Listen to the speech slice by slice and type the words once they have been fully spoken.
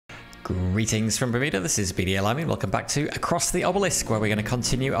Greetings from Bermuda, this is BDLM. Welcome back to Across the Obelisk, where we're going to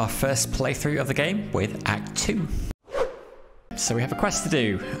continue our first playthrough of the game with Act 2. So we have a quest to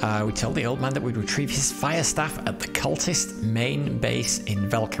do. We told the old man that we'd retrieve his fire staff at the cultist main base in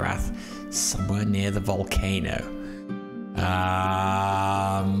Velkarath, somewhere near the volcano.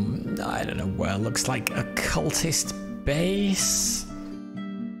 I don't know where, looks like a cultist base.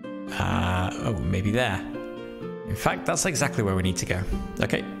 Oh, maybe there. In fact, that's exactly where we need to go.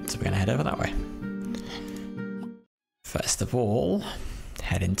 Okay, so we're going to head over that way. First of all,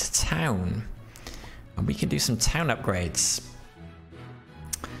 head into town. And we can do some town upgrades.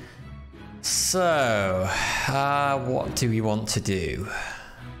 So, what do we want to do?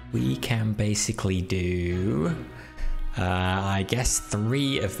 We can basically do, I guess,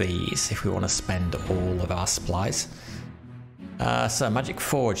 3 of these if we want to spend all of our supplies. So Magic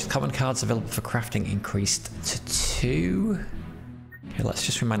Forge, the common cards available for crafting increased to 2. Okay, let's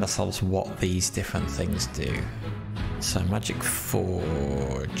just remind ourselves what these different things do. So Magic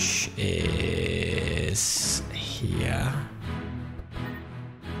Forge is here.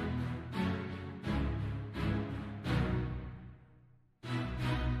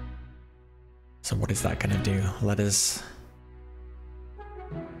 So what is that going to do? Let us...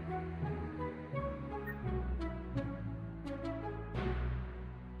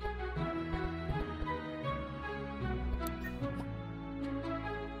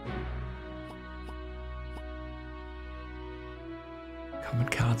 Common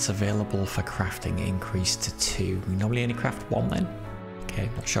cards available for crafting increased to 2. We normally only craft 1 then? Okay,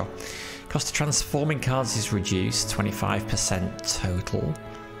 not sure. Cost of transforming cards is reduced, 25% total.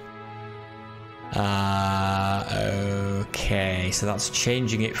 Okay, so that's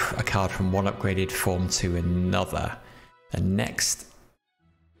changing a card from one upgraded form to another. The next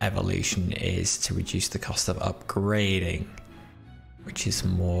evolution is to reduce the cost of upgrading, which is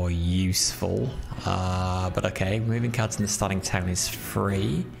more useful. But okay, moving cards in the starting town is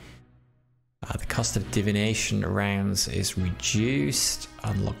free. The cost of divination rounds is reduced.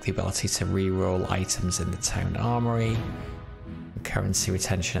 Unlock the ability to reroll items in the town armory. Currency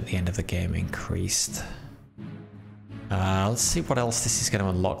retention at the end of the game increased. Let's see what else this is going to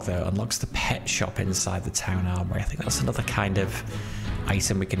unlock though. Unlocks the pet shop inside the town armory. I think that's another kind of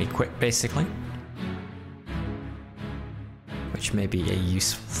item we can equip basically, which may be a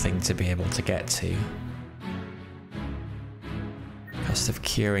useful thing to be able to get to. Cost of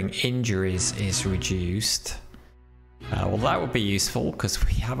curing injuries is reduced. Well, that would be useful because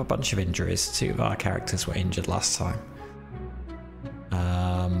we have a bunch of injuries. 2 of our characters were injured last time.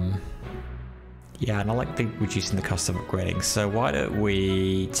 Yeah, and I like reducing the cost of upgrading. So why don't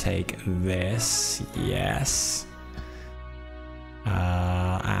we take this? Yes.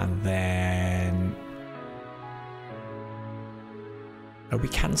 And then... Oh, we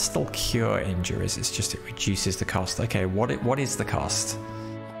can still cure injuries, it's just it reduces the cost. Okay, what is the cost?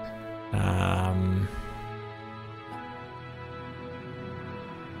 How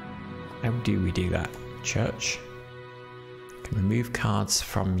do we do that? Church? Can remove cards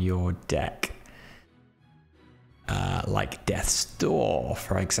from your deck. Like Death's Door,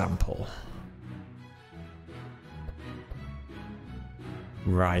 for example.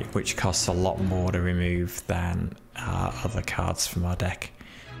 Right, which costs a lot more to remove than other cards from our deck.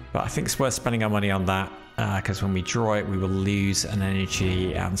 But I think it's worth spending our money on that, because when we draw it, we will lose an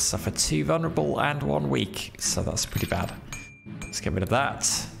energy and suffer 2 vulnerable and 1 weak. So that's pretty bad. Let's get rid of that.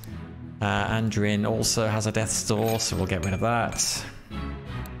 Andrin also has a Death's Door, so we'll get rid of that.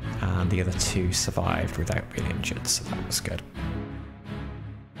 And the other 2 survived without being injured, so that was good.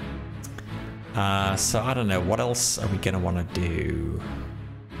 So I don't know, what else are we going to want to do?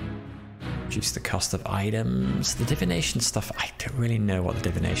 Reduce the cost of items. The divination stuff, I don't really know what the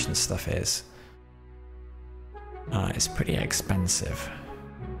divination stuff is. It's pretty expensive.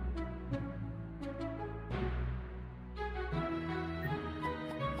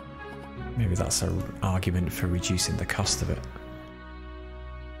 Maybe that's an argument for reducing the cost of it.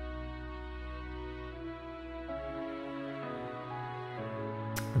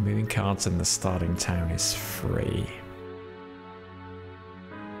 Removing cards in the starting town is free.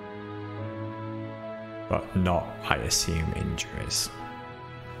 But not, I assume, injuries.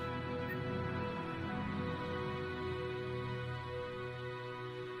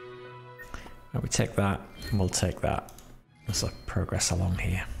 We take that, and we'll take that. There's a progress along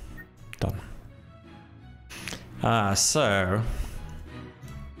here. Done. So,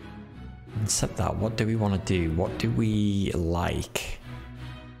 set that. What do we want to do? What do we like?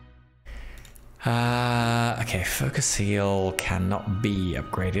 Okay, Focus Heal cannot be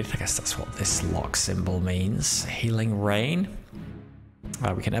upgraded. I guess that's what this lock symbol means. Healing Rain.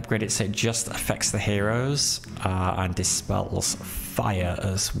 We can upgrade it so it just affects the heroes and dispels fire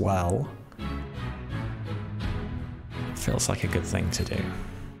as well. Feels like a good thing to do.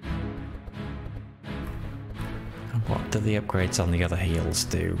 And what do the upgrades on the other heals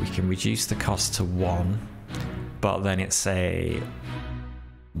do? We can reduce the cost to 1, but then it's a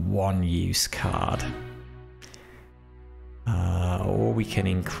 1-use card. Or we can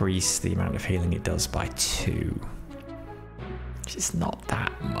increase the amount of healing it does by 2. Which is not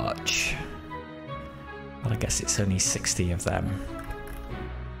that much. Well, I guess it's only 60 of them.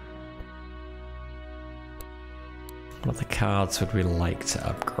 What other cards would we like to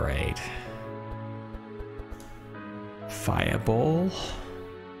upgrade? Fireball.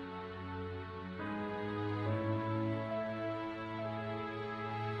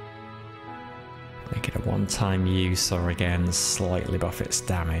 Make it a one-time use, or again, slightly buff its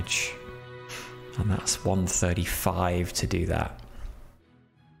damage. And that's 135 to do that.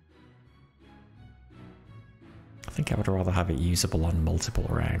 I think I would rather have it usable on multiple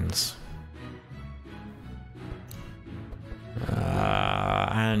rounds.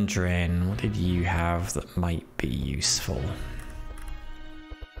 Andrin, what did you have that might be useful?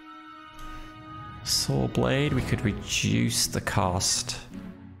 Saw blade, we could reduce the cost.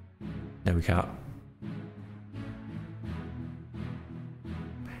 There we go.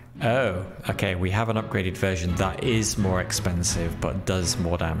 Oh, okay, we have an upgraded version that is more expensive but does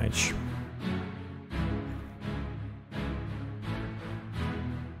more damage.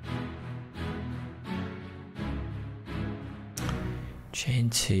 Chain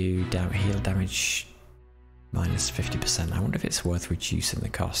 2, heal damage minus 50%. I wonder if it's worth reducing the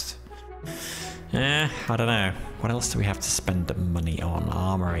cost. I don't know. What else do we have to spend the money on?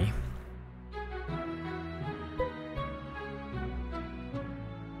 Armory.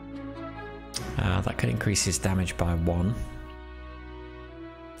 That could increase his damage by 1.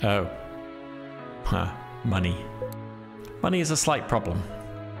 Oh. Money. Money is a slight problem.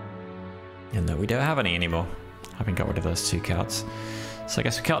 And that we don't have any anymore. Having got rid of those 2 cards. So I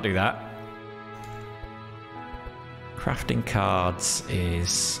guess we can't do that. Crafting cards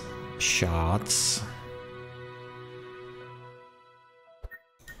is shards.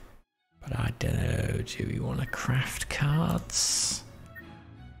 But I don't know, do we want to craft cards?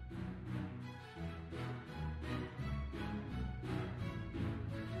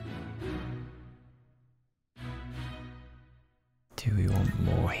 Do we want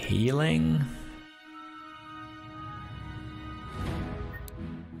more healing?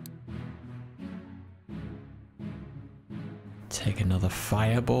 Take another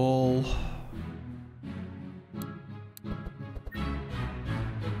fireball.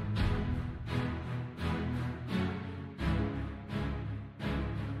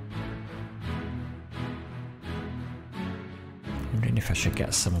 I'm wondering if I should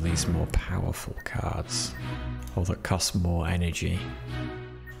get some of these more powerful cards, or that cost more energy.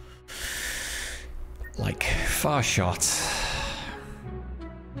 Like Far Shot.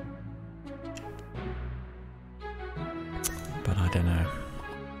 But I don't know.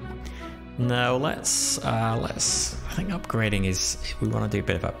 No, let's I think upgrading is, we want to do a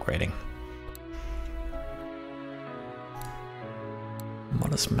bit of upgrading.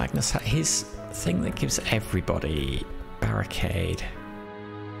 What does Magnus have? His thing that gives everybody barricade.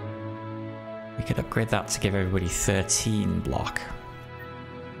 We could upgrade that to give everybody 13 block.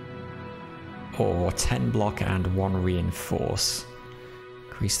 Or 10 block and 1 reinforce.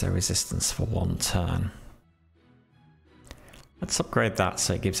 Increase their resistance for 1 turn. Let's upgrade that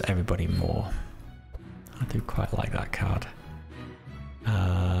so it gives everybody more. I do quite like that card.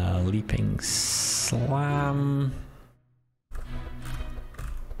 Leaping Slam.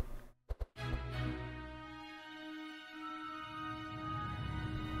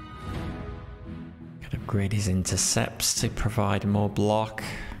 Could upgrade his intercepts to provide more block.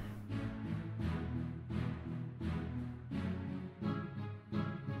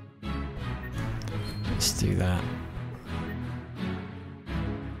 Let's do that.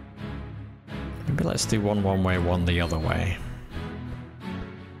 Maybe let's do one way, one the other way.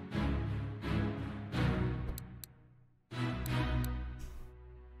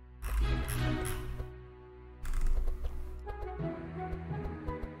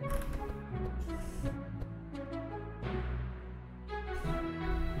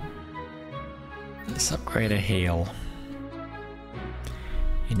 Let's upgrade a heal.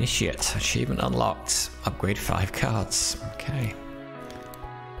 Initiate. Achievement unlocked. Upgrade 5 cards. Okay.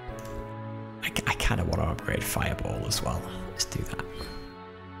 I kind of want to upgrade Fireball as well. Let's do that.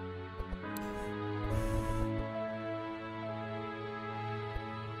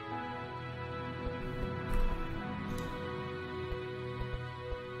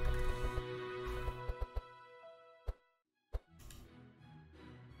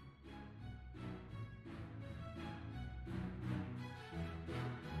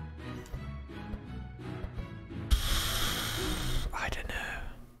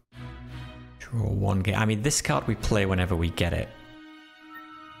 Draw one game. I mean, this card we play whenever we get it.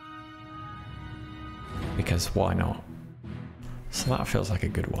 Because why not? So that feels like a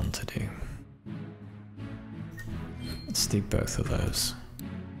good one to do. Let's do both of those.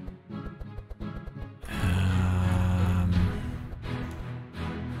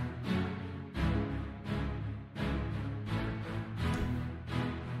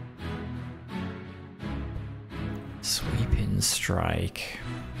 Sweeping strike.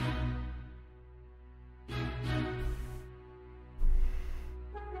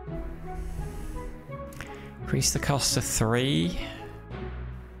 Increase the cost to 3,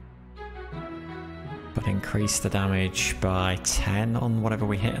 but increase the damage by 10 on whatever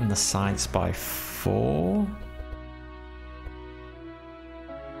we hit, and the sides by 4.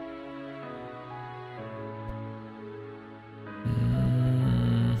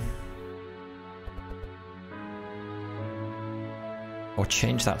 Or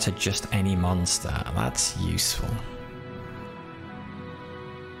change that to just any monster. That's useful.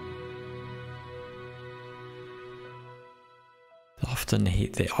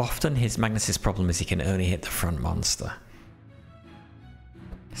 Often his Magnus's problem is he can only hit the front monster.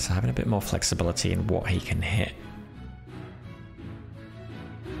 So having a bit more flexibility in what he can hit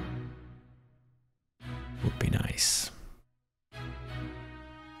would be nice.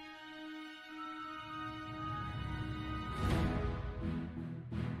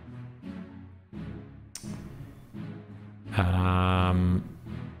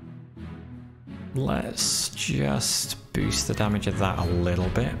 Let's just boost the damage of that a little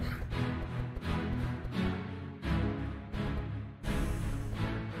bit.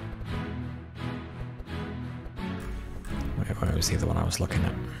 Where was the other one I was looking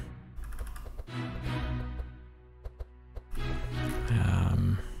at?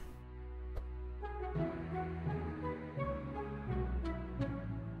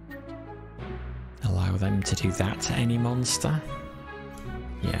 Allow them to do that to any monster.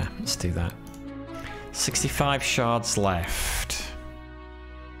 Yeah, let's do that. 65 shards left.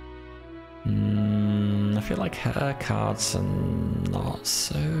 I feel like her cards are not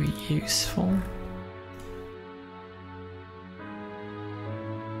so useful.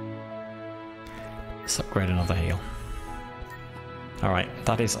 Let's upgrade another heal. Alright,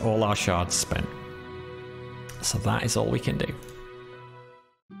 that is all our shards spent. So that is all we can do.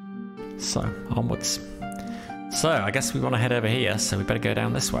 So, onwards. So, I guess we want to head over here, so we better go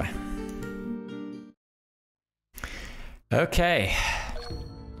down this way. Okay.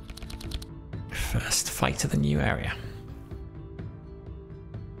 First fight to the new area.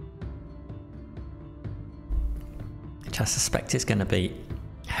 Which I suspect is going to be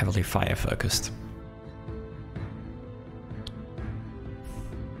heavily fire focused.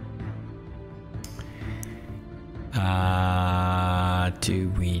 Do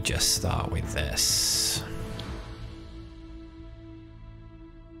we just start with this?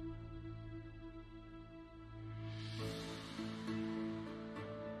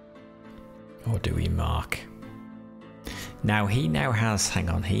 Or do we mark? Now he now has, hang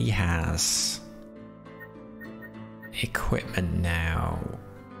on, he has equipment now.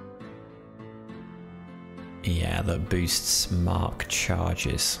 Yeah, that boosts mark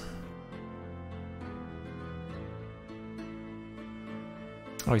charges.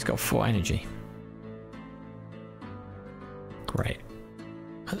 Oh, he's got 4 energy. Great.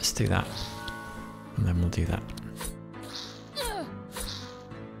 Let's do that. And then we'll do that.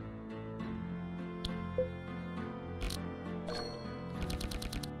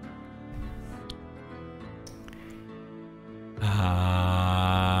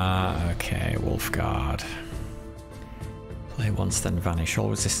 Okay, Wolfguard. Play once, then vanish. All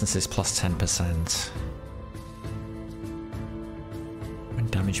resistances plus 10%.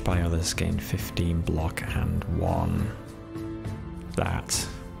 Damaged by others, gain 15 block and 1. That.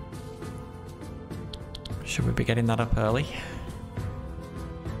 Should we be getting that up early?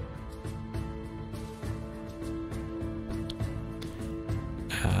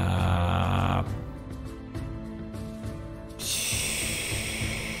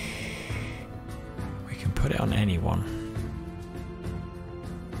 We can put it on anyone.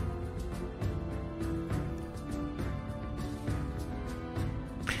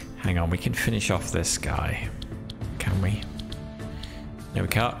 Hang on, we can finish off this guy. Can we? No, we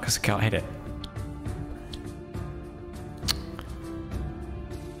can't, because we can't hit it.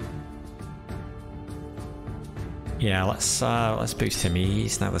 Yeah, let's boost him.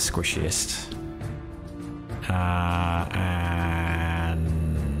 He's now the squishiest. And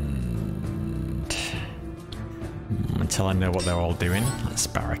until I know what they're all doing, let's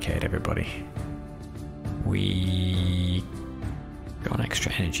barricade everybody. We Got an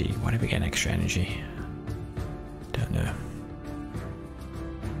extra energy. Why did we get an extra energy? Don't know.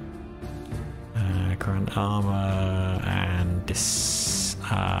 Grant armor and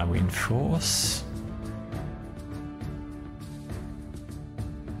reinforce.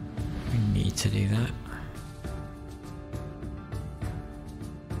 We need to do that.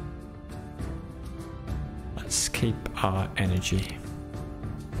 Let's keep our energy.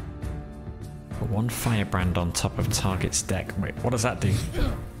 Put one firebrand on top of target's deck. Wait, what does that do?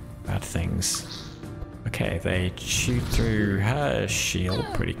 Bad things. Okay, they shoot through her shield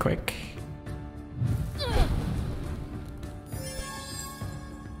pretty quick.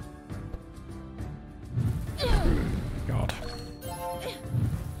 God.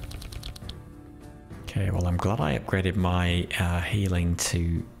 Okay, well, I'm glad I upgraded my healing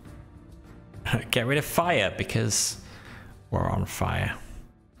to get rid of fire because we're on fire.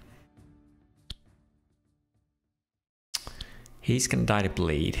 He's gonna die to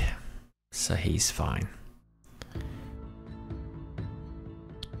bleed, so he's fine.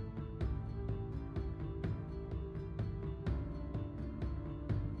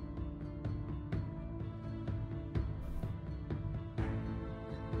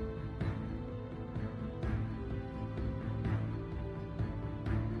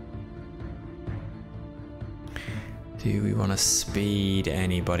 Do we want to speed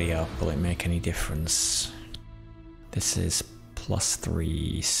anybody up? Will it make any difference? This is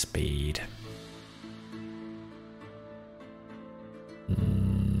 +3 speed.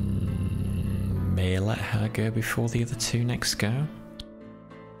 May I let her go before the other two next go?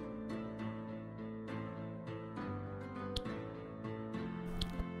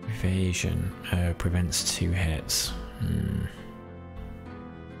 Evasion prevents 2 hits.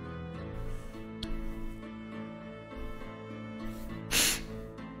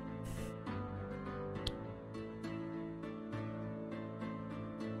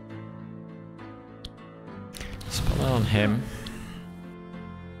 On him.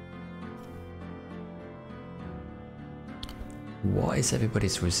 What is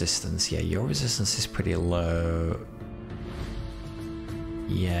everybody's resistance? Yeah, your resistance is pretty low.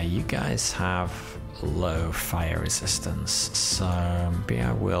 Yeah, you guys have low fire resistance, so maybe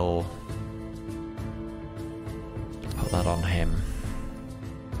I will put that on him.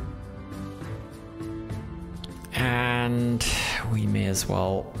 And we may as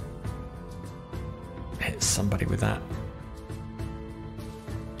well hit somebody with that.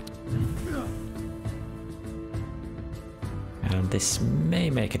 And this may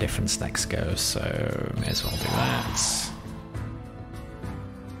make a difference next go, so may as well do that.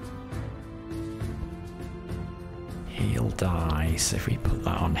 He'll die, so if we put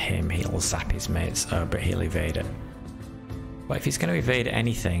that on him, he'll zap his mates. Oh, but he'll evade it. But if he's going to evade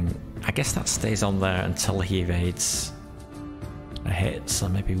anything, I guess that stays on there until he evades a hit, so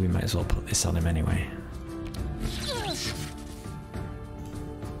maybe we might as well put this on him anyway.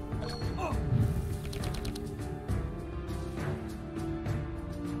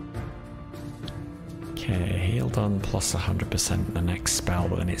 Okay, healed on plus 100% the next spell,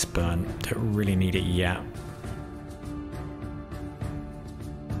 but then it's burnt. Don't really need it yet.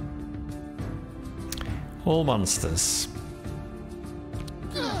 All monsters.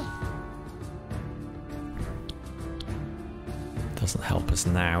 Doesn't help us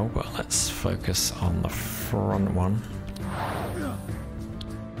now, but let's focus on the front one.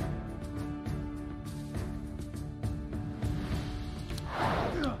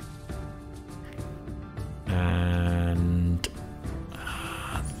 And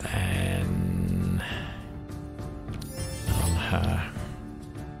then on her.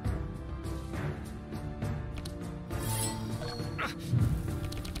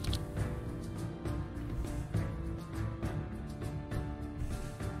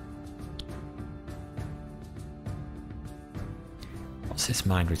 What's this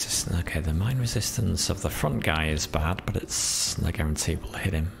mind resistance? Okay, the mind resistance of the front guy is bad, but it's no guarantee we'll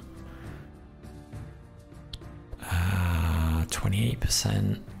hit him.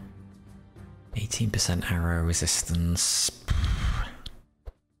 28%, 18% arrow resistance,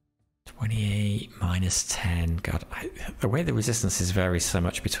 28 minus 10. God, the way the resistances vary so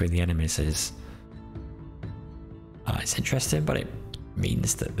much between the enemies is it's interesting, but it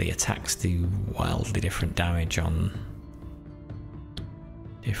means that the attacks do wildly different damage on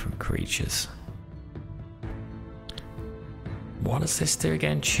different creatures. What does this do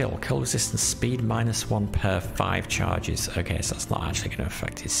again? Chill. Kill resistance speed -1 per 5 charges. Okay, so that's not actually going to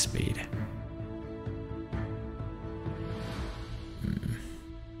affect his speed.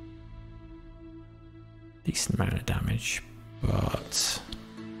 Decent amount of damage, but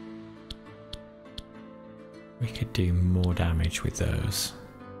We could do more damage with those.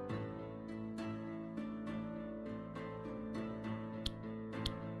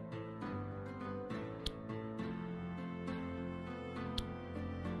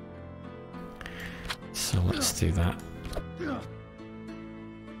 So let's do that.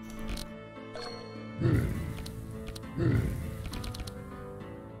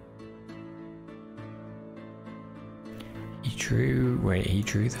 He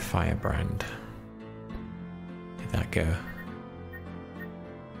drew the firebrand. Did that go?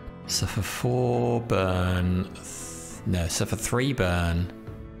 Suffer 4 burn. No, suffer 3 burn.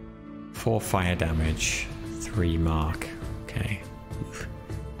 4 fire damage. 3 mark. Okay. Oof.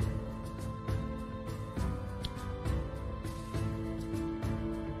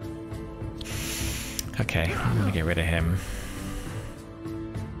 Okay, I'm gonna get rid of him.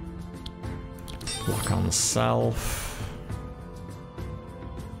 Block on self.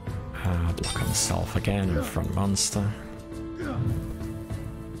 Block on self again, front monster.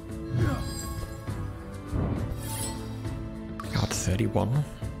 God, 31.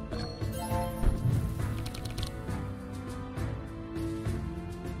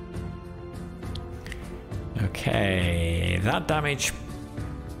 Okay, that damage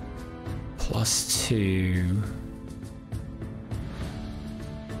 +2.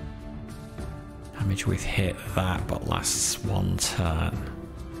 Damage with hit that, but lasts 1 turn.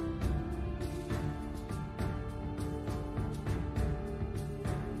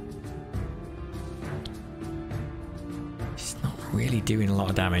 Really doing a lot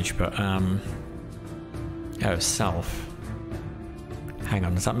of damage, but oh, self. Hang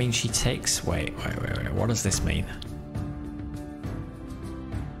on, does that mean she takes? Wait, what does this mean?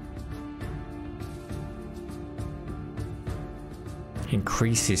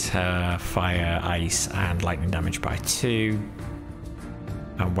 Increases her fire, ice, and lightning damage by 2,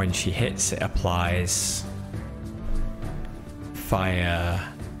 and when she hits, it applies fire,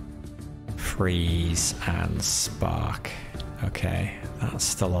 freeze, and spark. Okay, that's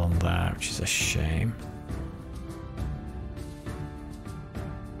still on there, which is a shame.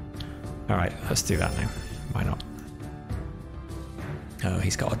 Alright, let's do that now. Why not? Oh,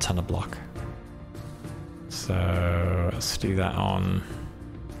 he's got a ton of block. So let's do that on...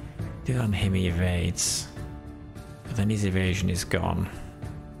 Do that on him, he evades. But then his evasion is gone.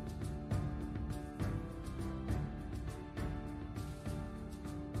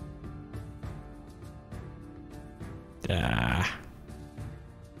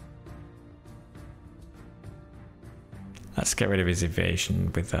 Let's get rid of his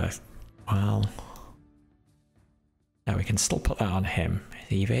evasion with a... Well... No, we can still put that on him.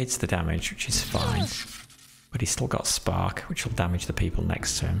 He evades the damage, which is fine. But he's still got spark, which will damage the people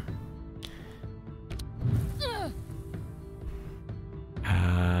next to him.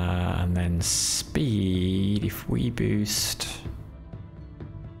 And then speed, if we boost...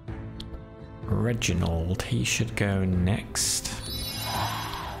 Reginald, he should go next.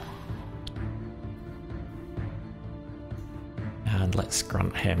 And let's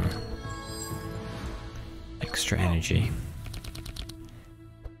grant him extra energy.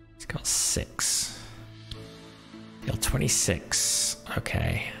 He's got 6. He'll 26.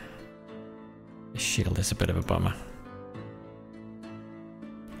 Okay. His shield is a bit of a bummer,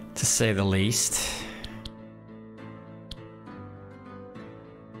 to say the least.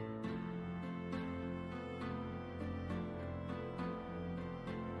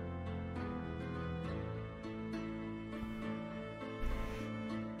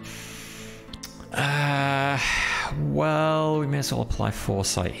 Well, we may as well apply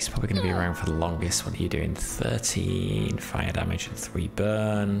Foresight. He's probably going to be around for the longest. What are you doing? 13 fire damage and 3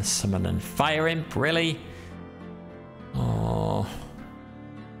 burn. Summon and fire imp, really? Oh.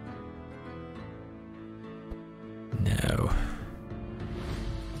 No.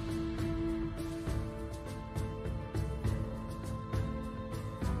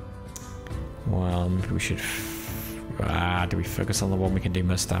 Well, maybe we should... do we focus on the one we can do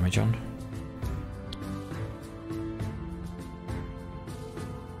most damage on?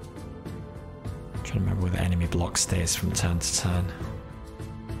 I don't remember where the enemy block stays from turn to turn.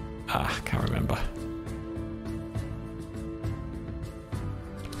 Can't remember.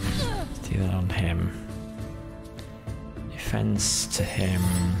 Let's do that on him. Defense to him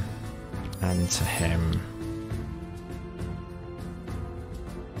and to him.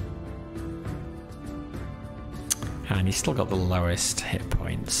 And he's still got the lowest hit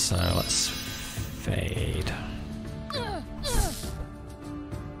points, so let's fade.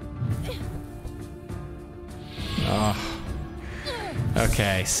 Oh.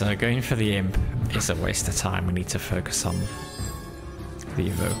 Okay, so going for the imp is a waste of time. We need to focus on the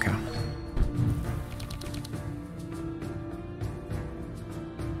evoker.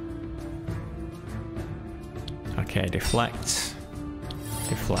 Okay, deflect.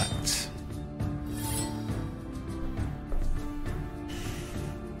 Deflect.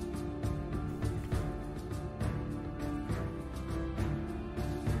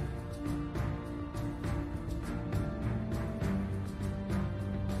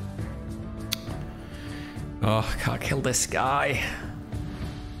 Oh, can't kill this guy.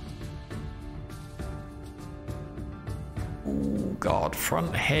 Oh god,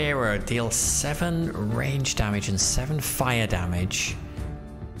 front hero deals 7 range damage and 7 fire damage.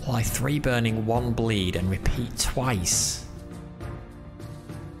 Apply 3 burning, 1 bleed, and repeat twice.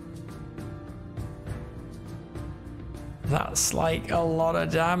 That's like a lot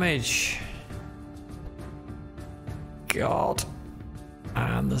of damage. God.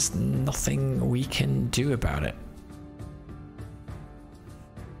 And there's nothing we can do about it.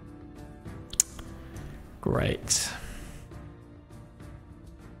 Great.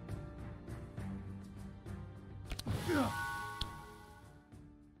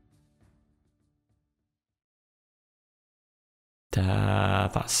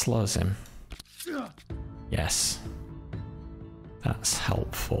 That slows him. Yes. That's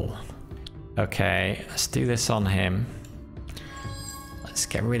helpful. Okay, let's do this on him. Let's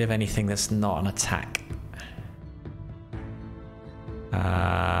get rid of anything that's not an attack.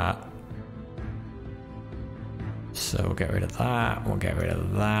 So we'll get rid of that, we'll get rid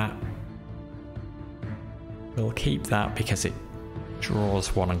of that. We'll keep that because it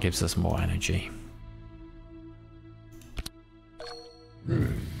draws 1 and gives us more energy.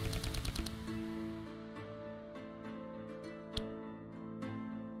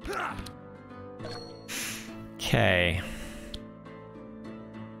 Okay.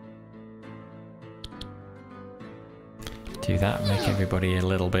 Do that, make everybody a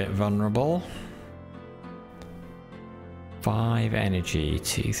little bit vulnerable. 5 energy,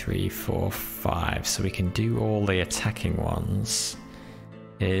 2, 3, 4, 5. So we can do all the attacking ones.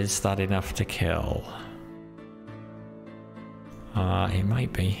 Is that enough to kill? It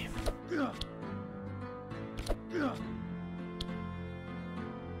might be.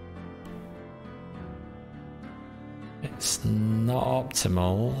 It's not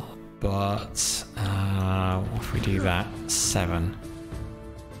optimal, but if we do that, 7.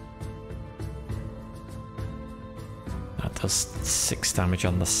 That does 6 damage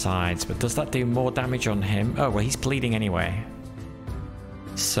on the sides, but does that do more damage on him? Oh, well, he's bleeding anyway.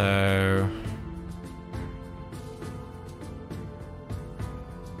 So...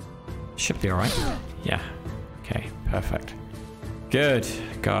 should be alright. Yeah. Okay, perfect. Good.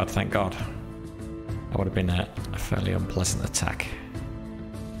 God, thank God. That would have been a fairly unpleasant attack.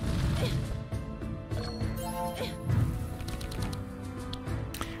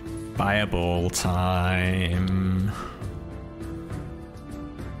 Fireball time.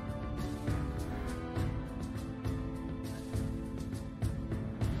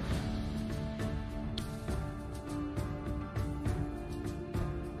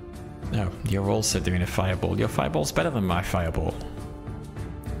 No, you're also doing a fireball. Your fireball's better than my fireball.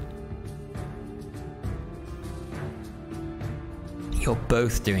 You're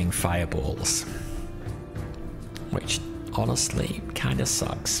both doing fireballs. Which, honestly, kind of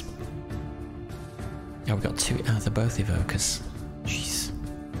sucks. Yeah, we've got 2. They're both evokers. Jeez.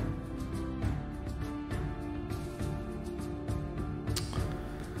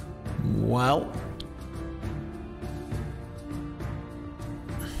 Well.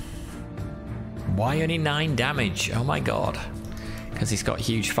 Why only 9 damage? Oh my god. Because he's got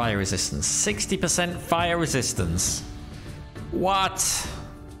huge fire resistance. 60% fire resistance. What?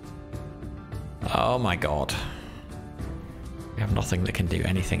 Oh my god. We have nothing that can do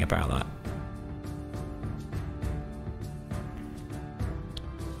anything about that.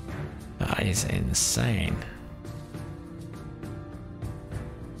 That is insane.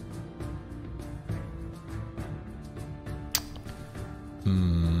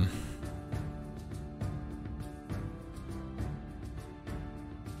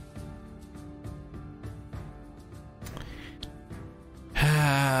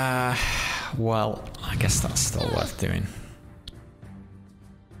 Well, I guess that's still worth doing.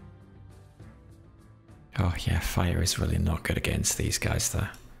 Oh yeah, fire is really not good against these guys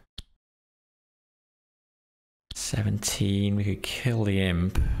there. 17, we could kill the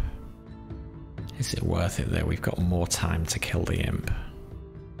imp. Is it worth it though? We've got more time to kill the imp.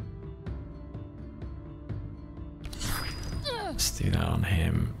 Let's do that on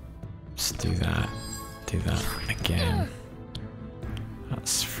him. Let's do that again.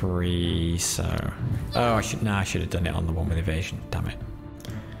 That's free, so... oh, I should have done it on the one with evasion, damn it.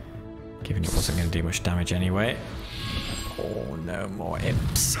 Given it wasn't going to do much damage anyway. Oh, no more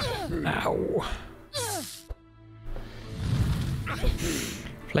imps. Ow.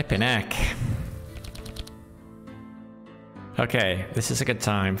 Flippin' heck. Okay, this is a good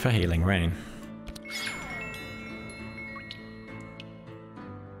time for Healing Rain.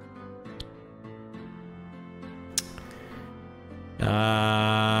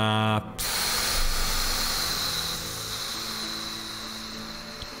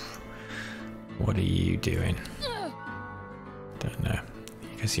 What are you doing? Don't know.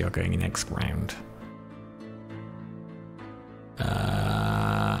 Because you're going next round.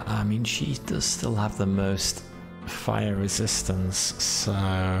 I mean, she does still have the most fire resistance, so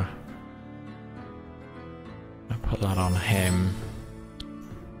I'll put that on him.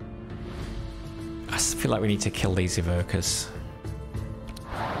 I feel like we need to kill these evokers,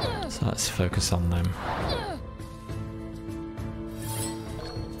 so let's focus on them.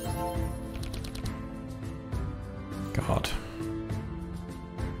 God.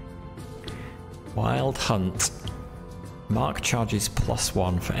 Wild Hunt. Mark charges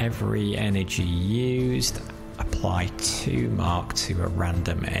 +1 for every energy used. Apply 2 mark to a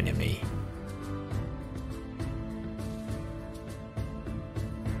random enemy.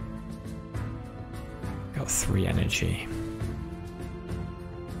 Got 3 energy.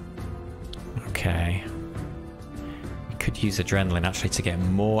 Okay. We could use adrenaline actually to get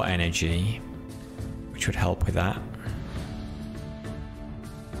more energy, which would help with that.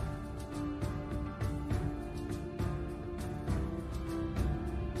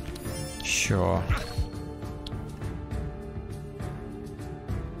 Sure.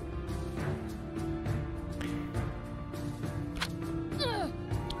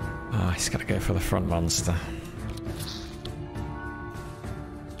 Oh, he's got to go for the front monster.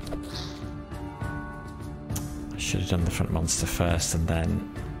 I should have done the front monster first, and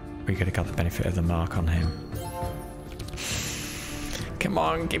then we could have got the benefit of the mark on him. Come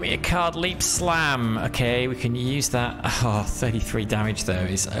on, give me a card leap slam. Okay, we can use that. Oh, 33 damage though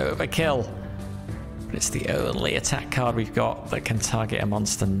is overkill. But it's the only attack card we've got that can target a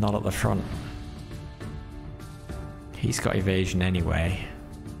monster not at the front. He's got evasion anyway.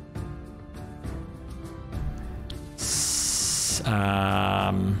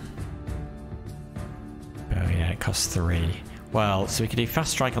 Oh yeah, it costs 3. Well, so we could do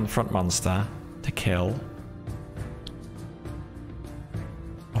fast strike on the front monster to kill.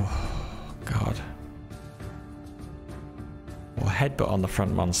 Oh, God. Or headbutt on the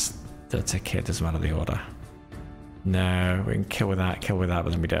front monster to kill, doesn't matter the order. No, we can kill with that,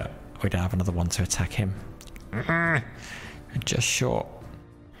 but then we don't have another one to attack him. Just short.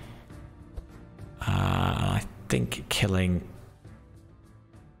 I think killing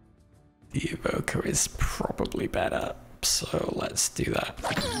the evoker is probably better, so let's do that.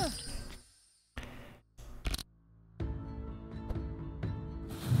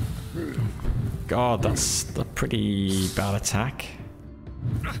 God, that's a pretty bad attack.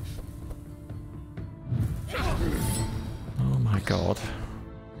 Oh my God.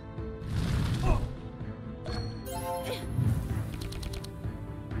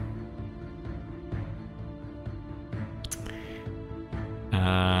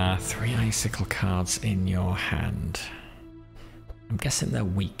 Three icicle cards in your hand. I'm guessing they're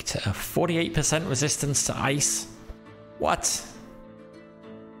weak to 48% resistance to ice. What?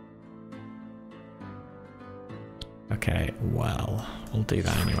 Okay, well, we'll do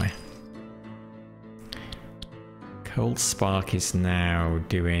that anyway. Cold Spark is now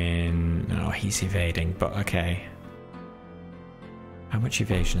doing... Oh, he's evading, but okay. How much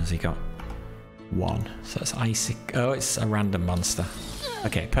evasion has he got? 1. So that's icy... Oh, it's a random monster.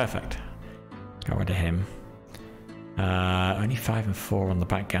 Okay, perfect. Got rid of him. Only 5 and 4 on the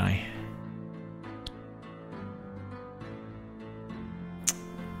back guy.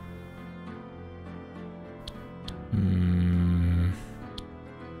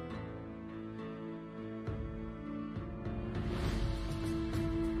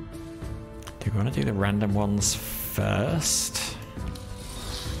 Do we want to do the random ones first?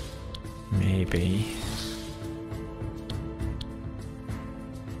 Maybe.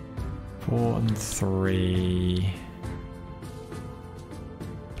 4 and 3.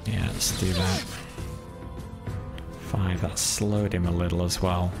 Yeah, let's do that. 5, that slowed him a little as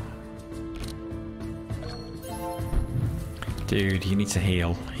well. Dude, you need to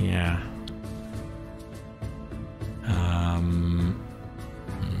heal. Yeah.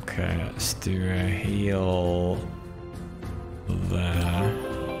 Okay, let's do a heal there.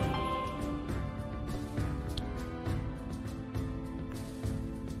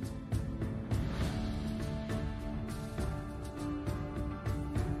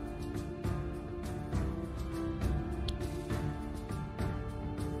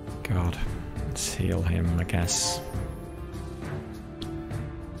 God, let's heal him, I guess.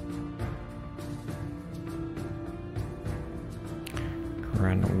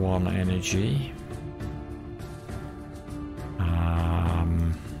 Rent 1 energy.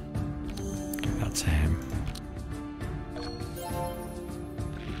 Give that to him.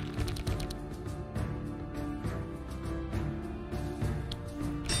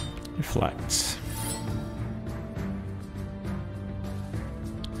 Deflect.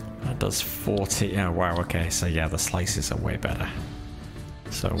 That does 40. Oh wow, okay, so yeah, the slices are way better.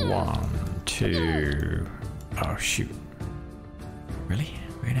 So 1, 2. Oh shoot. Really?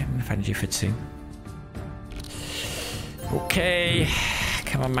 We don't have enough energy for 2. Okay.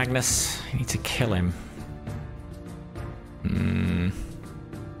 Come on, Magnus. You need to kill him.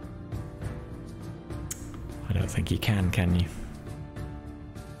 I don't think you can you?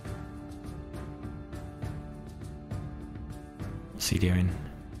 What's he doing?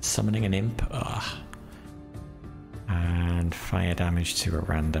 Summoning an imp? Ugh. And fire damage to a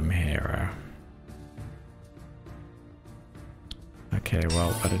random hero. Okay,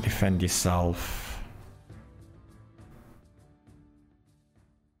 well, better defend yourself.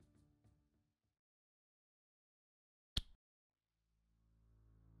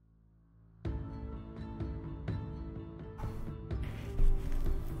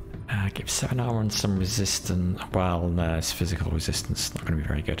 Give 7 armor and some resistance. Well, no, it's physical resistance. Not going to be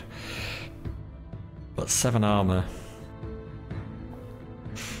very good. But 7 armor.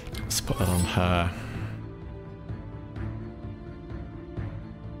 Let's put that on her.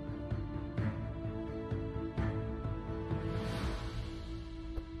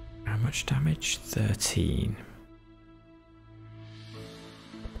 How much damage? 13.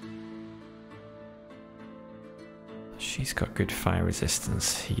 She's got good fire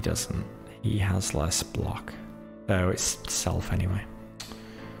resistance. He doesn't. He has less block. Oh, it's self anyway.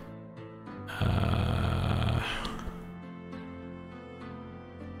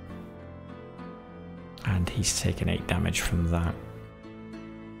 And he's taken 8 damage from that.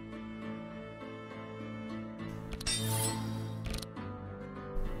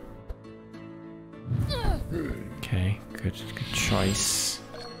 Okay, good choice.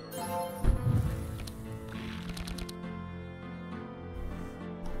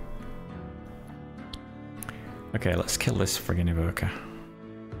 Okay, let's kill this friggin' evoker.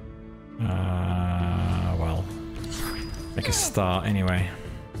 Well, make a start anyway.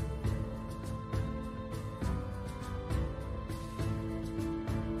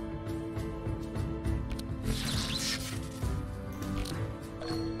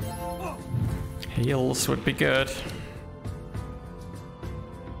 Heals would be good.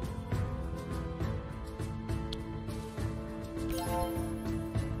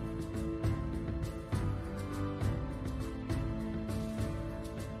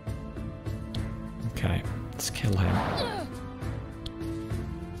 Okay, let's kill him.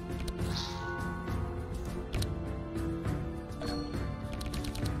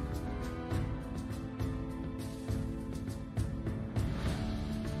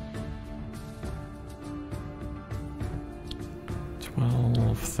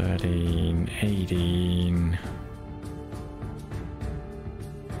 Twelve, 13, 18.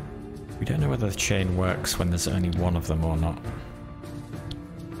 We don't know whether the chain works when there's only one of them or not.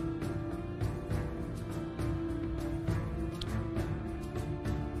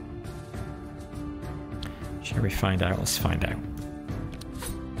 Shall we find out? Let's find out.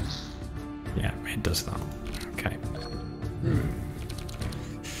 Yeah, it does that. Okay.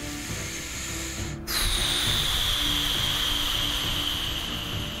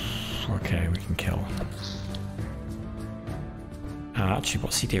 Okay, we can kill. Actually,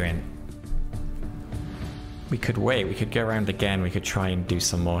 what's he doing? We could wait. We could go around again. We could try and do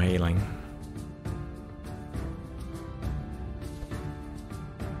some more healing.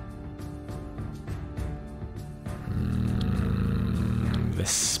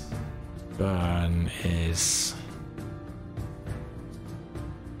 This burn is...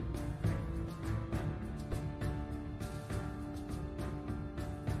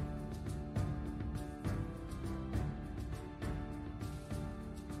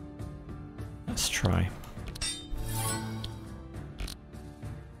 Let's try.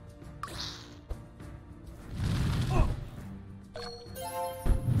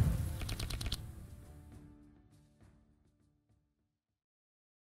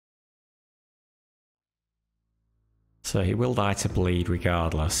 So he will die to bleed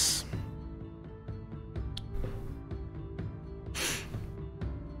regardless.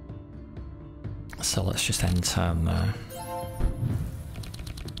 So let's just end turn there.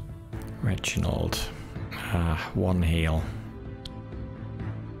 Reginald. 1 heal.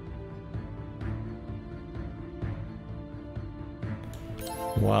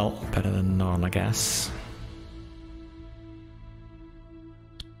 Well, better than none, I guess.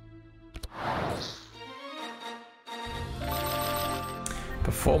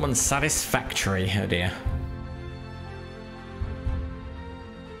 Performance satisfactory, oh dear.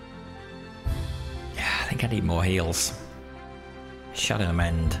 Yeah, I think I need more heals. Shadow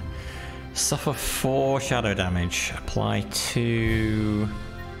Mend. Suffer 4 shadow damage. Apply 2...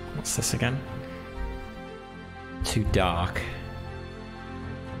 What's this again? 2 dark.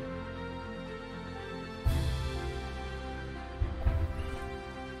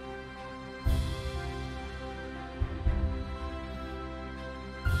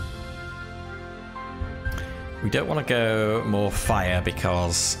 We don't want to go more fire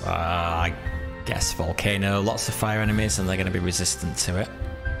because I guess volcano, lots of fire enemies and they're going to be resistant to it.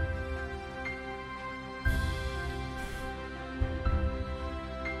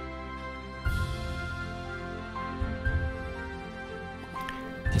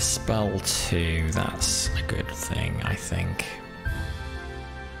 Dispel 2, that's a good thing, I think.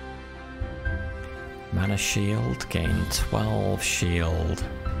 Mana shield, gain 12 shield.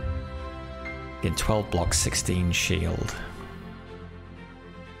 Gain 12 block, 16 shield.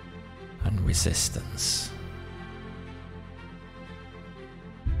 And resistance.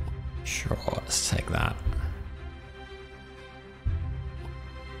 Sure, let's take that.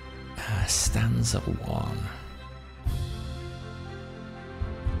 Stanza 1.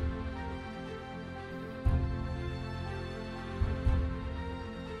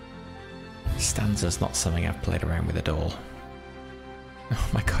 Stanza's not something I've played around with at all. Oh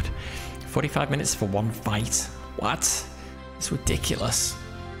my god. 45 minutes for one fight? What? It's ridiculous.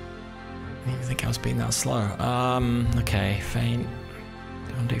 I didn't even think I was being that slow. Okay, feint.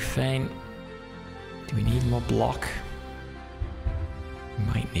 Don't do feint. Do we need more block? We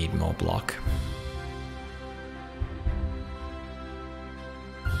might need more block.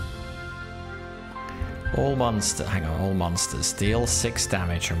 All monsters deal 6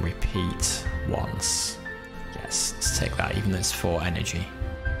 damage and repeat once. Yes, let's take that, even though it's 4 energy.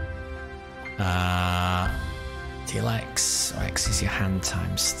 Deal X. X is your hand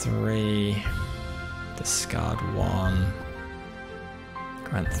times 3. Discard 1.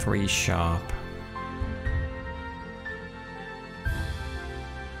 Grant 3 sharp.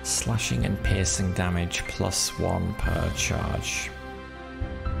 Slashing and piercing damage +1 per charge.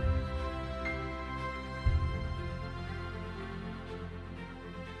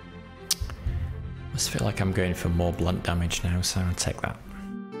 Must feel like I'm going for more blunt damage now, so I'll take that.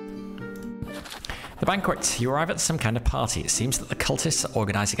 The banquet. You arrive at some kind of party. It seems that the cultists are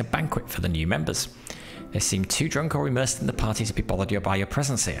organising a banquet for the new members. They seem too drunk or immersed in the party to be bothered by your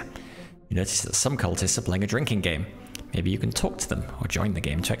presence here. You notice that some cultists are playing a drinking game. Maybe you can talk to them or join the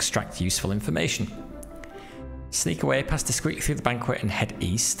game to extract useful information. Sneak away, pass discreetly through the banquet and head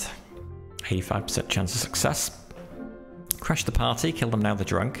east. 85% chance of success. Crash the party, kill them now they're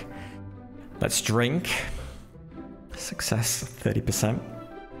drunk. Let's drink. Success 30%.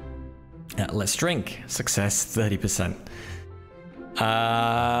 Let's drink. Success 30%.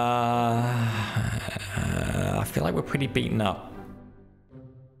 I feel like we're pretty beaten up.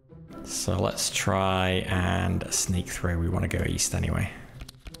 So let's try and sneak through. We want to go east anyway.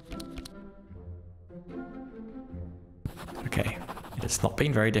 Okay. It's not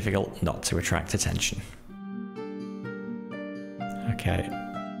been very difficult not to attract attention. Okay.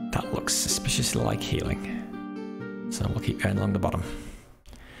 That looks suspiciously like healing. So we'll keep going along the bottom.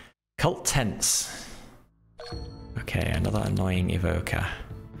 Cult tents. Okay, another annoying evoker.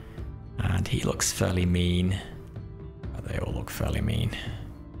 And he looks fairly mean. Oh, they all look fairly mean.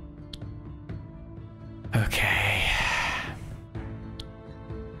 Okay.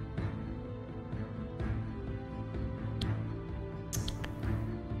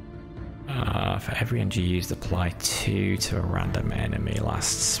 For every energy used, apply 2 to a random enemy.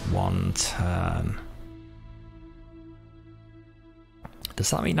 Lasts 1 turn. Does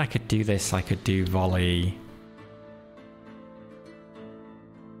that mean I could do this? I could do volley.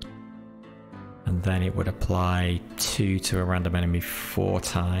 And then it would apply 2 to a random enemy 4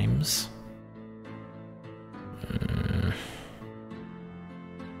 times.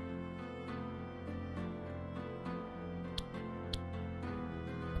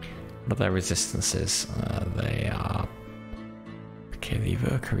 What are their resistances? They are... Okay, the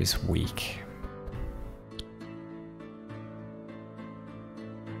evoker is weak.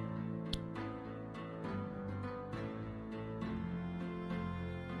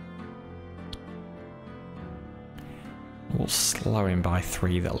 We'll slow him by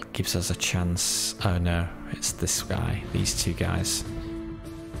 3, that gives us a chance. Oh no, it's this guy, these 2 guys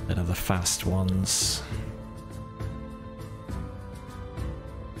that are the fast ones.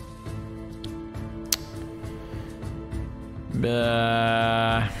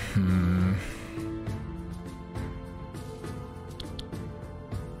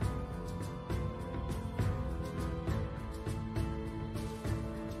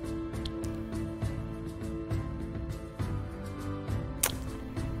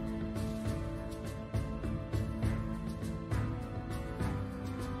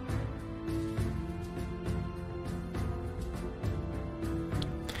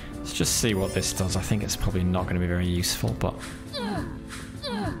 just see what this does. I think it's probably not going to be very useful, but...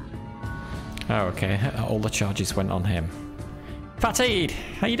 Oh, okay. All the charges went on him. Fatid!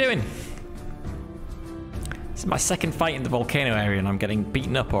 How you doing? This is my second fight in the volcano area and I'm getting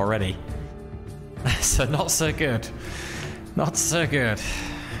beaten up already. So not so good. Not so good.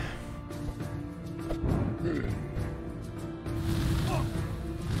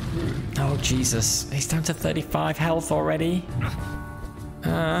 Oh, Jesus. He's down to 35 health already.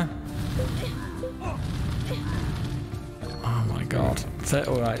 Oh my god.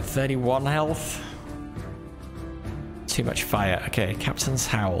 Alright, 31 health. Too much fire. Okay, Captain's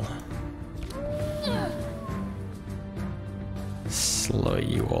Howl. Slow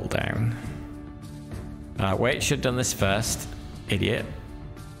you all down. Wait, should have done this first. Idiot.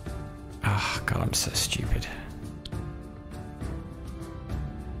 Oh god, I'm so stupid.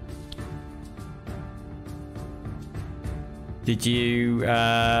 Did you,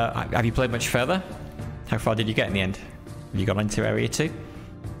 have you played much further? How far did you get in the end? Have you gone into area 2?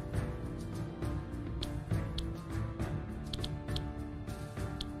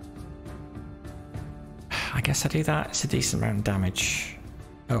 I guess I do that. It's a decent amount of damage.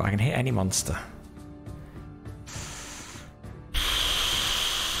 Oh, I can hit any monster.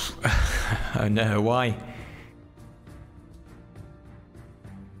 Oh no, why?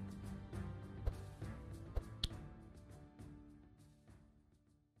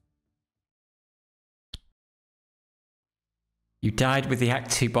 You died with the Act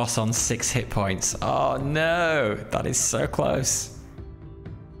 2 boss on 6 hit points. Oh no, that is so close.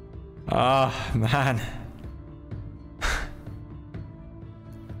 Oh man.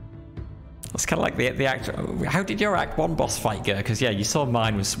 That's kind of like the act. How did your Act 1 boss fight go? Because yeah, you saw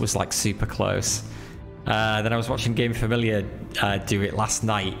mine was like super close. Then I was watching Game Familiar do it last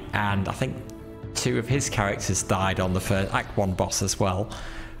night, and I think 2 of his characters died on the first Act 1 boss as well,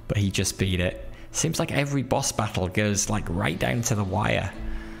 but he just beat it. Seems like every boss battle goes like right down to the wire.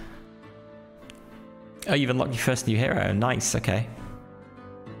 Oh, you've unlocked your first new hero. Nice, okay.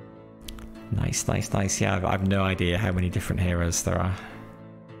 Nice, nice, nice. Yeah, I've no idea how many different heroes there are.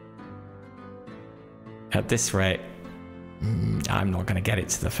 At this rate, I'm not going to get it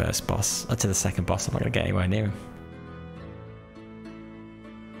to the first boss, or to the second boss. I'm not going to get anywhere near him.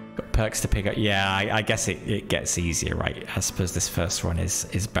 Got perks to pick up. Yeah, I guess it gets easier, right? I suppose this first one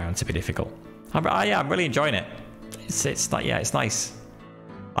is bound to be difficult. Yeah, I'm really enjoying it. It's like, yeah, it's nice.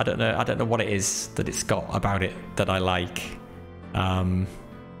 I don't know what it is that it's got about it that I like.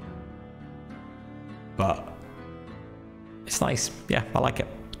 But it's nice. Yeah, I like it.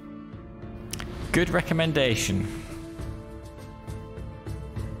 Good recommendation.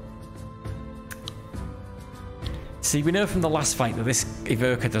 See, we know from the last fight that this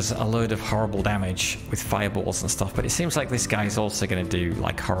Evoker does a load of horrible damage with fireballs and stuff, but it seems like this guy's also going to do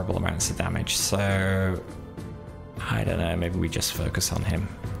like horrible amounts of damage, so I don't know, maybe we just focus on him.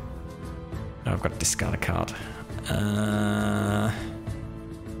 Oh, I've got to discard a card.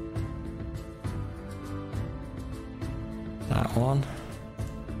 That one.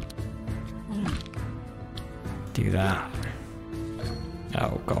 Do that.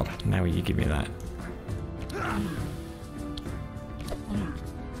 Oh god, now you give me that.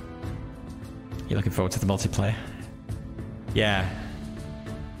 You looking forward to the multiplayer? Yeah.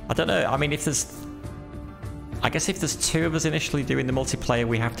 I don't know, I mean if there's... I guess if there's 2 of us initially doing the multiplayer,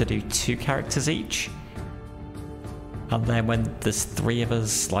 we have to do 2 characters each. And then when there's 3 of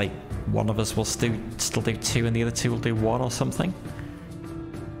us, like, one of us will still do 2 and the other 2 will do 1 or something.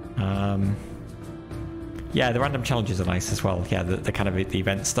 Yeah, the random challenges are nice as well. Yeah, the kind of the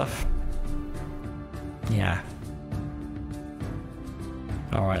event stuff. Yeah.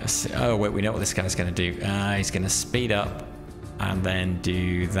 Alright, let's see. Oh wait, we know what this guy's going to do. He's going to speed up and then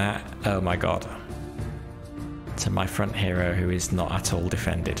do that. Oh my god. To my front hero who is not at all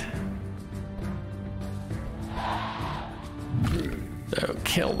defended. Oh,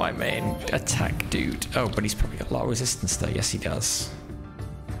 kill my main attack dude. Oh, but he's probably got a lot of resistance though. Yes, he does.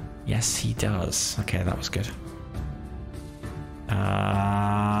 Yes, he does. Okay, that was good.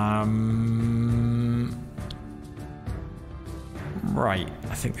 Right,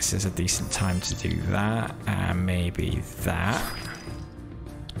 I think this is a decent time to do that. And maybe that.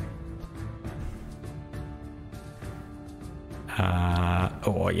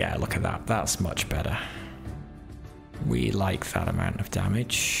 Oh yeah, look at that. That's much better. We like that amount of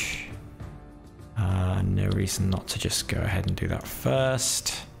damage. No reason not to just go ahead and do that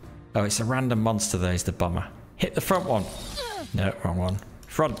first. Oh, it's a random monster though, is the bummer. Hit the front one. No, wrong one.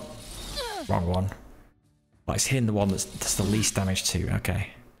 Front. Wrong one. Oh, it's hitting the one that's the least damage to.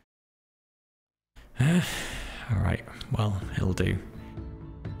 Okay. Alright, well, it'll do.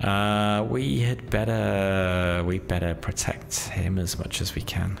 We better protect him as much as we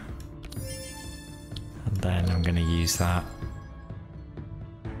can. And then I'm going to use that.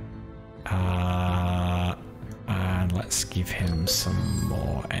 And let's give him some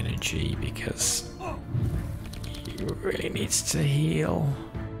more energy because he really needs to heal.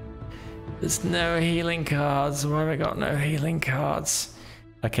 There's no healing cards. Why have I got no healing cards?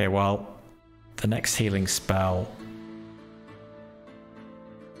 Okay, well, the next healing spell.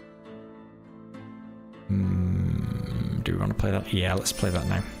 Do we want to play that? Yeah, let's play that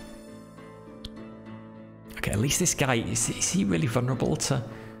now. Okay, at least this guy, is he really vulnerable to...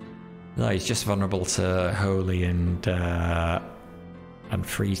 No, he's just vulnerable to holy and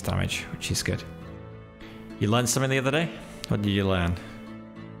freeze damage, which is good. You learned something the other day? What did you learn?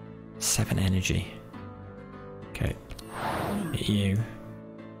 7 energy. Okay. Hit you.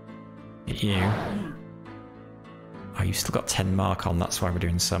 Hit you. Oh, you've still got 10 mark on, that's why we're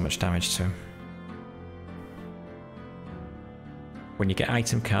doing so much damage to him. When you get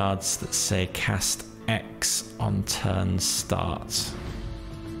item cards that say cast X on turn start.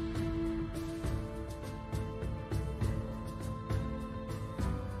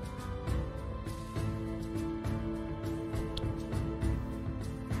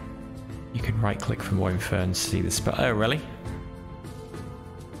 You can right click from more info and see the spell. Oh, really?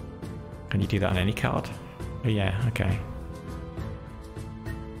 Can you do that on any card? Oh, yeah, okay.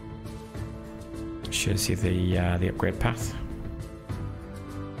 Shows you the upgrade path.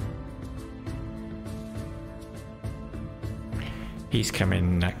 He's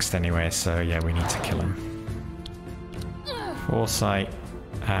coming next anyway, so yeah, we need to kill him. Foresight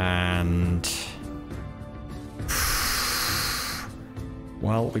and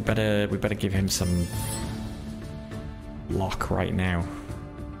well, we better give him some lock right now.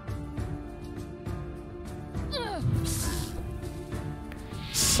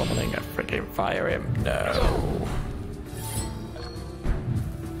 Summoning a freaking fire him. No.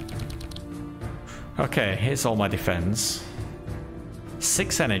 Okay, here's all my defense.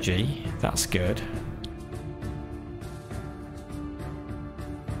 6 energy, that's good.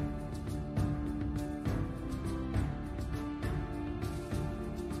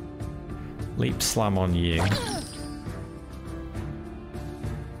 Leap slam on you.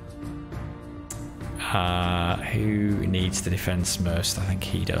 Who needs the defense most? I think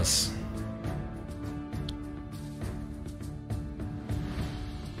he does.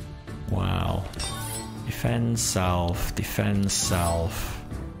 Wow. Defend self,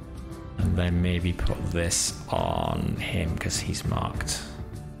 and then maybe put this on him because he's marked.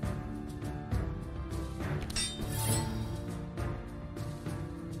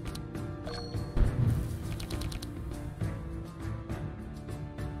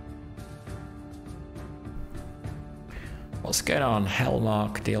 What's going on?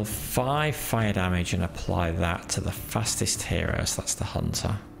 Hellmark, deal 5 fire damage and apply that to the fastest hero, so that's the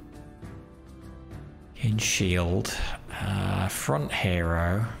hunter. In shield, front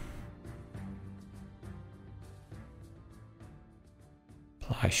hero.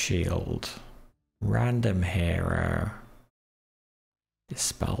 Apply shield. Random hero.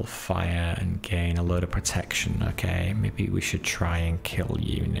 Dispel fire and gain a load of protection. Okay, maybe we should try and kill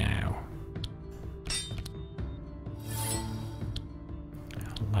you now.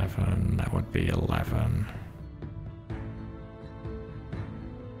 11, that would be 11.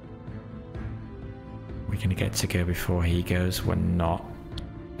 We're gonna get to go before he goes. We're not.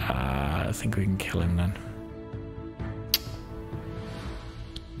 I think we can kill him then.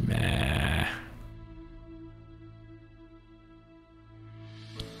 Meh.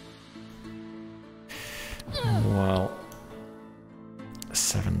 Well,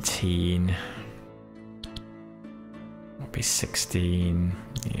 17. That'll be 16.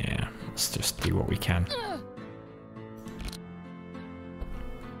 Yeah, let's just do what we can.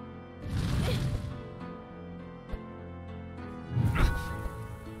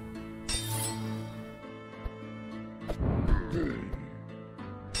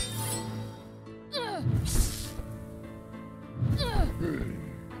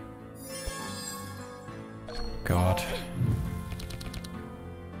 God.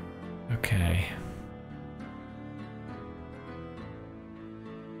 Okay.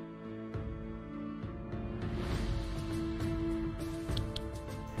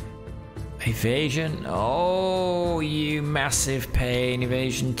 Evasion. Oh, you massive pain.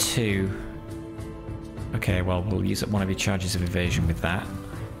 Evasion 2. Okay, well, we'll use up one of your charges of evasion with that.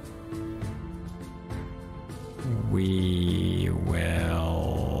 We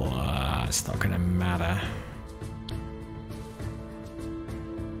will... it's not going to matter.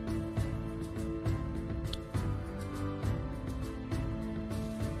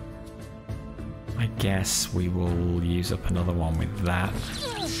 I guess we will use up another one with that.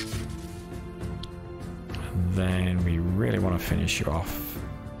 And then we really want to finish you off,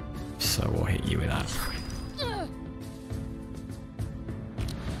 so we'll hit you with that.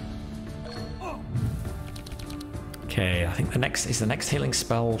 Okay, I think the next healing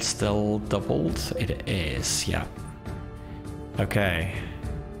spell still doubled? It is, yeah. Okay.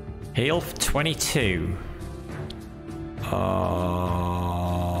 Heal for 22.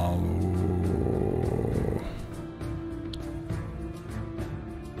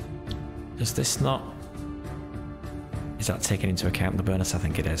 Does this not... Is that taken into account the bonus? I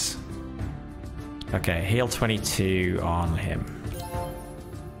think it is. Okay, heal 22 on him.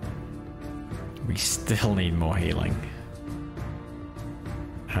 We still need more healing.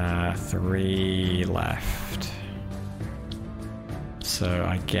 3 left. So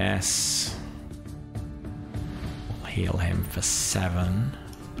I guess we'll heal him for 7.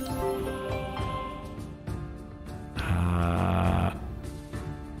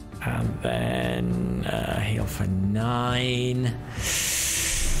 And then heal for 9.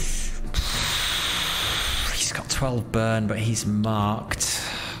 He's got 12 burn, but he's marked.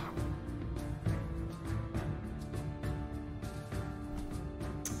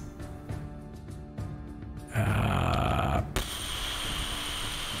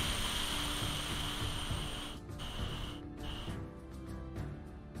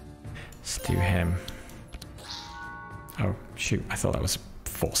 Let's do him. Oh, shoot. I thought that was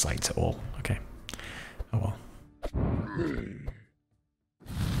foresight at all. Okay. Oh well.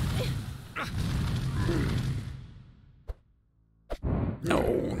 No,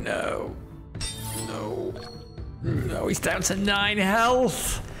 no. No. No, he's down to 9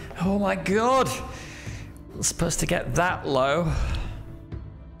 health. Oh my god. I'm supposed to get that low.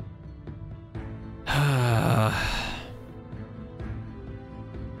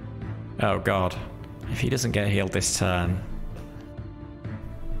 Oh god. If he doesn't get healed this turn,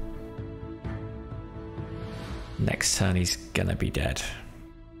 next turn he's gonna be dead.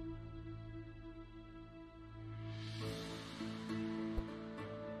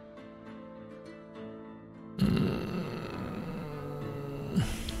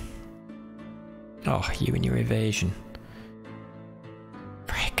 Oh, you and your evasion.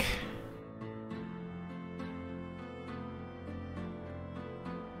 Frick.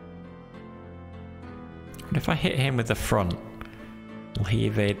 What if I hit him with the front? Will he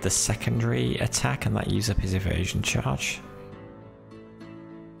evade the secondary attack and that use up his evasion charge?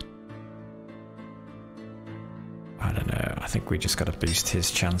 I don't know. I think we just got to boost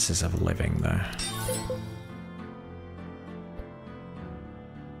his chances of living there.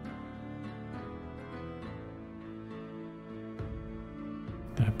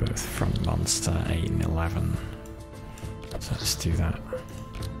 They're both front monster, 8 and 11. So let's do that.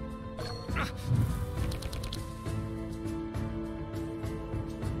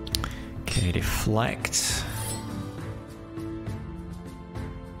 Okay, deflect.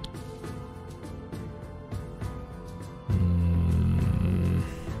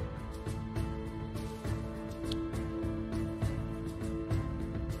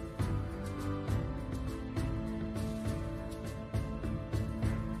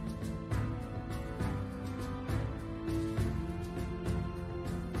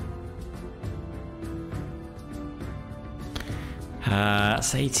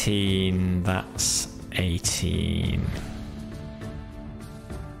 That's 18, that's 18.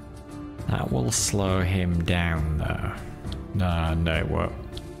 That will slow him down though. No, it won't.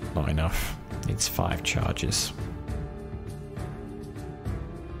 Not enough. Needs 5 charges.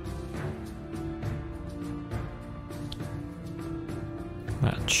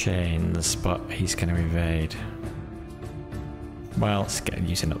 That chains, but he's going to evade. Well, let's get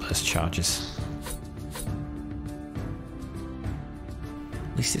using up those charges.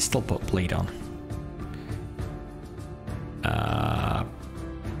 At least it's still put bleed on.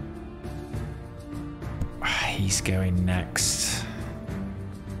 He's going next.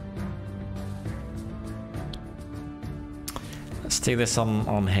 Let's do this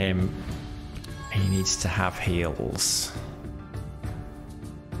on him. He needs to have heals,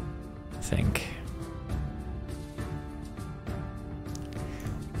 I think.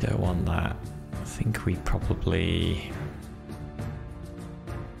 Don't want that. I think we probably...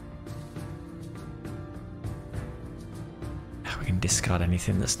 We can discard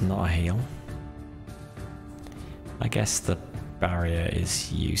anything that's not a heal. I guess the barrier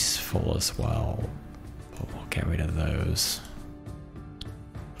is useful as well, but we'll get rid of those.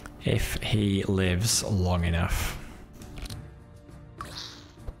 If he lives long enough.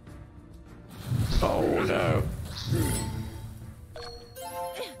 Oh no.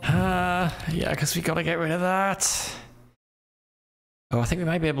 Yeah, because we got to get rid of that. Oh, I think we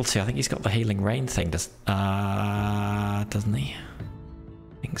might be able to. I think he's got the healing rain thing, doesn't he? I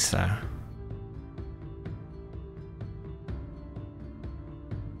think so.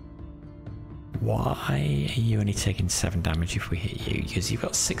 Why are you only taking 7 damage if we hit you? Because you've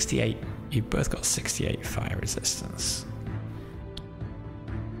got 68. You've both got 68 fire resistance.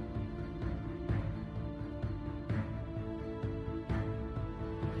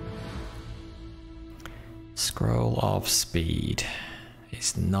 Scroll of speed.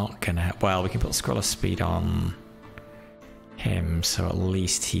 It's not gonna help. Well, we can put scroll of speed on him, so at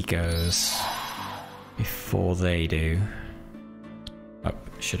least he goes before they do. Oh,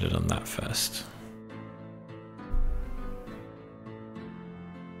 should have done that first.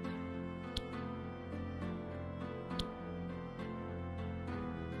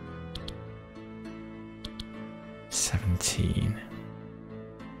 $17.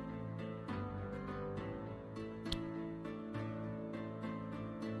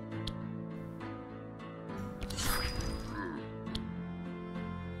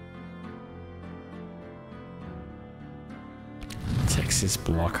 Takes his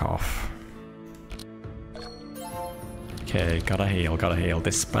block off. Okay, gotta heal, gotta heal.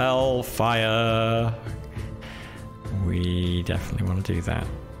 Dispel fire. We definitely want to do that.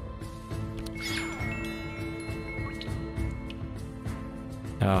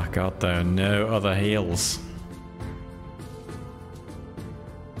 Oh god, there are no other heals.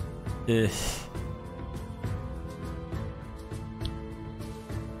 Ugh.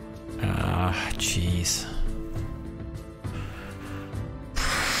 Ah, jeez.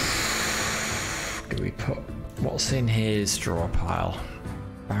 Do we put... What's in his draw pile?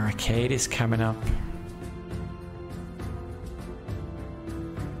 Barricade is coming up.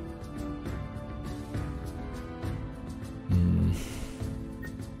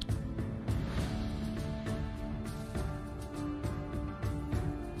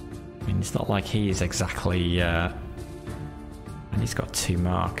 It's not like he is exactly, and he's got 2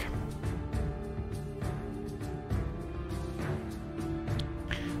 mark.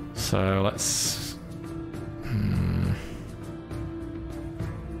 So let's,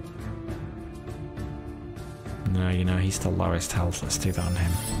 no, you know, he's the lowest health. Let's do that on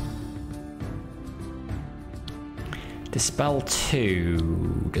him. Dispel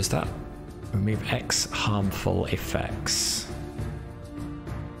 2, does that remove X harmful effects?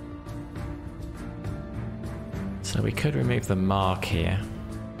 So we could remove the mark here.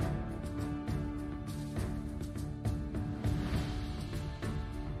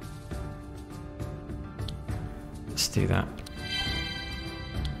 Let's do that.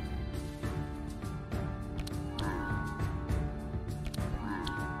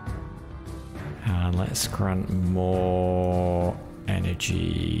 And let's grant more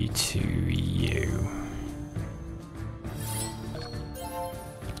energy to you.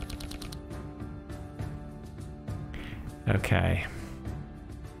 Okay.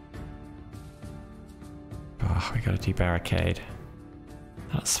 Oh, we gotta do barricade.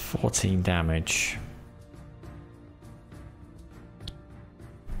 That's 14 damage.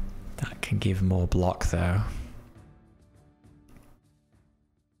 That can give more block though.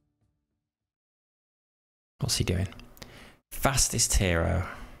 What's he doing? Fastest hero.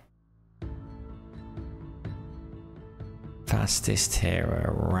 Fastest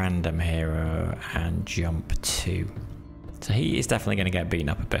hero, random hero, and jump 2. So he is definitely going to get beaten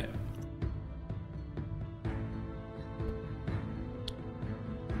up a bit.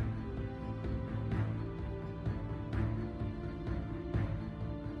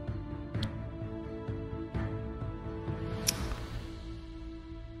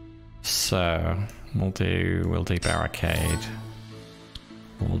 So we'll do barricade.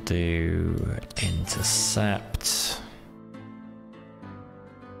 We'll do intercept.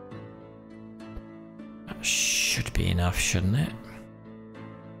 That should be enough, shouldn't it?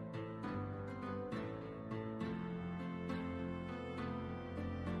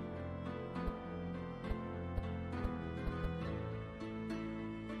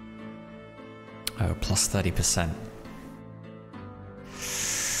 Oh, plus 30%.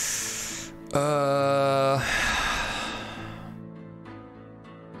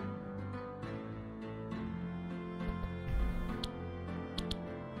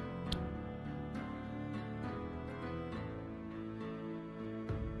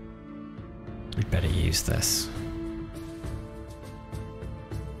 We better use this.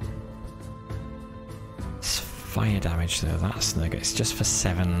 It's fire damage though, that's no good. It's just for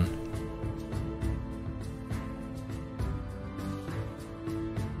 7.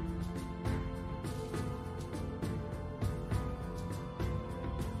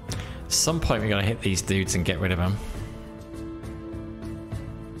 some point we gotta hit these dudes and get rid of them.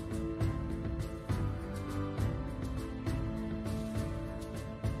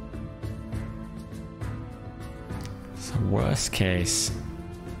 So worst case,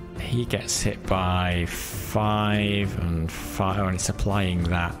 he gets hit by 5 and 5, and it's applying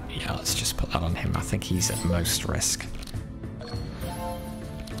that. Yeah, let's just put that on him. I think he's at most risk.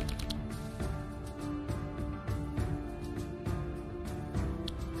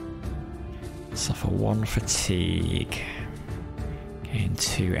 Suffer 1 fatigue, gain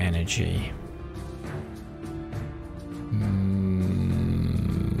 2 energy.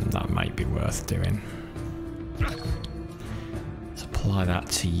 That might be worth doing. Let's apply that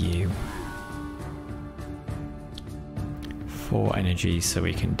to you. 4 energy so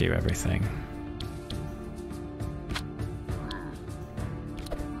we can do everything.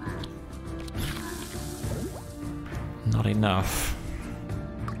 Not enough.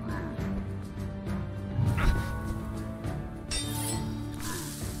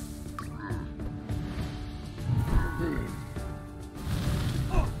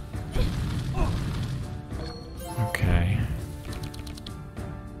 Okay.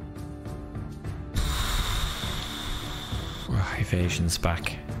 Evasion's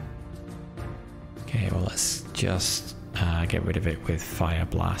back. Okay, well let's just get rid of it with Fire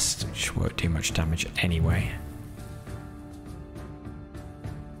Blast, which won't do much damage anyway.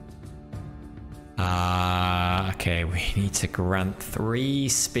 Okay, we need to grant 3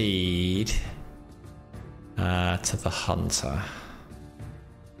 speed to the Hunter.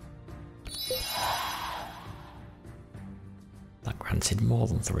 That granted more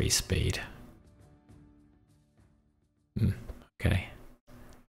than 3 speed. Okay.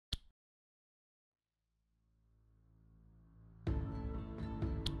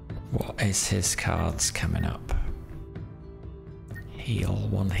 What is his cards coming up? Heal,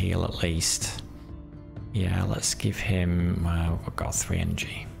 1 heal at least. Yeah, let's give him, I've got 3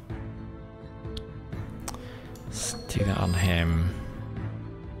 energy. Let's do that on him.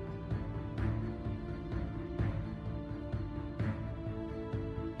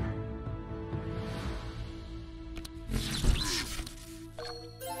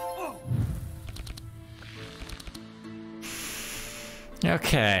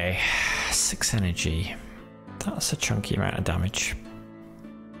 Okay, 6 energy. That's a chunky amount of damage.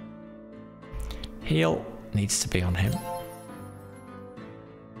 Heal needs to be on him.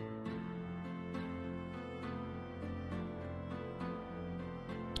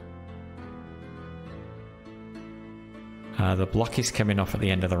 The block is coming off at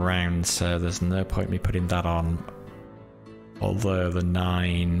the end of the round, so there's no point me putting that on. Although the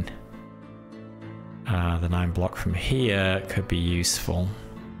 9 block from here could be useful.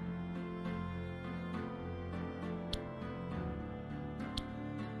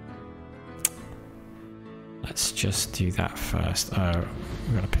 Let's just do that first. Oh,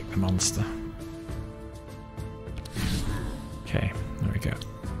 we've got to pick the monster. Okay, there we go.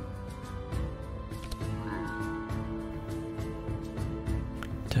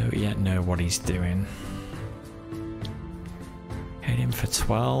 Don't yet know what he's doing. Hit him for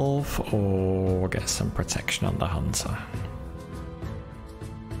 12 or get some protection on the Hunter.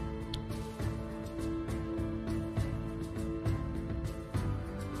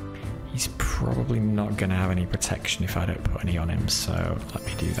 He's probably not going to have any protection if I don't put any on him, so let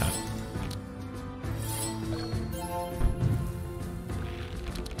me do that.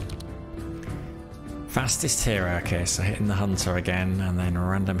 Fastest hero, okay, so hitting the Hunter again, and then a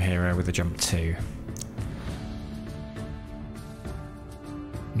random hero with a jump 2.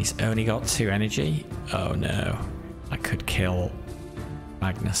 He's only got 2 energy? Oh no, I could kill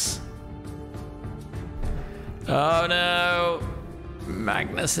Magnus. Oh no!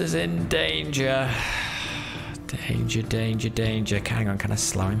 Magnus is in danger. Danger, danger, danger. Hang on, can I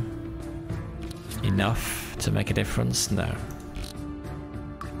slow him? Enough to make a difference? No.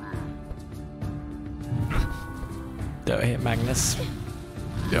 Don't hit Magnus.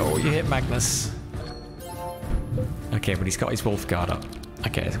 Oh, you hit Magnus. Okay, but he's got his wolf guard up.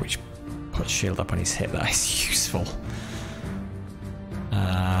 Okay, which puts shield up on his hit. That is useful.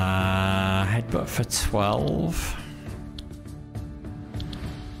 Headbutt for 12.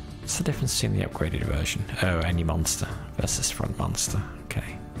 What's the difference between the upgraded version? Oh, any monster versus front monster.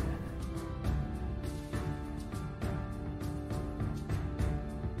 Okay.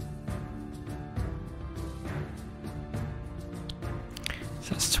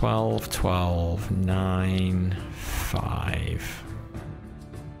 So that's 12, 12, 9, 5.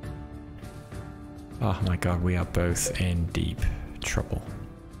 Oh my god, we are both in deep trouble.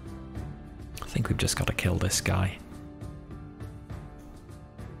 I think we've just got to kill this guy.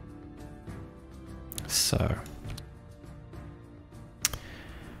 So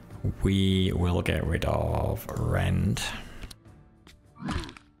we will get rid of Rend.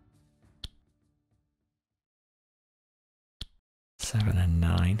 Seven and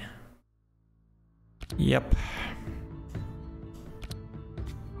 9. Yep.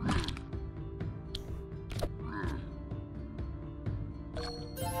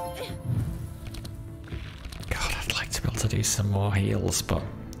 God, I'd like to be able to do some more heals, but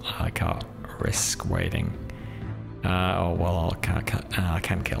I can't risk waiting. Oh well, I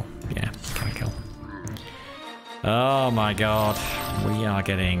can kill. Yeah, can kill. Oh my god, we are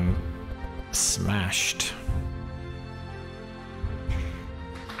getting smashed.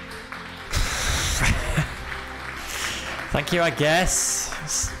 Thank you, I guess.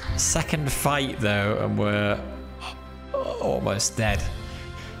 Second fight though, and we're almost dead.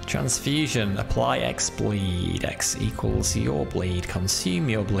 Transfusion. Apply X bleed. X equals your bleed. Consume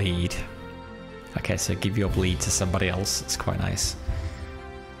your bleed. Okay, so give your bleed to somebody else. It's quite nice.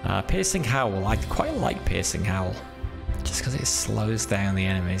 Piercing Howl. I quite like Piercing Howl. Just because it slows down the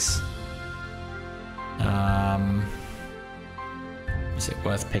enemies. Is it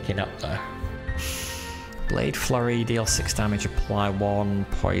worth picking up though? Blade Flurry, deal 6 damage, apply 1,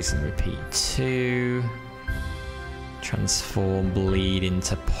 poison, repeat 2. Transform bleed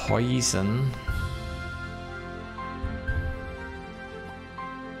into poison.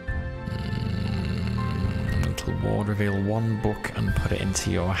 Little ward, reveal 1 book and put it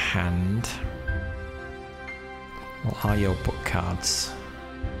into your hand. What are your book cards?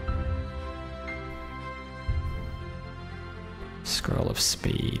 Scroll of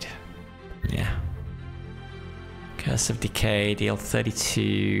Speed. Yeah. Curse of Decay, deal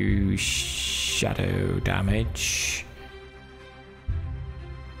 32 shadow damage.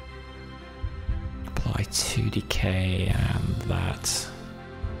 Apply 2 decay and that.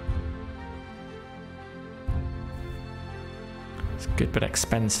 It's good but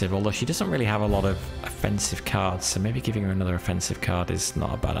expensive, although she doesn't really have a lot of offensive cards, so maybe giving her another offensive card is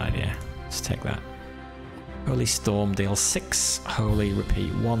not a bad idea. Let's take that. Holy Storm, deal 6. Holy,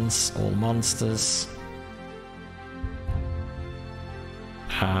 repeat once, all monsters.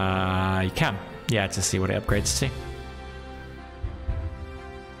 You can. Yeah, to see what it upgrades to.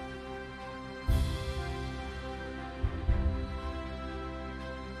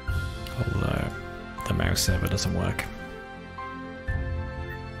 Although the mouse server doesn't work.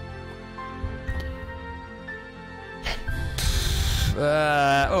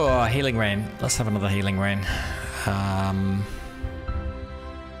 Oh, Healing Rain. Let's have another Healing Rain. I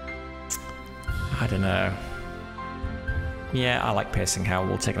don't know. Yeah, I like Piercing Howl.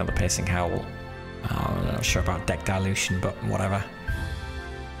 We'll take another Piercing Howl. I'm not sure about deck dilution, but whatever.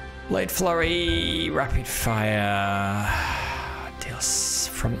 Blade Flurry, Rapid Fire, deals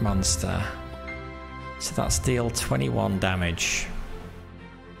front monster. So that's deal 21 damage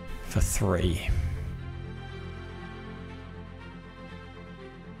for 3.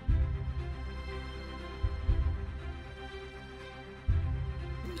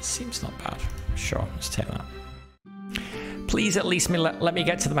 Seems not bad. Sure, let's take that. Please at least let me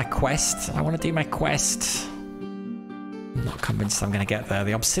get to my quest. I want to do my quest. I'm not convinced I'm going to get there.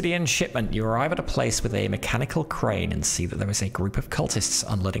 The Obsidian Shipment. You arrive at a place with a mechanical crane and see that there is a group of cultists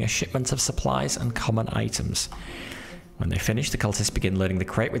unloading a shipment of supplies and common items. When they finish, the cultists begin loading the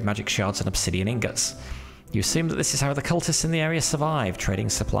crate with magic shards and obsidian ingots. You assume that this is how the cultists in the area survive, trading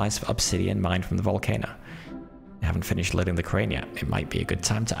supplies for obsidian mined from the volcano. They haven't finished loading the crane yet. It might be a good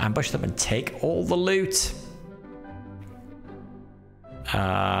time to ambush them and take all the loot.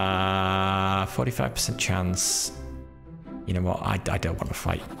 45% chance. You know what? I don't want to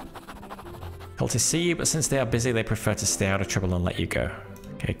fight. Cultists see you, but since they are busy, they prefer to stay out of trouble and let you go.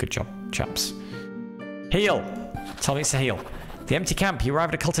 Okay, good job, chaps. Heal! Tell me it's a heal. The empty camp. You arrive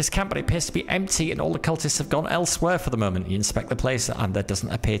at a cultist camp, but it appears to be empty, and all the cultists have gone elsewhere for the moment. You inspect the place, and there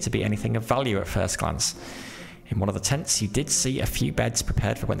doesn't appear to be anything of value at first glance. In one of the tents, you did see a few beds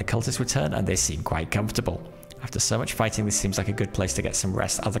prepared for when the cultists return, and they seem quite comfortable. After so much fighting, this seems like a good place to get some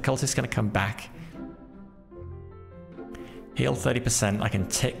rest. Are the cultists going to come back? Heal 30%. I can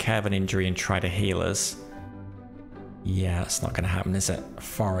take care of an injury and try to heal us. Yeah, that's not going to happen, is it?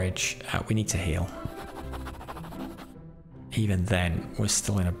 Forage. We need to heal. Even then, we're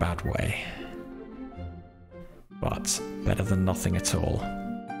still in a bad way. But better than nothing at all.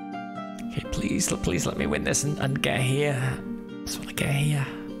 Okay, please let me win this and get here. I just want to get here.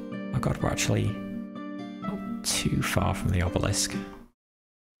 Oh god, we're actually not too far from the obelisk.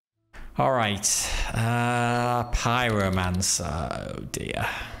 Alright, Pyromancer, oh dear.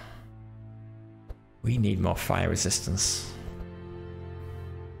 We need more fire resistance.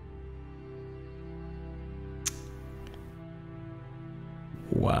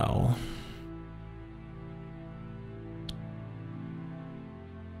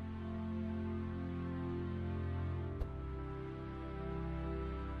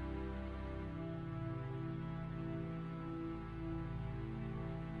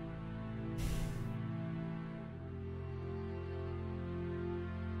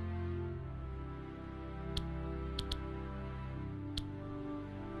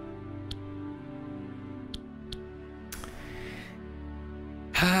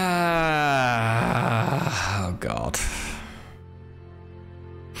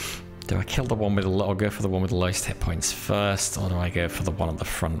 Do I kill the one with the or go for the one with the lowest hit points first, or do I go for the one at the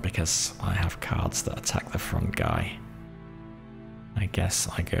front because I have cards that attack the front guy? I guess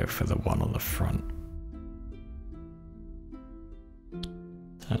I go for the one on the front.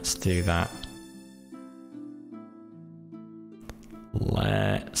 Let's do that.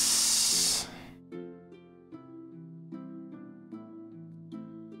 Let's...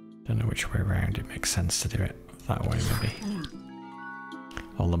 Don't know which way around it makes sense to do it. That way maybe.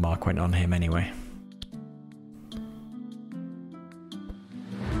 All the mark went on him anyway.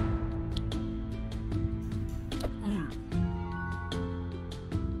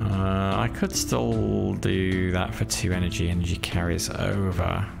 I could still do that for 2 energy. Energy carries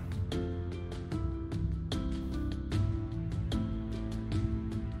over.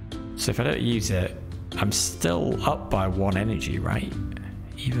 So if I don't use it, I'm still up by 1 energy, right?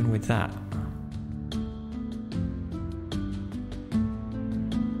 Even with that.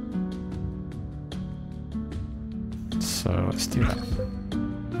 So let's do that.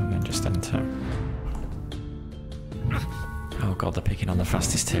 And then just enter. Oh god, they're picking on the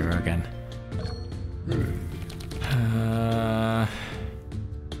fastest hero again.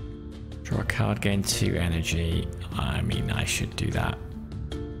 Draw a card, gain 2 energy. I mean, I should do that.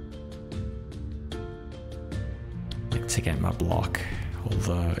 Like to get my block.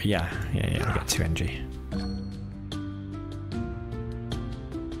 Although, yeah, we get 2 energy.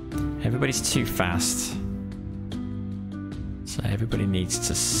 Everybody's too fast. So everybody needs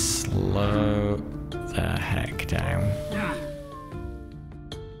to slow the heck down.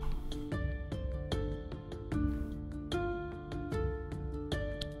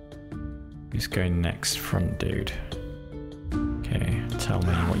 Who's going next? Front dude. Okay, tell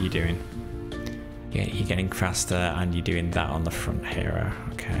me what you're doing. You're getting faster and you're doing that on the front hero.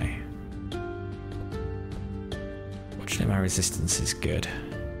 Okay. Fortunately, my resistance is good.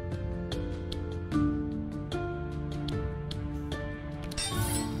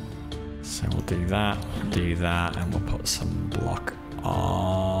 So we'll do that, and we'll put some block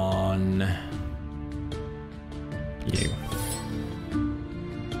on you.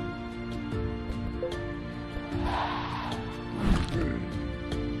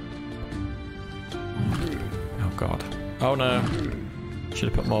 Oh god. Oh no. Should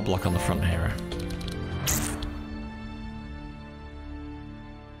have put more block on the front hero.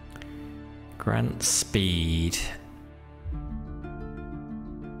 Grant speed.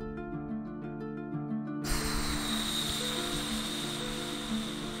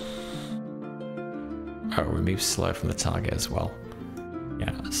 Oh, remove slow from the target as well.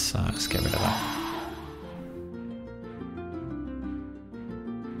 Yeah, let's get rid of that.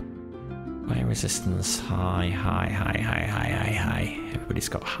 Fire resistance, high. Everybody's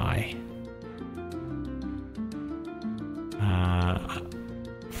got high.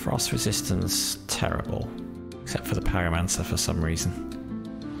 Frost resistance, terrible. Except for the Pyromancer for some reason.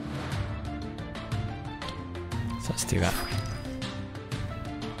 So let's do that.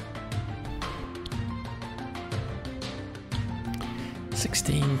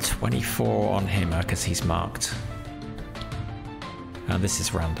 $16.24 on him because he's marked. This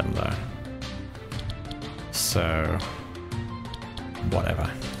is random though. So whatever.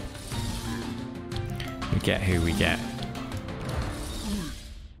 We get who we get.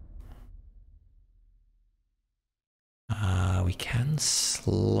 We can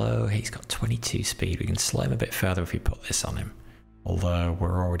slow. He's got 22 speed. We can slow him a bit further if we put this on him. Although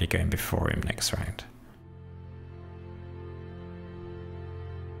we're already going before him next round.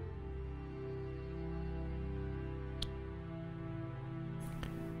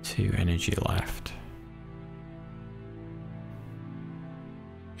 Two energy left.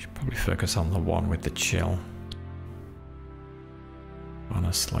 Should probably focus on the one with the chill.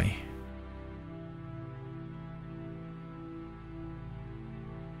 Honestly.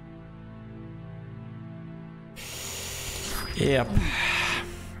 Yep.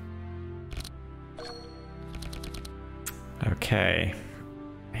 Okay.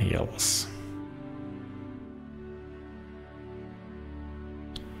 Heals.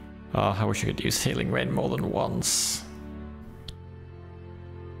 Oh, I wish I could use Healing Rain more than once.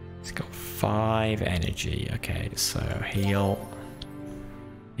 He's got 5 energy. Okay, so heal.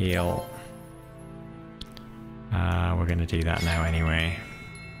 Heal. We're gonna do that now anyway.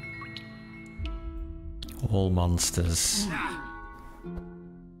 All monsters.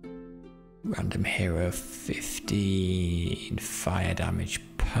 Random hero 15 fire damage.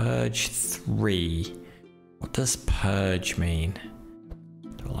 Purge 3. What does purge mean?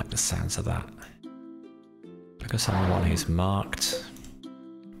 Don't like the sounds of that. Focus on the one who's marked.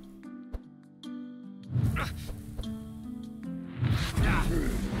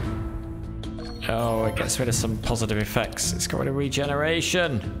 Oh, it gets rid of some positive effects. It's got rid of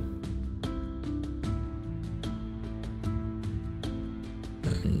regeneration.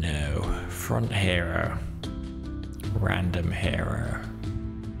 No. Front hero. Random hero.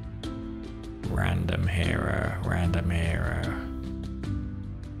 Random hero. Random hero.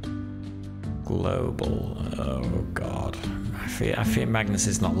 Global. Oh god. I fear Magnus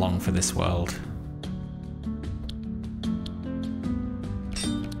is not long for this world.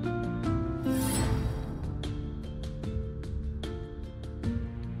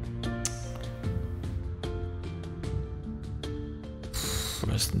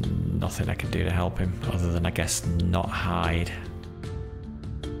 There's nothing I can do to help him other than, I guess, not hide.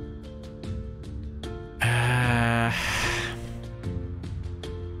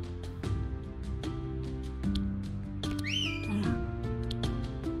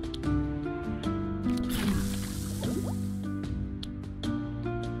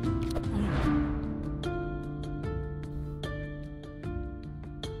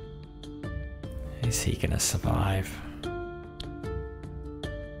 Is he gonna survive?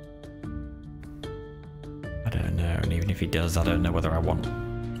 I don't know, and even if he does, I don't know whether I want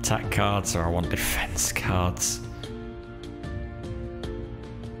attack cards or I want defense cards.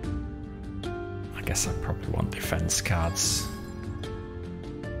 I guess I probably want defense cards.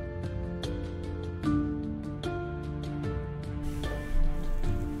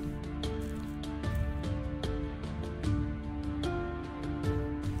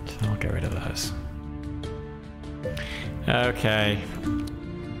 So I'll get rid of those. Okay.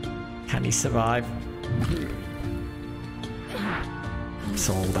 Can he survive? It's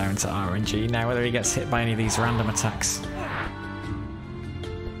all down to RNG now, whether he gets hit by any of these random attacks.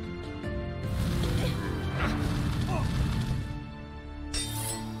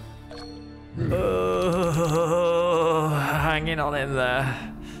 Oh, hanging on in there.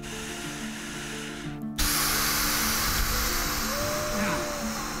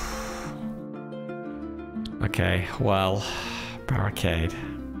 Okay, well, barricade.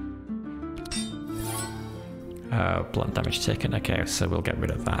 Oh, blunt damage taken. Okay, so we'll get rid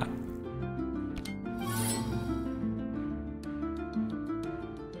of that.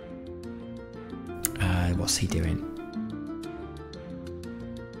 What's he doing?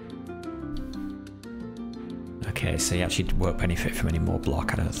 Okay, so he actually won't benefit from any more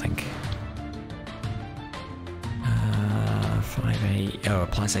block, I don't think. 5-8. Oh,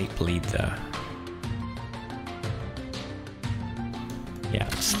 applies 8 bleed though. Yeah,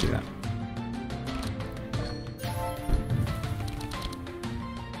 let's do that.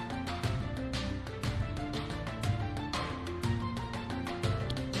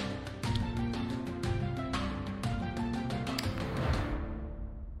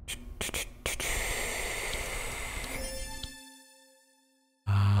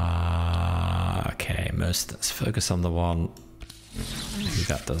 Okay, let's focus on the one who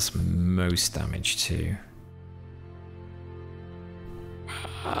that does most damage to.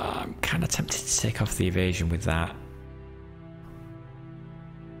 I'm kind of tempted to take off the evasion with that.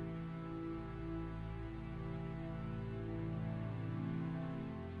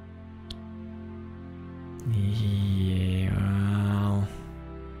 Yeah, well...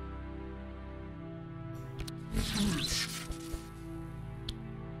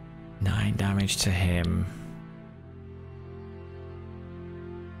 9 damage to him.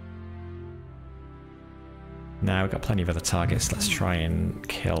 Now we've got plenty of other targets. Let's try and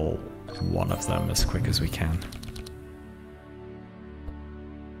kill one of them as quick as we can.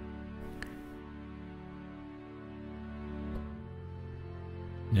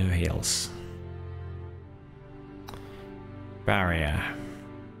 No heals. Barrier.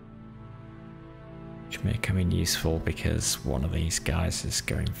 Which may come in useful because one of these guys is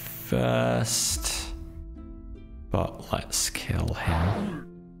going first. But let's kill him.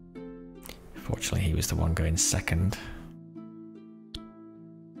 Fortunately, he was the one going second.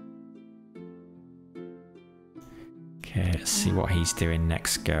 Okay, let's see what he's doing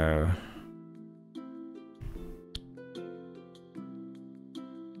next go.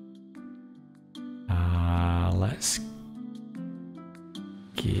 Let's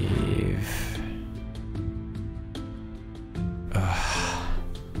give...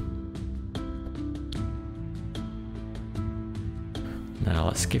 Now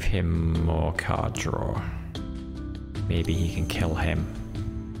let's give him more card draw. Maybe he can kill him.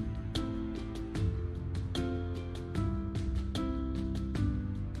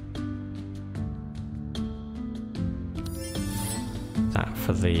 That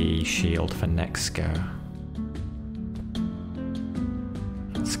for the shield for next go.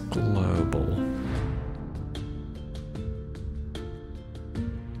 It's global.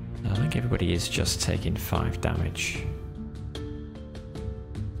 I think everybody is just taking 5 damage.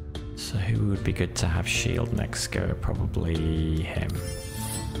 So who would be good to have shield next go? Probably him.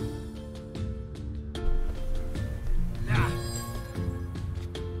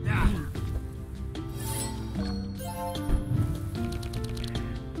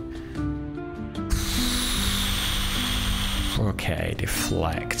 Okay,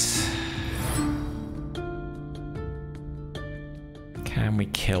 deflect. Can we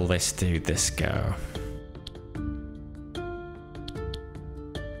kill this dude this go?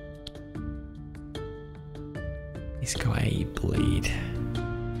 He's got a bleed.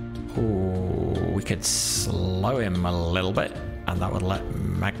 Ooh, we could slow him a little bit, and that would let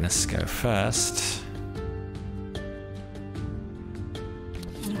Magnus go first.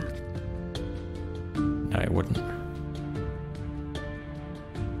 No, it wouldn't.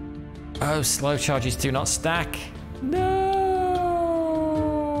 Oh, slow charges do not stack. No!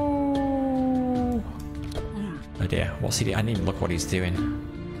 Oh dear, what's he doing? I didn't even look what he's doing.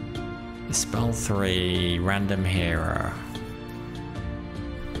 Spell 3, random hero.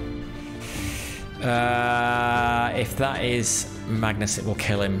 If that is Magnus, it will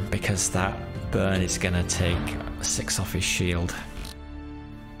kill him because that burn is gonna take 6 off his shield.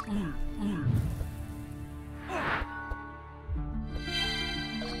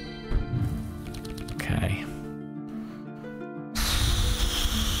 Okay.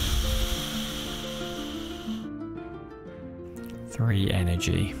 Three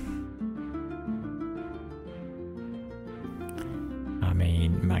energy. I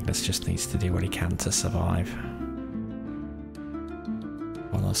mean, Magnus just needs to do what he can to survive.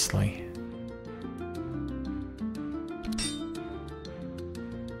 Honestly.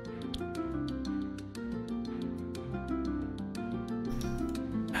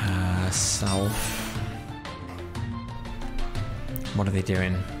 Self. What are they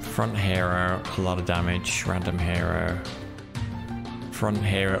doing? Front hero, a lot of damage. Random hero. Front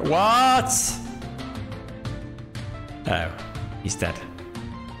hero. What? Oh, he's dead.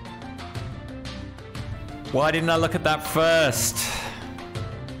 Why didn't I look at that first?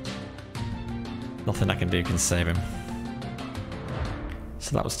 Nothing I can do can save him.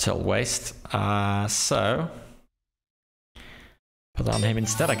 So that was total waste. So put that on him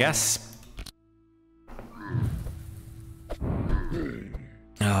instead, I guess.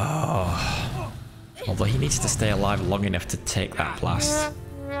 Oh. Although he needs to stay alive long enough to take that blast.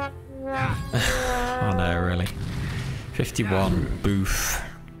 Oh no, really. 51, boof.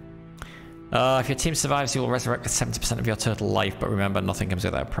 If your team survives, you will resurrect 70% of your total life, but remember, nothing comes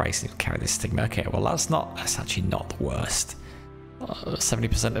without a price, and you'll carry this stigma. Okay, well that's actually not the worst.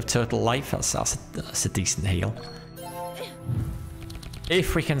 70% of total life, that's a decent heal.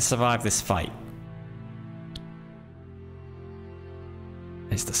 If we can survive this fight.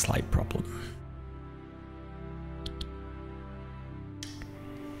 Is the slight problem.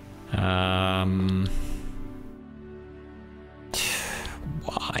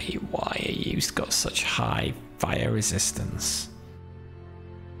 Why are you got such high fire resistance?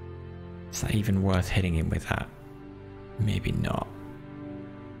 Is that even worth hitting him with that? Maybe not.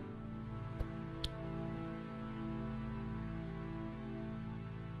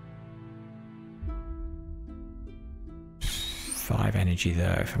 Five energy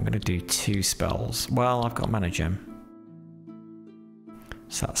though. If I'm going to do 2 spells, well, I've got mana gem,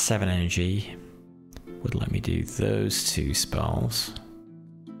 so that's 7 energy. Would let me do those 2 spells.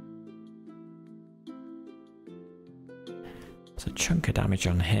 It's a chunk of damage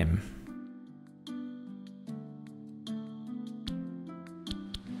on him.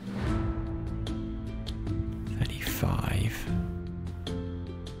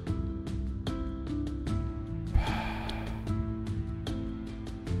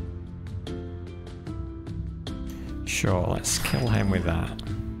 Sure, let's kill him with that.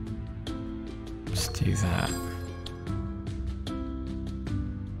 Let's do that.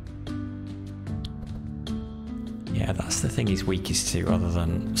 Yeah, that's the thing he's weakest to other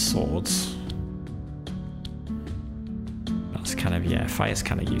than swords. That's kind of, yeah, fire's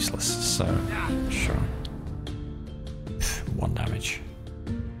kind of useless, so sure. 1 damage.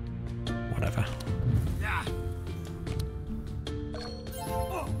 Whatever.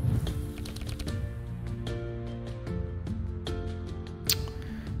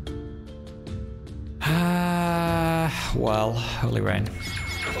 Well, Holy Rain.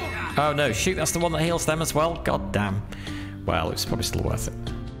 Oh no, shoot, that's the one that heals them as well? God damn. Well, it's probably still worth it.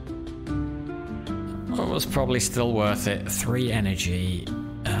 It was probably still worth it. 3 energy.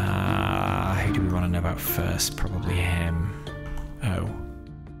 Who do we want to know about first? Probably him. Oh.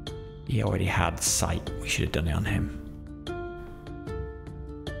 He already had sight. We should have done it on him.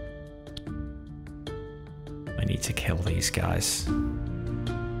 I need to kill these guys.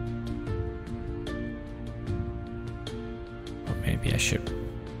 But maybe I should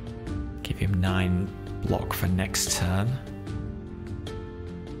give him 9 block for next turn.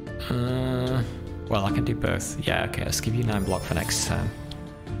 Well, I can do both. Yeah, okay, let's give you 9 block for next turn.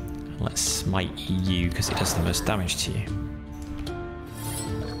 Let's smite you because it does the most damage to you.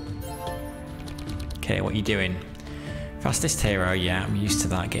 Okay, what are you doing? Fastest hero, yeah, I'm used to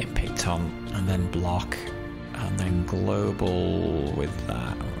that, getting picked on. And then block. And then global with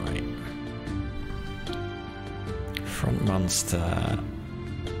that, alright. Front monster.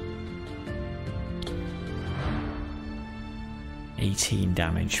 18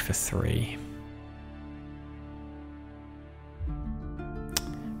 damage for 3.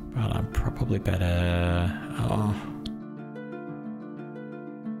 But I'm probably better... Oh.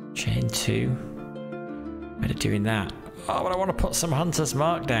 Chain 2. Better doing that. Oh, but I want to put some Hunter's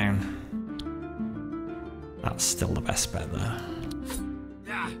Mark down. That's still the best bet there.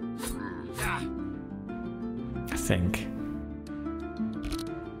 I think.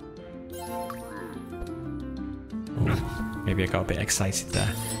 Ooh, maybe I got a bit excited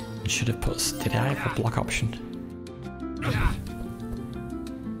there. I should have put... Did I have a block option?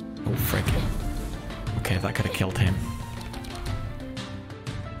 Oh, frick. Okay, that could have killed him.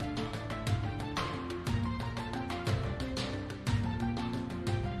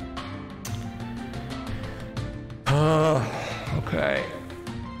 Okay.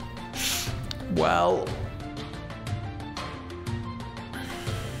 Well...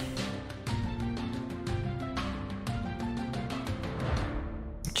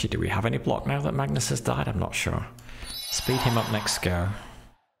 Actually, do we have any block now that Magnus has died? I'm not sure. Speed him up next go.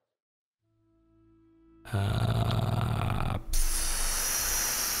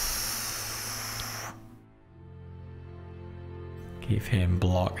 Give him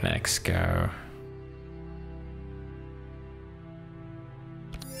block next go.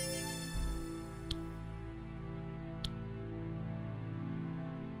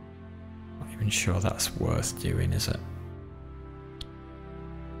 Not even sure that's worth doing, is it?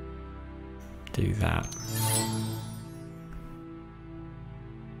 Do that.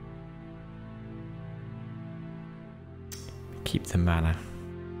 Keep the mana.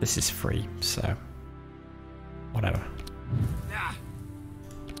 This is free, so whatever.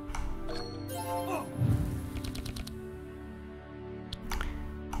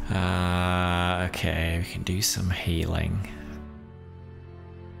 Okay, we can do some healing.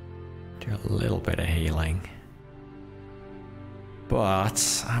 Do a little bit of healing.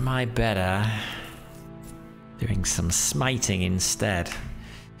 But am I better doing some smiting instead?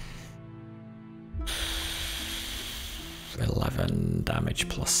 11 damage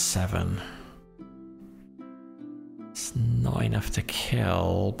plus 7. It's not enough to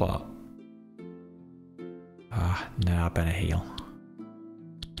kill, but... no, I better heal.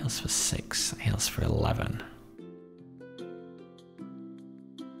 Heals for 6, heals for 11.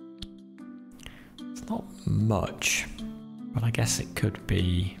 It's not much, but I guess it could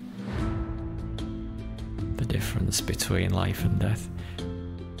be the difference between life and death.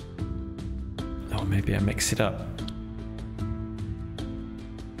 Or maybe I mix it up.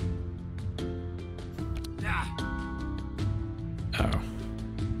 Oh,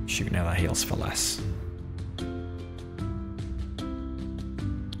 shoot, now that heals for less.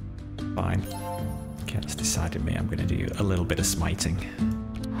 Fine. Okay, that's decided me. I'm going to do a little bit of smiting.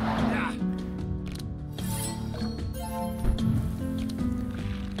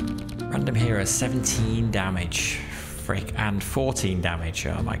 Random hero, 17 damage. Frick, and 14 damage.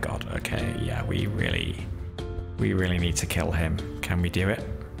 Oh my god. Okay, yeah, we really need to kill him. Can we do it?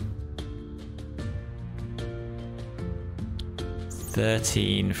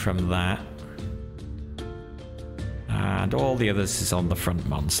 13 from that. And all the others is on the front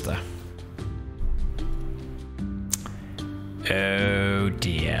monster. Oh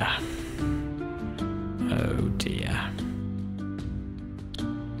dear. Oh dear.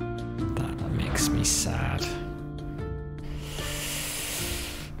 That makes me sad.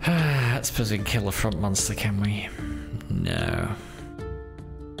 I suppose we can kill the front monster, can we? No.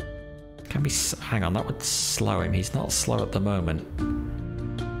 Can we... Hang on, that would slow him. He's not slow at the moment.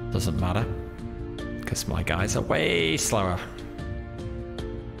 Doesn't matter. Because my guys are way slower.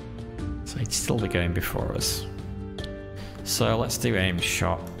 So he'd still be going before us. So let's do aim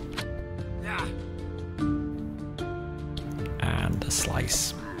shot. And a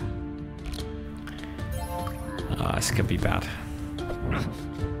slice. Oh, this could be bad.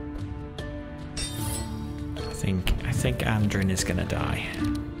 I think Andrin is gonna die.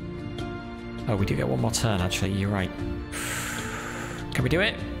 Oh, we do get one more turn actually, you're right. Can we do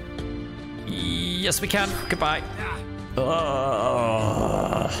it? Yes, we can. Goodbye.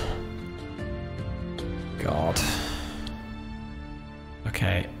 God.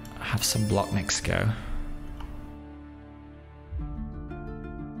 Okay, have some block next go.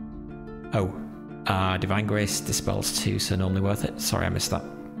 Oh, Divine Grace dispels 2, so normally worth it. Sorry, I missed that.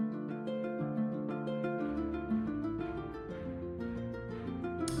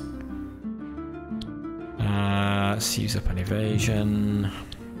 Let's use up an evasion.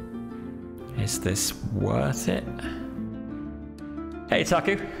 Is this worth it? Hey,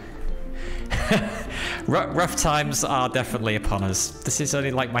 Taku. Rough times are definitely upon us. This is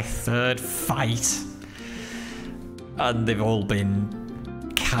only like my 3rd fight, and they've all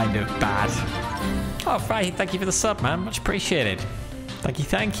been kind of bad. Oh, right, thank you for the sub, man. Much appreciated.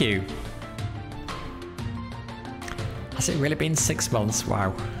 Thank you. Has it really been 6 months?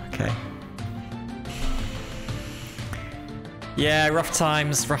 Wow. Okay. Yeah, rough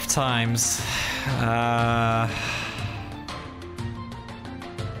times.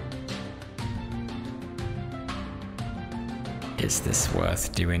 Is this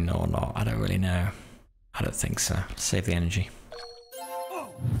worth doing or not? I don't really know. I don't think so. Save the energy.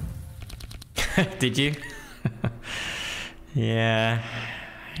 Did you? Yeah,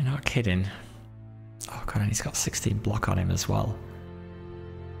 you're not kidding. Oh god, and he's got 16 block on him as well.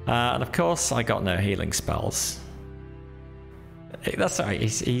 And of course, I got no healing spells. That's alright.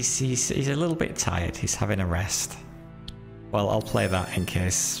 He's a little bit tired. He's having a rest. Well, I'll play that in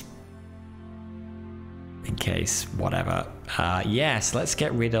case. Whatever. Yes, let's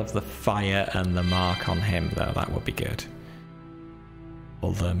get rid of the fire and the mark on him, though. That would be good.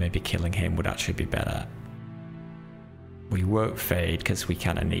 Although maybe killing him would actually be better. We won't fade because we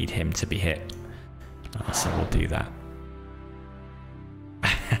kind of need him to be hit. So we'll do that.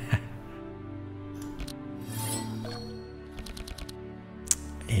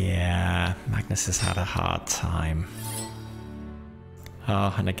 Yeah, Magnus has had a hard time.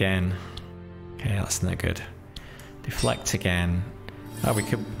 Oh, and again. Okay, that's no good. Deflect again. Oh, we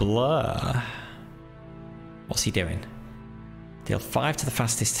could blur. What's he doing? Deal 5 to the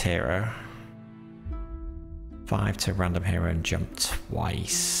fastest hero. 5 to random hero and jump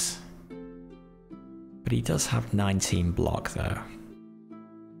twice. But he does have 19 block though.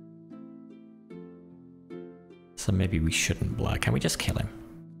 So maybe we shouldn't blur. Can we just kill him?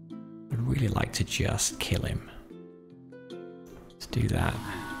 I'd really like to just kill him. Let's do that.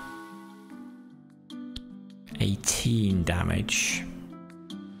 18 damage.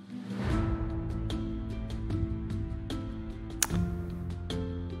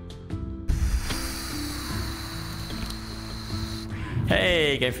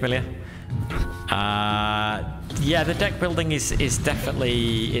 Hey, Game Familiar. Yeah, the deck building is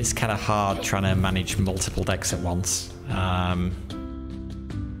definitely, it's kind of hard trying to manage multiple decks at once.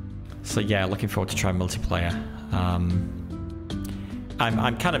 So yeah, looking forward to trying multiplayer.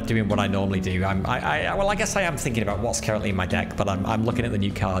 I'm kind of doing what I normally do. Well, I guess I am thinking about what's currently in my deck, but I'm looking at the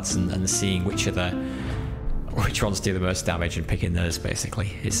new cards and seeing which ones do the most damage and picking those.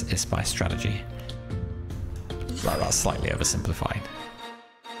 Basically, is my strategy. Right, that's slightly oversimplified.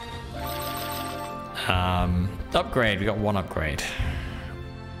 Upgrade. We got 1 upgrade.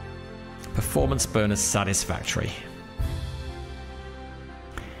 Performance bonus satisfactory.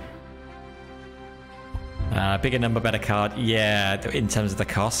 Bigger number, better card. Yeah, in terms of the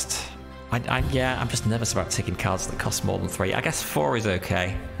cost. Yeah, I'm just nervous about taking cards that cost more than 3. I guess 4 is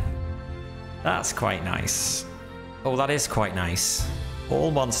okay. That's quite nice. Oh, that is quite nice.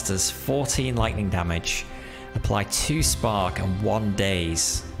 All monsters, 14 lightning damage. Apply 2 spark and 1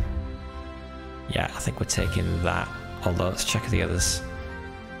 daze. Yeah, I think we're taking that. Although, let's check the others.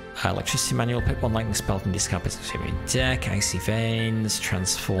 Electricity manual, pick 1 lightning spell from discard deck. Icy veins,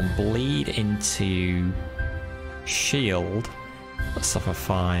 transform bleed into shield. Let's suffer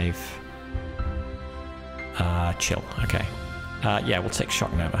 5. Chill. Okay. Yeah, we'll take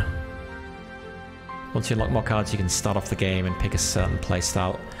Shock Nova. Once you unlock more cards, you can start off the game and pick a certain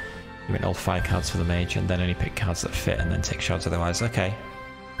playstyle. You win all 5 cards for the mage, and then only pick cards that fit, and then take shots otherwise. Okay.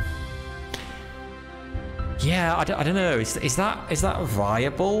 Yeah, I don't know. Is that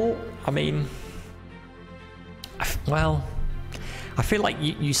viable? I mean, well, I feel like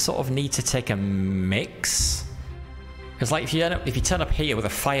you sort of need to take a mix. Because like if you turn up here with a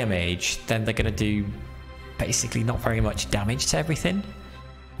fire mage, then they're gonna do basically not very much damage to everything.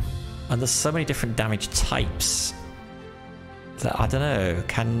 And there's so many different damage types that I don't know.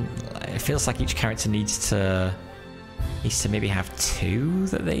 It feels like each character needs to maybe have 2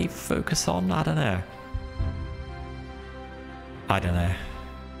 that they focus on. I don't know.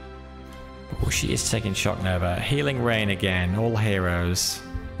 Oh, she is taking Shock Nova. Healing Rain again. All heroes.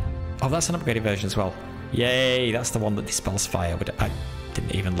 Oh, that's an upgraded version as well. Yay, that's the one that dispels fire, but I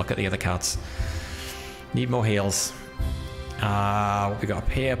didn't even look at the other cards. Need more heals. What we got up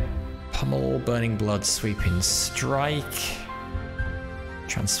here? Pummel, Burning Blood, Sweeping Strike.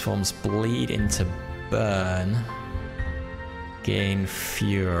 Transforms Bleed into Burn. Gain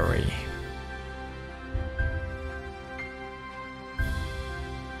Fury.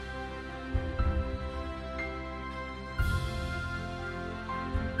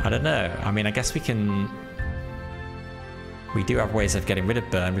 I don't know. I mean, I guess we can... We do have ways of getting rid of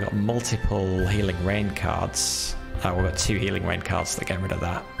Burn. We've got multiple Healing Rain cards. We've got 2 Healing Rain cards that get rid of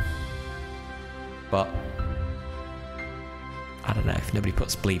that. But... I don't know. If nobody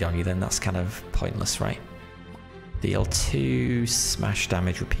puts Bleed on you, then that's kind of pointless, right? Deal 2 smash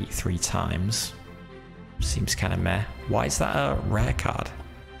damage, repeat 3 times. Seems kind of meh. Why is that a rare card?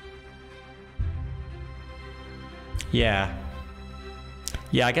 Yeah.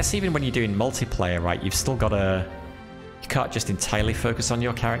 Yeah, I guess even when you're doing multiplayer, right, you've still got to... You can't just entirely focus on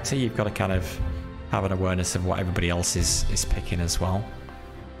your character. You've got to kind of have an awareness of what everybody else is picking as well.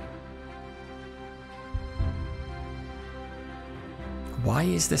 Why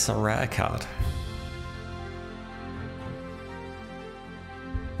is this a rare card?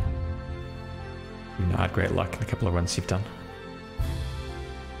 You've not had great luck in a couple of runs you've done.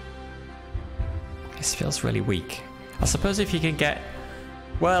 This feels really weak. I suppose if you can get...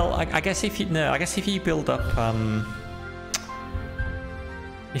 Well, I guess if you... No, I guess if you build up...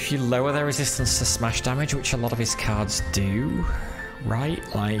 if you lower their resistance to smash damage, which a lot of his cards do, right?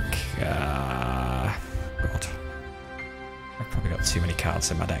 Like... God. I've probably got too many cards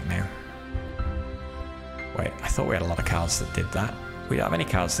in my deck now. Wait, I thought we had a lot of cards that did that. We don't have any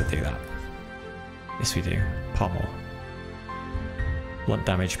cards that do that. Yes, we do. Pommel. Blunt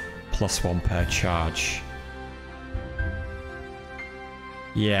damage +1 per charge.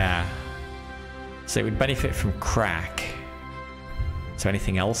 Yeah. So it would benefit from crack. So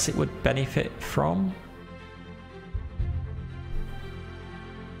anything else it would benefit from?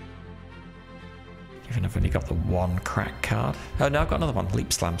 Given I've only got the 1 crack card. Oh no, I've got another one.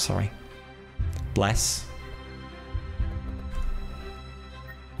 Leap Slam, sorry. Bless.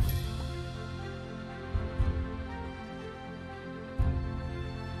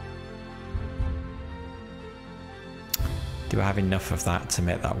 Do I have enough of that to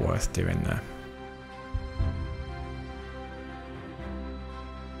make that worth doing though?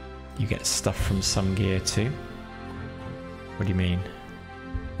 You get stuff from some gear too? What do you mean?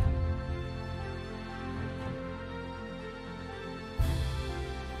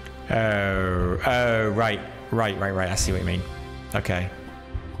 Oh, right. I see what you mean. Okay.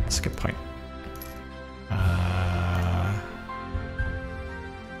 That's a good point.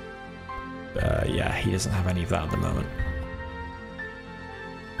 Yeah, he doesn't have any of that at the moment.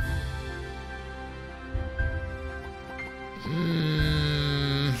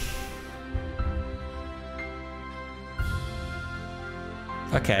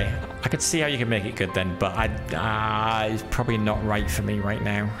 Okay, I could see how you can make it good then, but it's probably not right for me right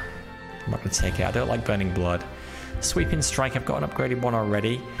now. I'm not going to take it. I don't like Burning Blood. Sweeping Strike, I've got an upgraded one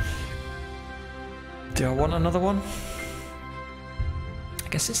already. Do I want another one? I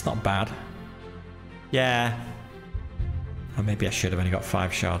guess it's not bad. Yeah. Or maybe I should have only got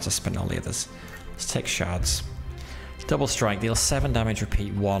 5 shards. I spent all the others. Let's take shards. Double Strike, deal 7 damage,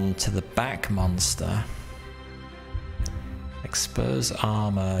 repeat 1 to the back monster. Expose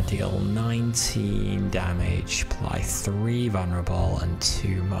armor, deal 19 damage, apply 3 vulnerable and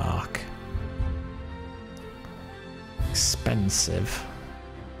 2 mark. Expensive.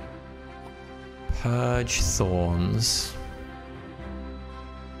 Purge thorns.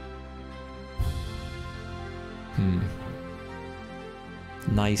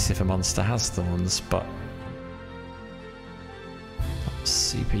 Nice if a monster has thorns, but not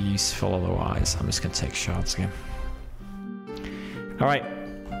super useful otherwise. I'm just going to take shards again. Alright,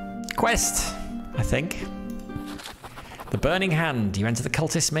 quest, I think. The Burning Hand. You enter the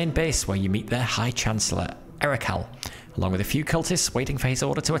cultist's main base where you meet their High Chancellor, Erikal, along with a few cultists waiting for his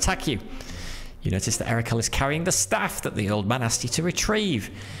order to attack you. You notice that Erikal is carrying the staff that the old man asked you to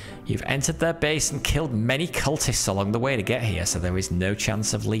retrieve. You've entered their base and killed many cultists along the way to get here, so there is no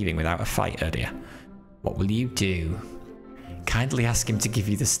chance of leaving without a fight, Erdia. What will you do? Kindly ask him to give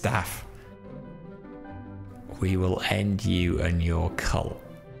you the staff. We will end you and your cult.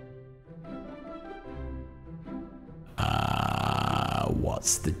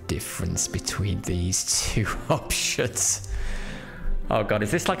 What's the difference between these 2 options? Oh god,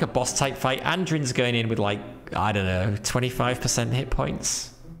 is this like a boss type fight? Andrin's going in with like, I don't know, 25% hit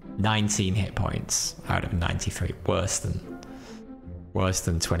points? 19 hit points out of 93. Worse than Worse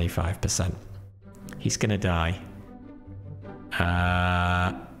than 25%. He's gonna die.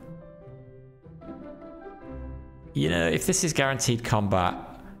 You know, if this is guaranteed combat,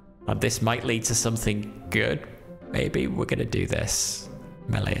 and this might lead to something good, maybe we're gonna do this.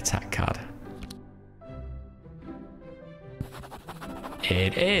 Melee attack card.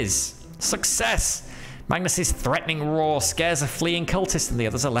 It is! Success! Magnus's threatening roar scares a fleeing cultist and the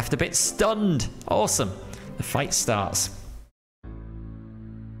others are left a bit stunned. Awesome. The fight starts.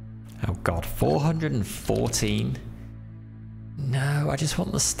 Oh god, 414. No, I just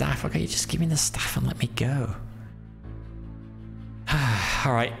want the staff. Okay, just give me the staff and let me go.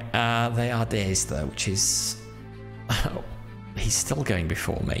 Alright, they are dazed though, which is... Oh, he's still going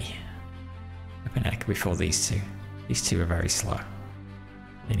before me. Before these two. These two are very slow.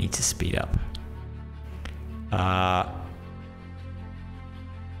 They need to speed up.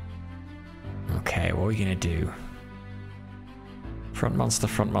 Okay, what are we gonna do? Front monster,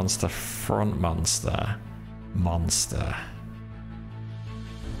 front monster, front monster, monster.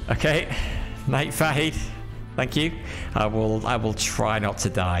 Okay, Night Fade. Thank you. I will try not to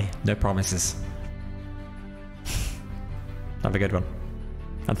die. No promises. Have a good one.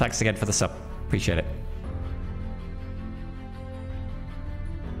 And thanks again for the sub. Appreciate it.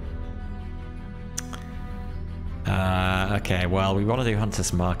 Okay, well, we want to do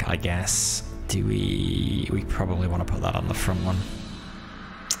Hunter's Mark, I guess. Do we... We probably want to put that on the front one.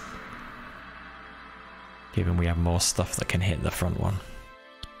 Given we have more stuff that can hit the front one.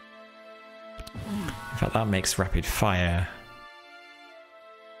 In fact, that makes rapid fire.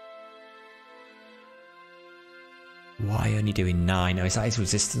 Why only doing 9? Oh, is that his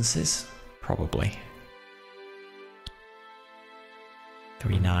resistances? Probably.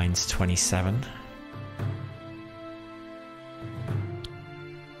 3 9s, 27.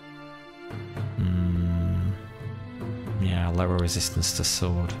 Yeah, lower resistance to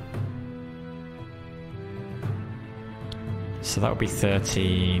sword. So that would be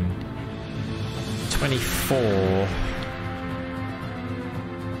 13. 24.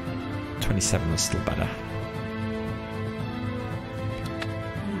 27 was still better.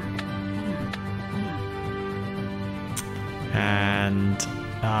 And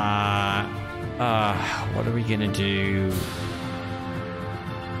what are we gonna do?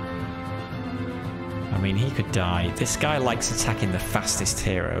 I mean, he could die. This guy likes attacking the fastest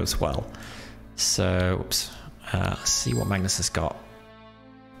hero as well. So, oops. Let's see what Magnus has got.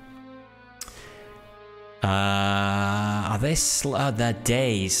 Are they slow? They're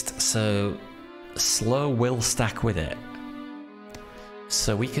dazed, so slow will stack with it.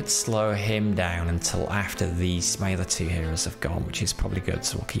 So we could slow him down until after my other two heroes have gone, which is probably good,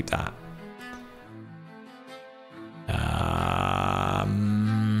 so we'll keep that.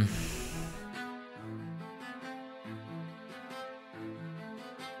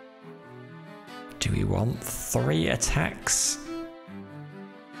 Do we want 3 attacks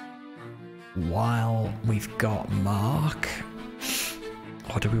while we've got Mark?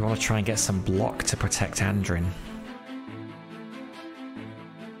 Or do we want to try and get some block to protect Andrin?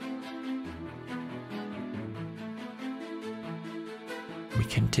 We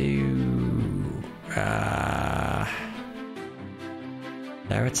can do...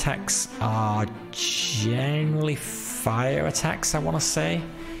 their attacks are generally fire attacks, I want to say.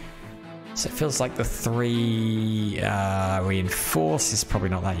 So it feels like the 3 reinforce is probably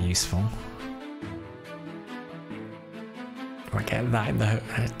not that useful. Do I get that in the...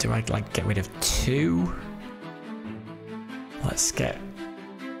 do I like get rid of 2? Let's get...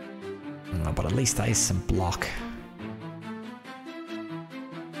 No, but at least that is some block.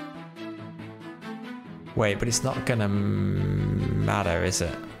 Wait, but it's not gonna matter, is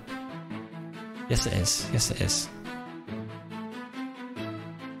it? Yes it is. Yes it is.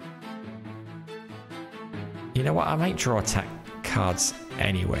 You know what? I might draw attack cards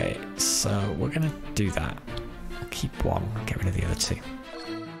anyway, so we're gonna do that. I'll keep 1, get rid of the other 2.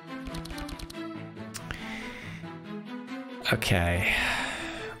 Okay.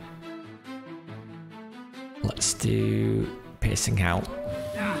 Let's do piercing out.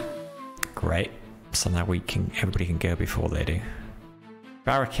 Great. So now everybody can go before they do.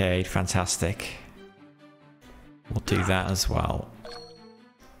 Barricade, fantastic. We'll do that as well.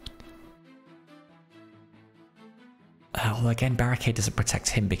 Although again, barricade doesn't protect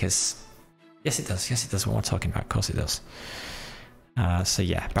him because... Yes it does, yes it does, what we're talking about, of course it does. So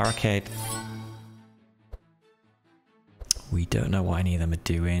yeah, barricade. We don't know what any of them are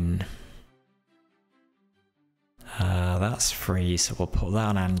doing. That's free, so we'll put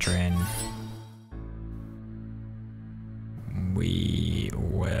that on Andrin. We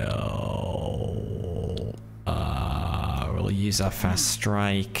will... we'll use our fast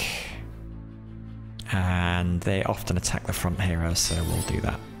strike. And they often attack the front hero, so we'll do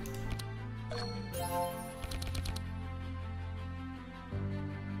that.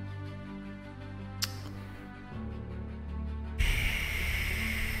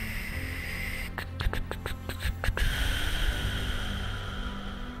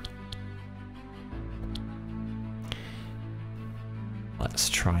 Let's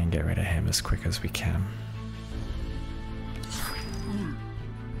try and get rid of him as quick as we can.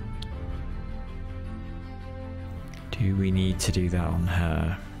 Do we need to do that on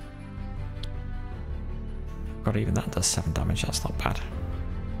her? God, even that does 7 damage, that's not bad.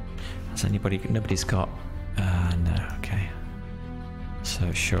 Has anybody, nobody's got, no, okay.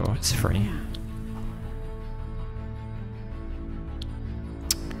 So sure, it's free.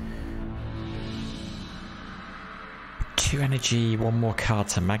 Two energy, 1 more card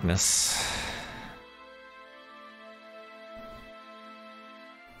to Magnus.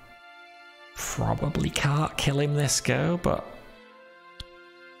 Probably can't kill him this go, but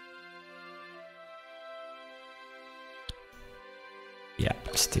yeah,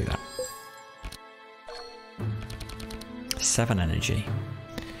 let's do that. 7 energy.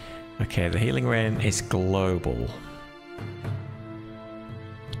 Okay, the healing rain is global.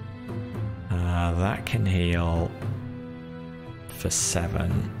 That can heal for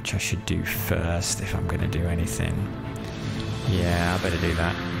 7, which I should do first if I'm going to do anything. Yeah, I better do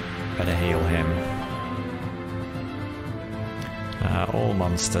that. Better heal him. All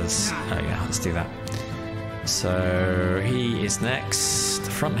monsters. Oh yeah, let's do that. So he is next.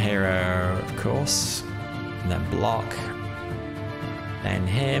 The front hero, of course. And then block. Then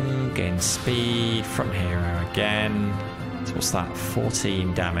him, gain speed. Front hero again. So what's that?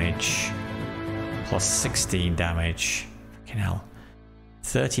 14 damage. Plus 16 damage. Fucking hell.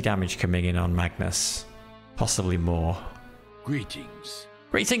 30 damage coming in on Magnus. Possibly more. Greetings.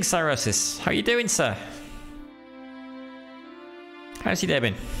 Greetings, Cyrosis. How you doing, sir? How's your day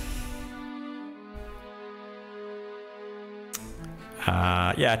been?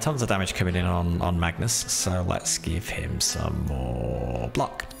 Yeah, tons of damage coming in on Magnus, so let's give him some more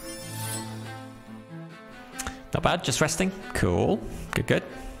block. Not bad, just resting. Cool. Good, good.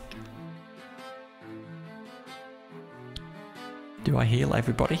 Do I heal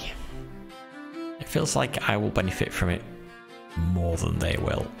everybody? It feels like I will benefit from it more than they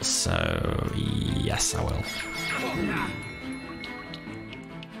will, so yes, I will.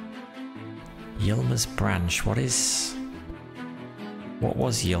 Ylma's branch. What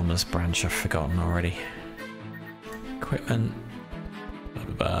was Ylma's branch? I've forgotten already. Equipment.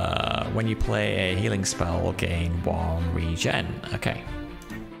 When you play a healing spell, gain 1 regen. Okay.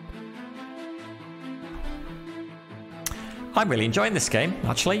 I'm really enjoying this game,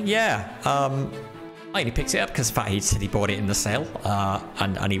 actually. Yeah. I only picked it up because Fatty said he bought it in the sale,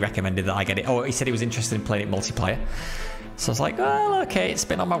 and he recommended that I get it. Oh, he said he was interested in playing it multiplayer. So I was like, well, okay, it's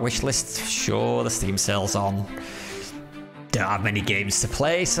been on my wish list. Sure, the Steam sale's on. Don't have many games to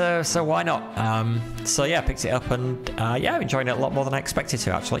play, so why not? So yeah, I picked it up, and yeah, I'm enjoying it a lot more than I expected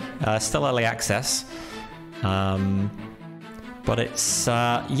to, actually. Still early access. But it's,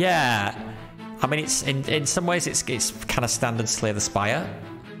 yeah. I mean, it's in some ways, it's kind of standard Slay the Spire.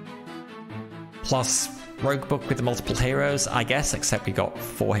 Plus Rogue Book with the multiple heroes, I guess, except we got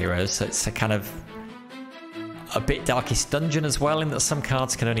 4 heroes, so it's a kind of a bit Darkest Dungeon as well, in that some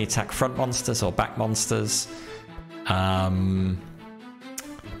cards can only attack front monsters or back monsters. And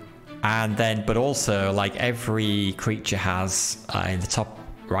then, but also, like, every creature has, in the top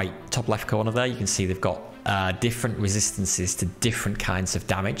left corner there, you can see they've got different resistances to different kinds of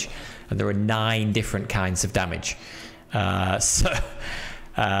damage, and there are 9 different kinds of damage. So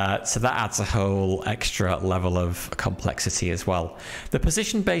that adds a whole extra level of complexity as well. The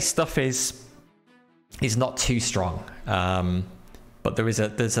position-based stuff is not too strong, but there's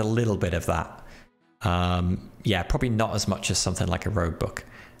a little bit of that. Yeah, probably not as much as something like a Rogue Book,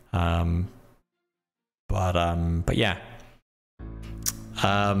 but yeah.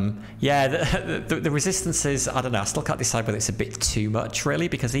 Yeah, the resistances, I don't know, I still can't decide whether it's a bit too much, really,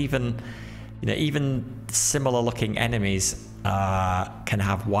 because even similar looking enemies can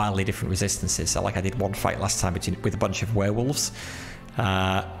have wildly different resistances. So like, I did one fight last time with a bunch of werewolves,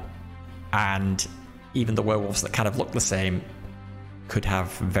 and even the werewolves that kind of look the same could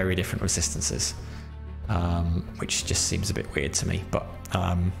have very different resistances, which just seems a bit weird to me. But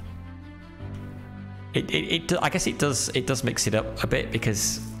I guess it does mix it up a bit,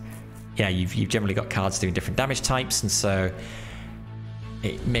 because yeah, you've generally got cards doing different damage types, and so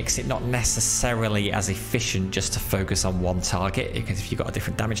it makes it not necessarily as efficient just to focus on one target, because if you've got a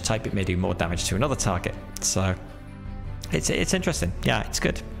different damage type, it may do more damage to another target. So It's interesting. Yeah, it's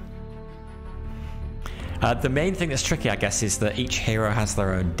good. The main thing that's tricky, I guess, is that each hero has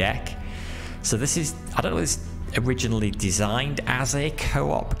their own deck. So this is, I don't know, it's originally designed as a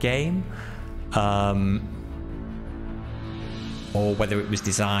co-op game, or whether it was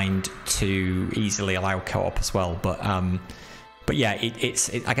designed to easily allow co-op as well. But yeah,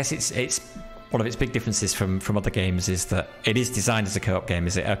 I guess it's one of its big differences from other games is that it is designed as a co-op game.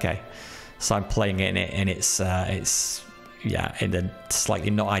 Is it okay? So I'm playing it in it's yeah, in a slightly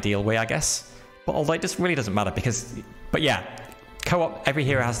not ideal way, I guess. But although it just really doesn't matter because, but yeah, co-op, every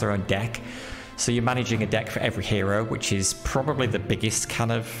hero has their own deck. So you're managing a deck for every hero, which is probably the biggest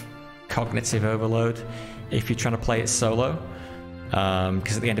kind of cognitive overload if you're trying to play it solo.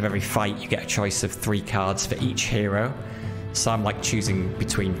 Because at the end of every fight, you get a choice of 3 cards for each hero. So I'm like choosing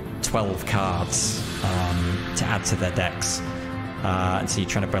between 12 cards to add to their decks. And so you're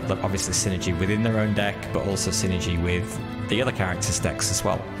trying to build up obviously synergy within their own deck, but also synergy with the other characters' decks as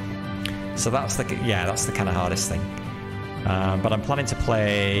well. So that's the kind of hardest thing. But I'm planning to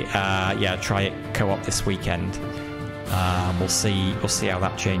play, try it co-op this weekend. We'll see how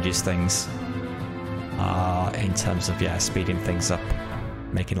that changes things in terms of speeding things up,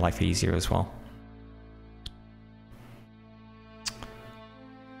 making life easier as well.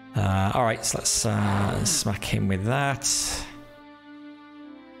 All right, so let's smack him with that.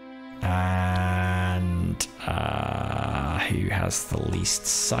 And who has the least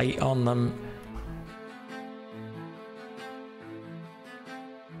sight on them?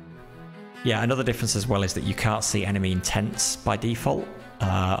 Yeah, another difference as well is that you can't see enemy intents by default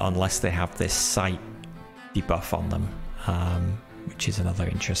unless they have this sight debuff on them, which is another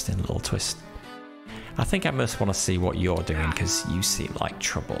interesting little twist. I think I must want to see what you're doing because you seem like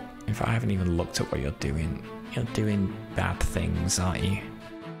trouble. In fact, I haven't even looked at what you're doing. You're doing bad things, aren't you?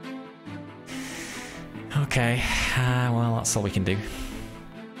 Okay, well, that's all we can do.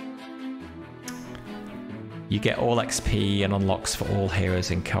 You get all XP and unlocks for all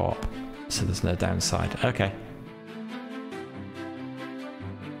heroes in co-op, so there's no downside. Okay.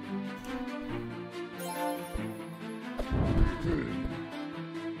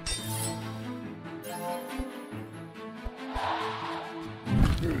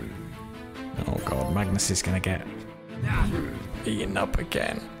 Oh god, Magnus is gonna get eaten up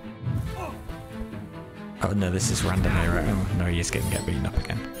again. Oh no, this is random here. Oh no, he is going to get beaten up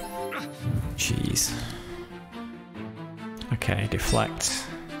again. Jeez. Okay, deflect.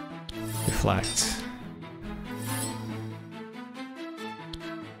 Deflect.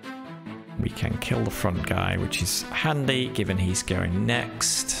 We can kill the front guy, which is handy given he's going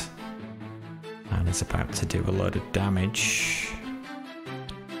next. And is about to do a load of damage.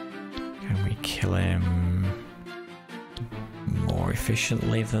 Can we kill him more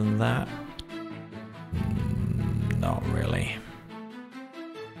efficiently than that? Not really.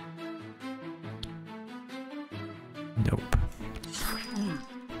 Nope.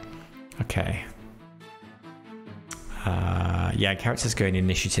 Okay. Yeah, characters go in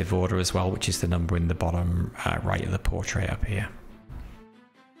initiative order as well, which is the number in the bottom right of the portrait up here.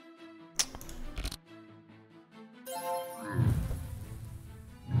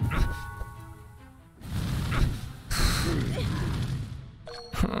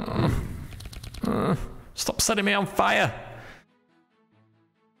 Stop setting me on fire!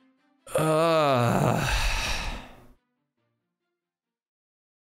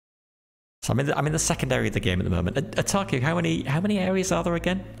 So I'm in the secondary of the game at the moment. Ataku, how many areas are there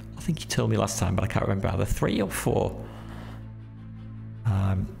again? I think you told me last time, but I can't remember. Are there 3 or 4?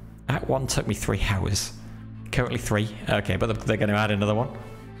 Act 1 took me 3 hours. Currently 3. Okay, but they're going to add another one.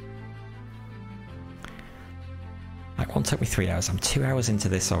 Act 1 took me 3 hours. I'm 2 hours into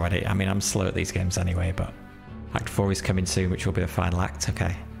this already. I mean, I'm slow at these games anyway, but Act 4 is coming soon, which will be the final act.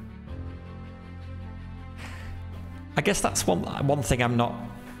 Okay. I guess that's one thing I'm not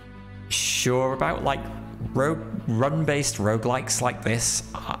sure about. Like run-based roguelikes like this,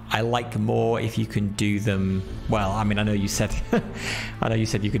 I like more if you can do them well. I mean, I know you said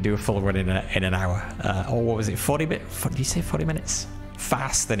you could do a full run in an hour, or what was it, 40 minutes? Did you say 40 minutes?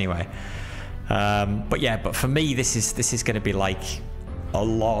 Fast, anyway. But yeah, but for me, this is going to be like a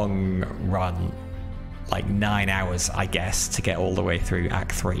long run, like 9 hours, I guess, to get all the way through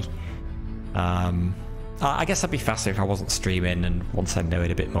Act 3. I guess I'd be faster if I wasn't streaming and once I know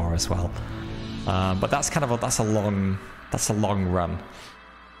it a bit more as well. But that's kind of that's a long run.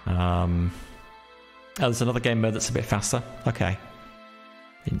 Oh, there's another game mode that's a bit faster. Okay,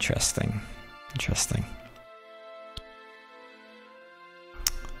 interesting.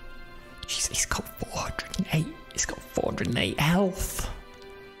 Jeez, he's got 408. He's got 408 health.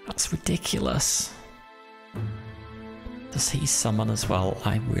 That's ridiculous. Does he summon as well?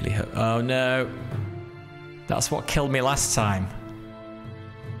 I really hope. Oh no! That's what killed me last time.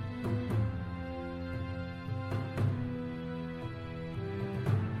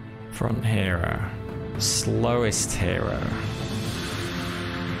 Front hero. Slowest hero.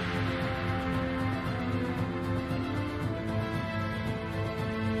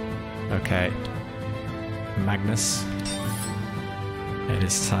 Okay. Magnus. It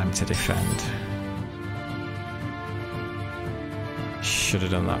is time to defend. Should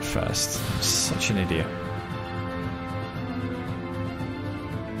have done that first. I'm such an idiot.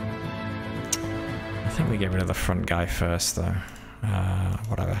 I think we get rid of the front guy first though.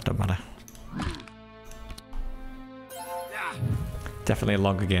 Whatever, don't matter. Definitely a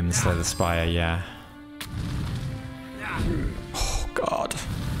longer game than Slay the Spire, yeah. Oh god.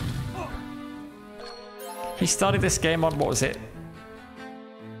 He started this game on, what was it?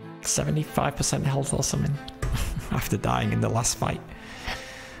 75% health or something? After dying in the last fight.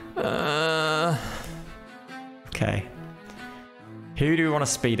 Okay. Who do we want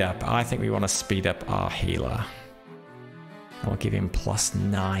to speed up? I think we want to speed up our healer. I'll give him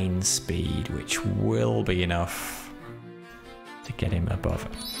 +9 speed, which will be enough to get him above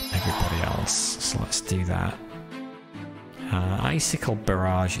everybody else. So let's do that. Icicle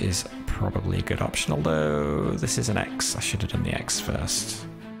Barrage is probably a good option, although this is an X. I should have done the X first.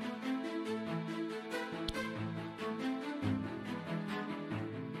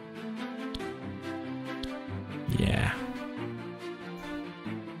 Yeah.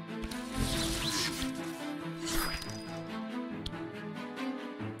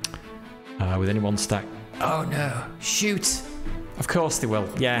 With only one stack. Oh no! Shoot! Of course they will.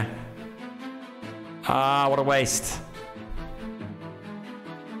 Yeah. Ah, what a waste.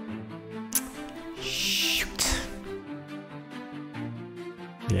 Shoot.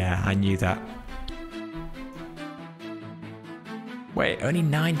 Yeah, I knew that. Wait, only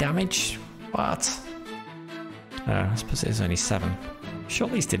 9 damage? What? Oh, I suppose it is only 7.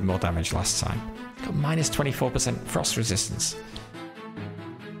 Surely these did more damage last time. Got -24% frost resistance.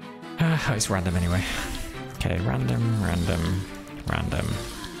 It's random anyway. Okay, random, random, random.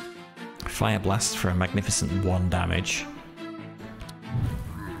 Fire Blast for a magnificent 1 damage.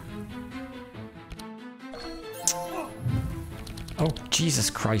 Oh, Jesus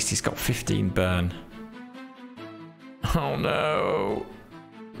Christ, he's got 15 burn. Oh no.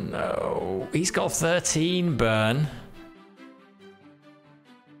 No. He's got 13 burn.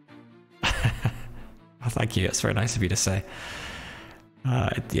 Oh, thank you, that's very nice of you to say.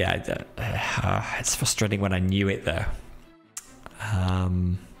 Yeah, it's frustrating when I knew it though.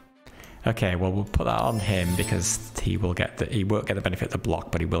 Okay, well we'll put that on him because he won't get the benefit of the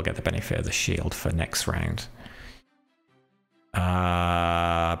block, but he will get the benefit of the shield for next round.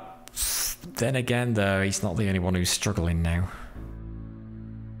 Then again though, he's not the only one who's struggling now.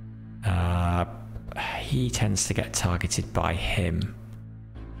 He tends to get targeted by him.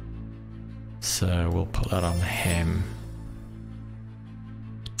 So we'll put that on him.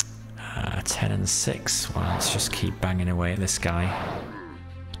 10 and 6. Well, let's just keep banging away at this guy.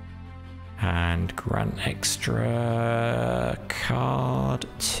 And grant extra card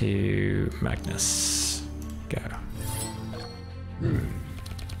to Magnus. Go.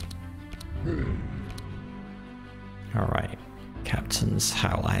 Alright. Captain's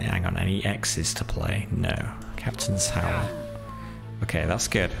Howl. Hang on, any X's to play? No. Captain's Howl. Okay, that's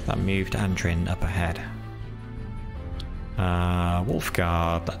good. That moved Andrin up ahead.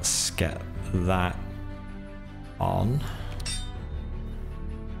 Wolfguard, let's get that on.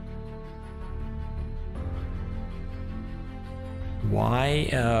 Why?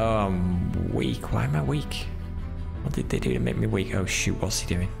 I'm weak. Why am I weak? What did they do to make me weak? Oh shoot, what's he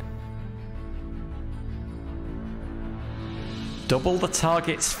doing? Double the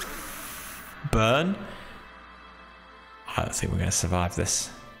target's burn? I don't think we're going to survive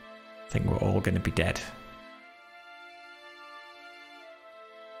this. I think we're all going to be dead.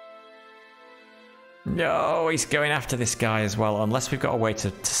 No, he's going after this guy as well, unless we've got a way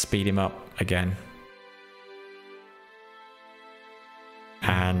to speed him up again.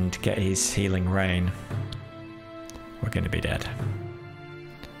 And get his healing rain. We're going to be dead.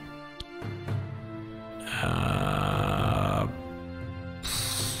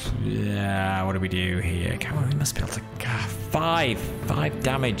 Yeah, what do we do here? Come on, we must be able to... 5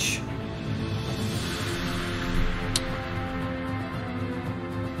 damage.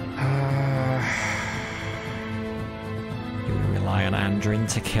 Do we rely on Andrin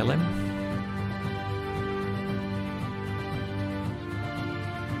to kill him?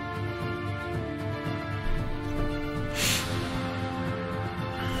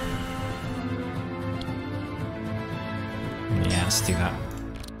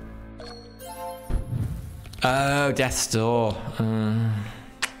 Oh, Death's Door.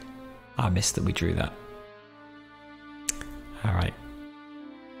 I missed that we drew that. Alright.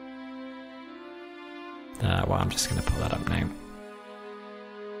 Well, I'm just going to pull that up now.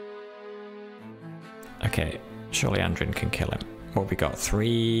 Okay, surely Andrin can kill him. What we got?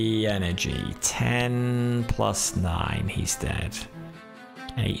 3 energy. 10 plus 9, he's dead.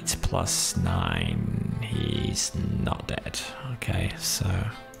 8 plus 9, he's not dead. Okay, so...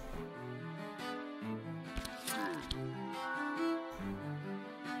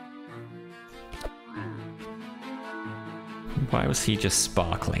 Why was he just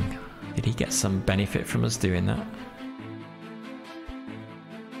sparkling? Did he get some benefit from us doing that?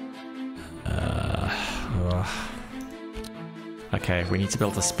 Okay, we need to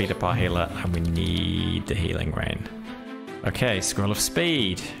build to speed up our healer, and we need the healing rain. Okay, Scroll of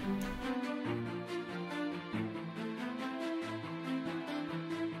Speed.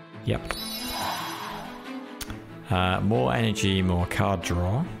 Yep. More energy, more card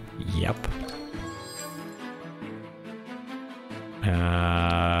draw. Yep.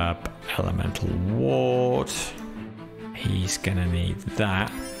 Elemental Ward. He's gonna need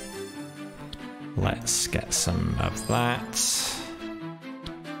that. Let's get some of that.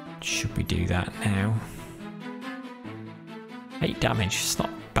 Should we do that now? 8 damage, it's not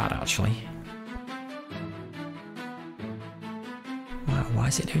bad actually. Wow, why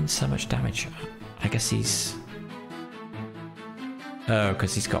is it doing so much damage? I guess he's... Oh,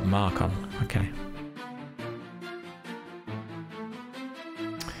 because he's got Mark on. Okay.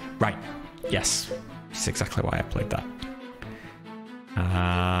 Right, yes. That's exactly why I played that.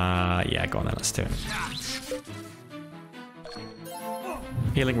 Yeah, go on then, let's do it.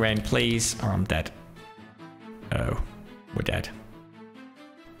 Healing Rain, please, or I'm dead. Oh, we're dead.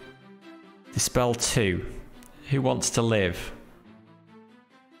 Dispel 2. Who wants to live?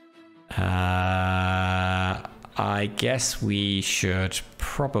 I guess we should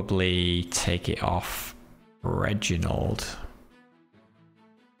probably take it off Reginald.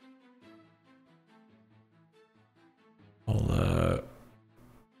 Although...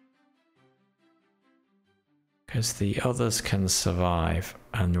 because the others can survive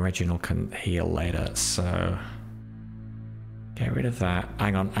and Reginald can heal later, so... get rid of that.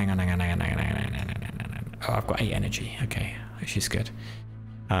 Hang on. Oh, I've got 8 energy. Okay, which is good.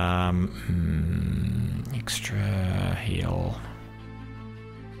 Extra heal.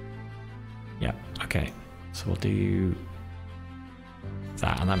 Yep, okay. So we'll do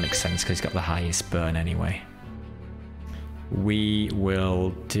that, and that makes sense because he's got the highest burn anyway. We will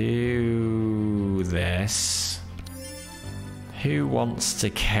do this. Who wants to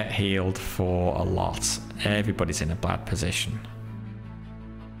get healed for a lot? Everybody's in a bad position.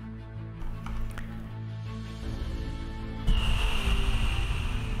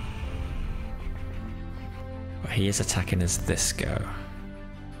 But he is attacking as this go.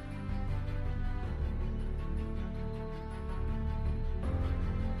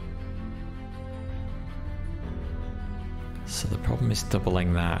 So the problem is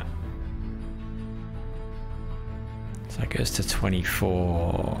doubling that. So that goes to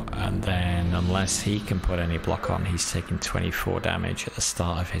 24, and then unless he can put any block on, he's taking 24 damage at the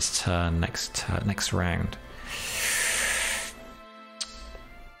start of his turn next round.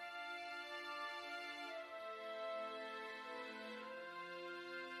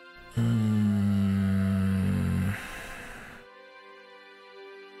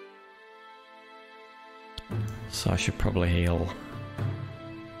 So I should probably heal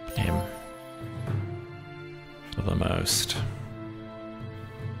him for the most.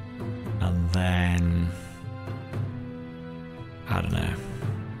 And then... I don't know.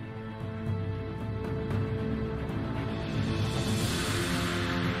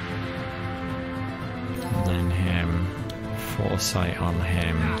 And then him. Foresight on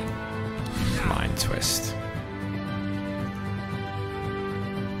him. Mind Twist.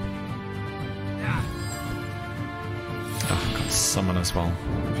 Summon as well.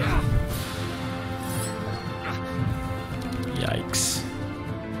 Yikes.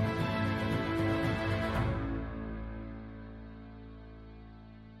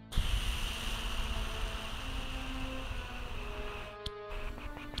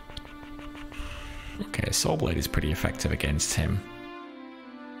 Okay, Soul Blade is pretty effective against him.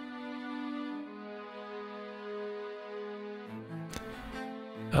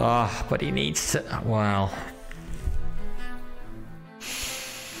 Oh, but he needs to... well...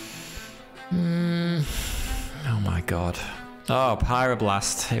 oh my god. Oh,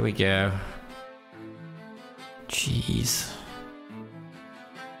 Pyroblast. Here we go. Jeez.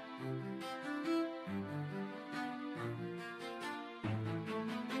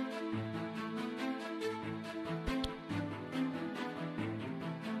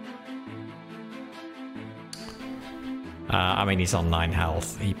 I mean, he's on 9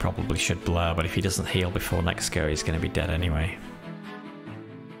 health. He probably should blur, but if he doesn't heal before next go, he's going to be dead anyway.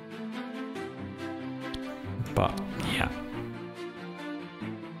 But, yeah.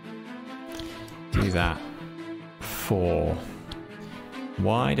 Do that. 4.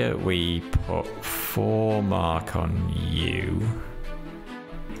 Why don't we put 4 mark on you?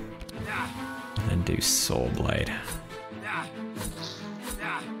 And then do Saw Blade.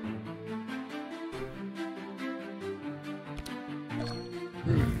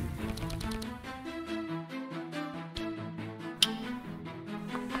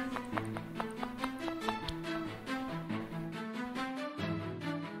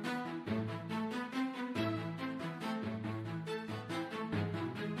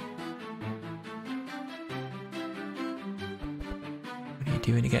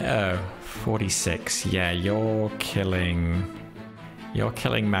 Doing again? Oh, 46. Yeah, you're killing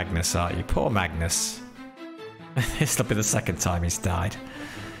Magnus, aren't you? Poor Magnus. This will be the second time he's died.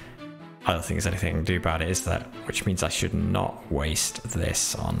 I don't think there's anything I can do about it, is there? Which means I should not waste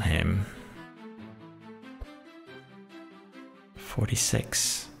this on him.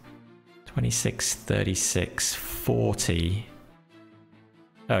 46, 26, 36, 40.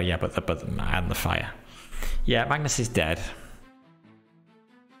 Oh yeah, but and the fire. Yeah, Magnus is dead.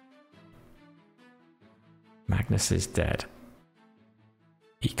 Magnus is dead.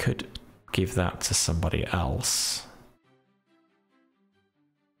 He could give that to somebody else.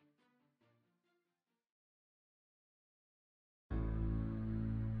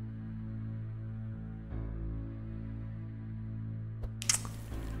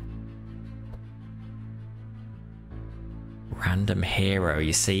 Random hero.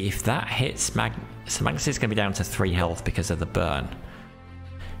 You see, if that hits so Magnus is going to be down to 3 health because of the burn.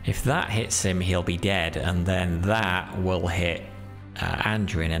 If that hits him, he'll be dead, and then that will hit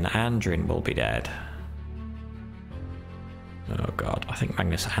Andrin, and Andrin will be dead. Oh god, I think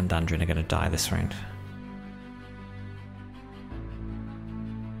Magnus and Andrin are going to die this round.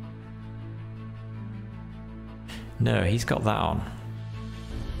 No, he's got that on.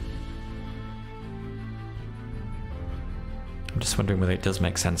 I'm just wondering whether it does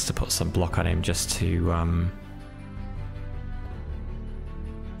make sense to put some block on him just to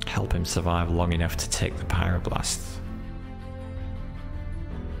help him survive long enough to take the pyroblast.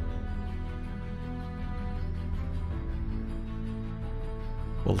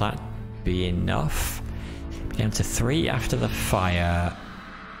 Will that be enough? Be down to 3 after the fire.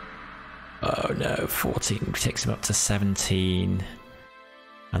 Oh no, 14 takes him up to 17.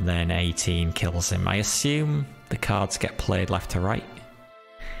 And then 18 kills him. I assume the cards get played left to right.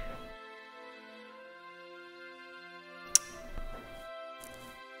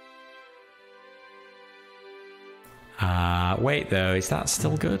 Wait though, is that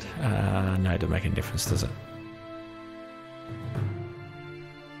still good? No, it doesn't make any difference, does it?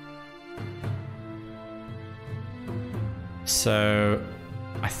 So,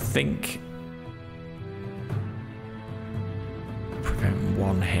 I think prevent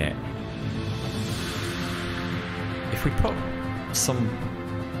 1 hit. If we put some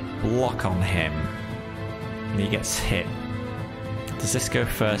block on him and he gets hit, does this go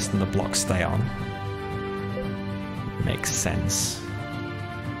first and the block stay on? Makes sense.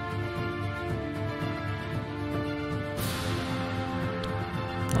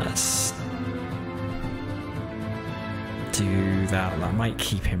 Let's do that. That might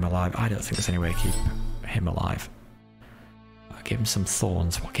keep him alive. I don't think there's any way to keep him alive. I'll give him some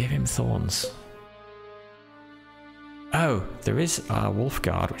thorns. What gave him thorns? Oh, there is a Wolf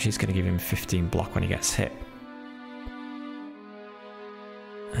Guard, which is going to give him 15 block when he gets hit.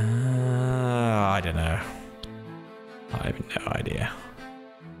 I don't know. I have no idea.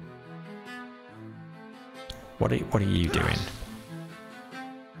 What are you doing?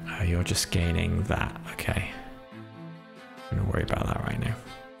 Oh, you're just gaining that. Okay. I'm gonna worry about that right now.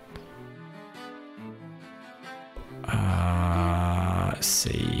 Let's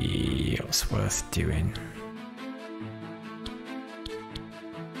see what's worth doing.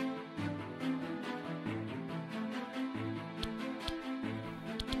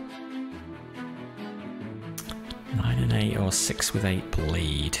 Or 6 with 8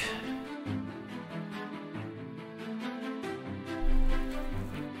 bleed.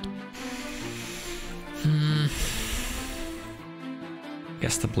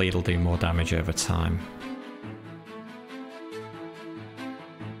 Guess the bleed will do more damage over time.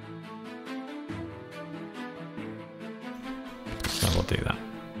 So we'll do that.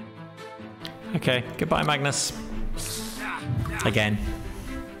 Okay, goodbye Magnus. Again.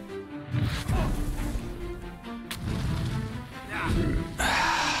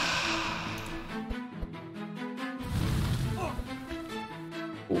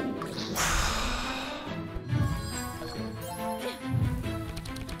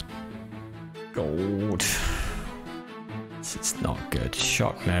 Gold. It's not good.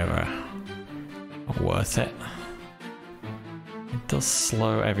 Shock Nova. Not worth it. It does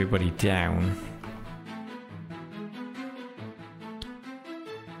slow everybody down.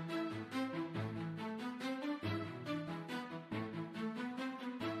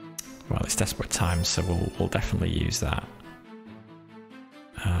 Well, it's desperate times, so we'll definitely use that.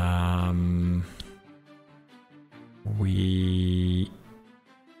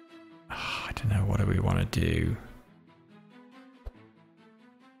 I don't know, what do we want to do?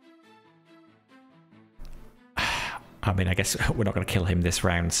 I mean, I guess we're not going to kill him this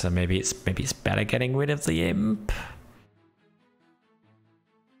round, so maybe it's better getting rid of the imp.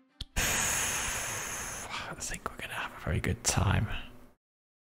 I think we're going to have a very good time.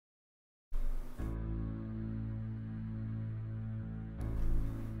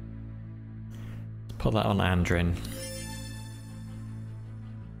 Let's put that on Andrin.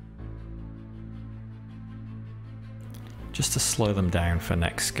 Just to slow them down for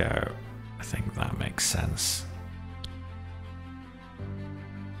next go. I think that makes sense.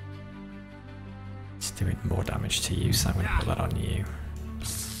 It's doing more damage to you, so I'm going to put that on you.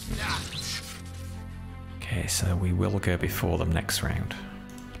 Okay, so we will go before them next round.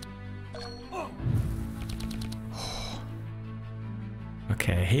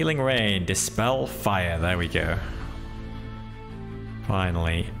 Okay, Healing Rain, Dispel Fire, there we go.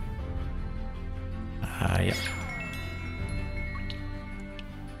 Finally. Yep.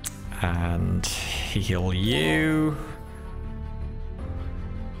 And heal you.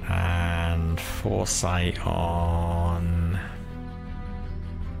 And Foresight on...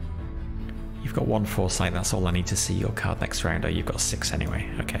 You've got 1 Foresight, that's all I need to see your card next round. Oh, you've got 6 anyway.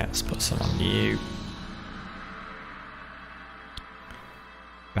 Okay, let's put some on you.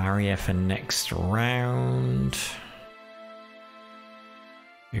 Barrier for next round.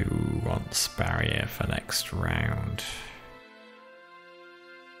 Who wants barrier for next round?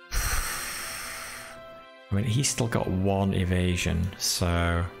 I mean, he's still got 1 evasion,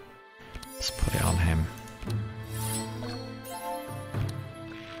 so let's put it on him.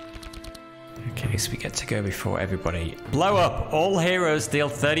 Okay, so we get to go before everybody. Blow up! All heroes deal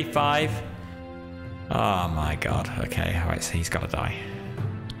 35. Oh my god. Okay, alright, so he's got to die.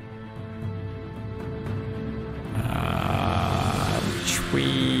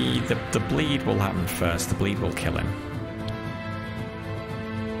 The bleed will happen first. The bleed will kill him.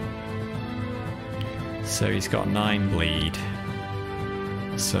 So he's got 9 bleed.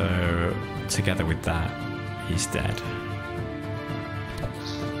 So together with that, he's dead.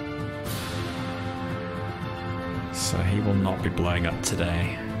 So he will not be blowing up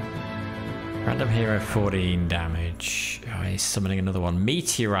today. Random hero 14 damage. Oh, he's summoning another one.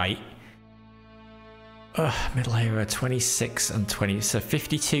 Meteorite. Middle hero 26 and 20, so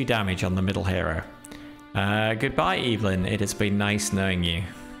 52 damage on the middle hero. Goodbye, Evelyn. It has been nice knowing you.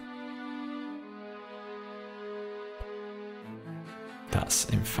 That's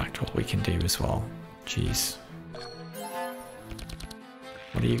in fact what we can do as well. Jeez.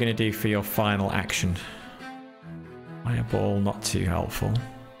 What are you going to do for your final action? Fireball, not too helpful.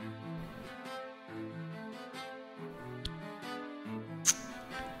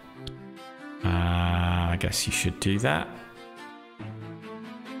 I guess you should do that.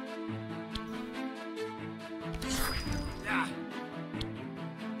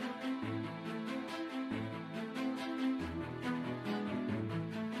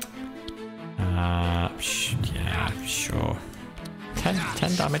 Yeah, sure.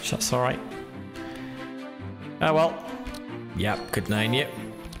 10 damage, that's alright. Oh well. Yep, good knowing you.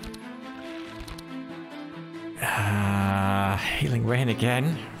 Healing Rain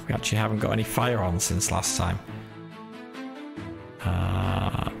again. We actually haven't got any fire on since last time.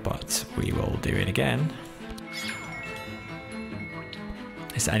 But we will do it again.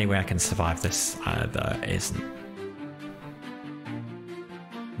 Is there any way I can survive this? There isn't.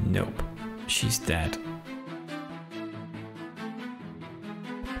 Nope. She's dead.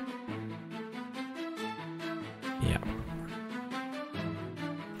 Yep.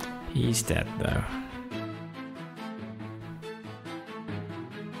 He's dead though.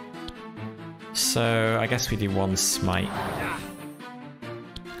 So I guess we do 1 smite,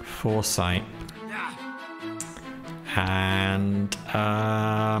 Foresight, and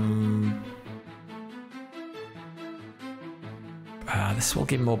this will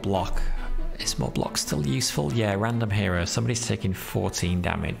give more block. Is more block still useful? Yeah, random hero. Somebody's taking 14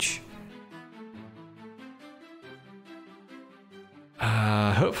 damage.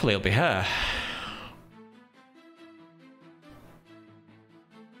 Hopefully it'll be her.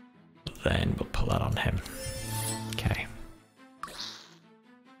 Then we'll put that on him. Okay.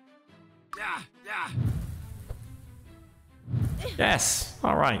 Yes.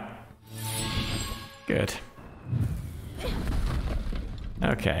 All right. Good.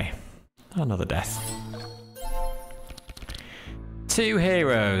 Okay. Another death. 2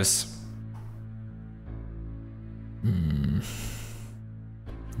 heroes. No.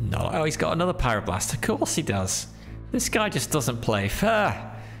 Oh, he's got another pyroblast. Of course he does. This guy just doesn't play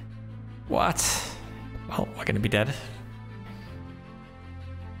fair. What? Well, we're going to be dead.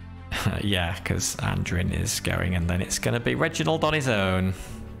 Yeah, because Andrin is going, and then it's going to be Reginald on his own.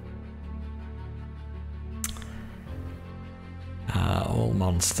 All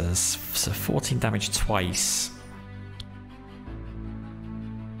monsters. So 14 damage twice.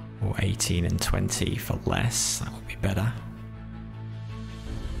 Or 18 and 20 for less. That would be better.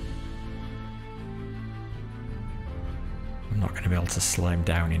 I'm not going to be able to slow him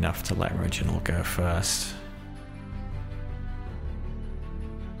down enough to let Reginald go first.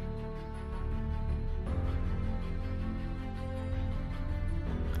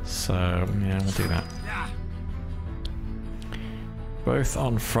 So, yeah, we'll do that. Both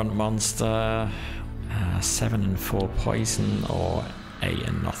on front monster. 7 and 4 poison, or 8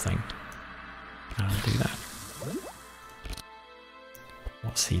 and nothing. I'll do that.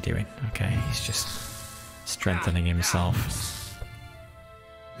 What's he doing? Okay, he's just strengthening himself.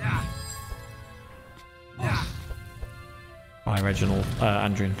 Bye, Reginald.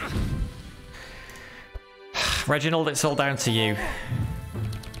 Andrin. Reginald, it's all down to you.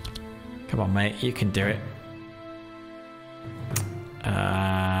 Come on, mate, you can do it.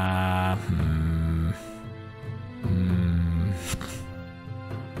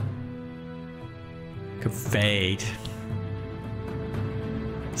 Could fade.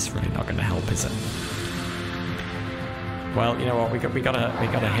 It's really not going to help, is it? Well, you know what? We gotta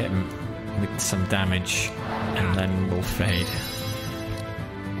hit him with some damage, and then we'll fade.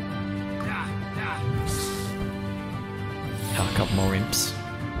 Oh, a couple more imps.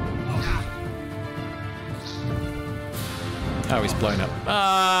 Oh, he's blown up.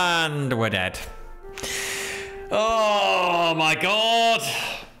 And we're dead. Oh my god!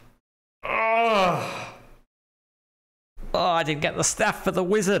 Oh, I didn't get the staff for the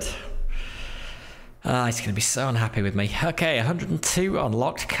wizard. He's going to be so unhappy with me. Okay, 102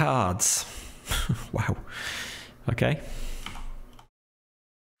 unlocked cards. Wow. Okay.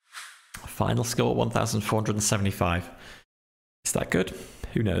 Final score, 1,475. Is that good?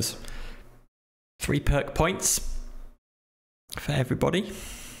 Who knows? 3 perk points for everybody.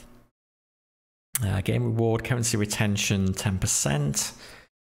 Game reward, currency retention, 10%.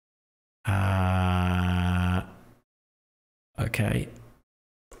 Okay.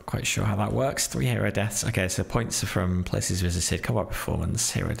 Quite sure how that works. 3 hero deaths. Okay, so points are from places visited, combat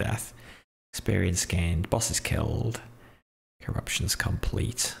performance, hero death, experience gained, bosses killed, corruptions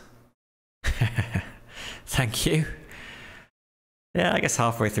complete. Thank you. Yeah, I guess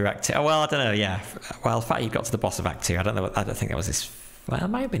halfway through Act 2. Oh, well, I don't know, yeah. Well, the fact you got to the boss of Act 2, I don't know. I don't think that was his... Well, it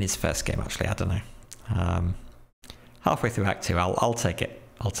might have been his first game, actually. I don't know. Halfway through Act 2, I'll take it.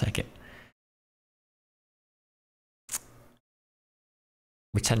 I'll take it.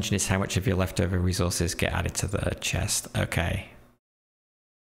 Retention is how much of your leftover resources get added to the chest. Okay.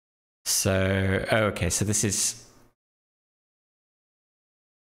 So, okay, so this is...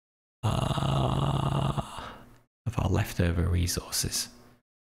 of our leftover resources.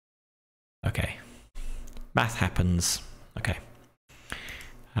 Okay. Math happens. Okay.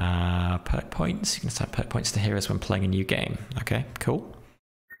 Perk points. You can assign perk points to heroes when playing a new game. Okay, cool.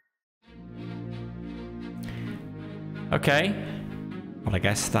 Okay. Well, I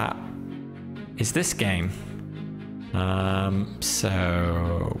guess that is this game.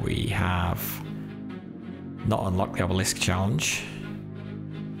 So we have not unlocked the Obelisk challenge.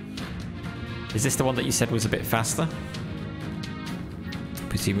 Is this the one that you said was a bit faster?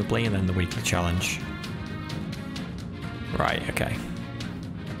 Presumably, and then the weekly challenge. Right, okay.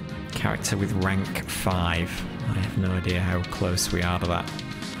 Character with rank 5. I have no idea how close we are to that.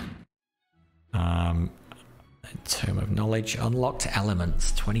 Tome of Knowledge. Unlocked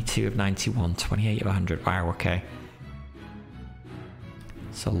elements. 22 of 91. 28 of 100. Wow, okay.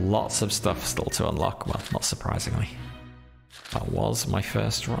 So lots of stuff still to unlock. Well, not surprisingly. That was my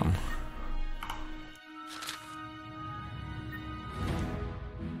first run.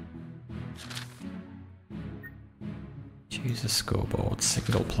 Choose a scoreboard.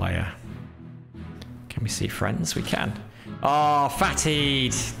 Single player. Can we see friends? We can. Oh,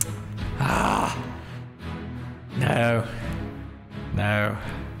 fattied! Ah! No. No.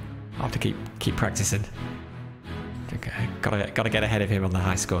 I'll have to keep practicing. Okay, gotta get ahead of him on the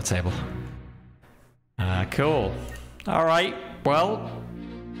high score table. Cool. Alright, well,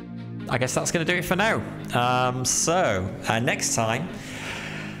 I guess that's going to do it for now. Next time,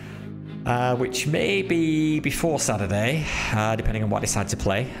 which may be before Saturday, depending on what I decide to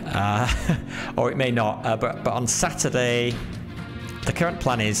play, or it may not. But on Saturday, the current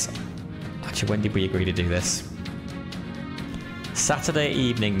plan is... Actually, when did we agree to do this? Saturday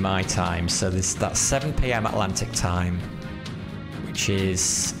evening my time, so that's 7 p.m. Atlantic time, which is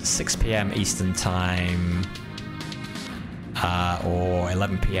 6 p.m. Eastern time, or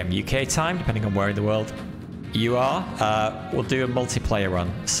 11 p.m. UK time, depending on where in the world you are. We'll do a multiplayer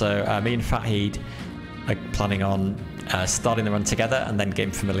run. So me and Fatheed are planning on starting the run together, and then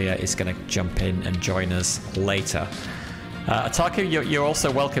Game Familiar is going to jump in and join us later. Ataku, you're also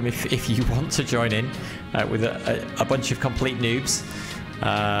welcome if you want to join in with a bunch of complete noobs.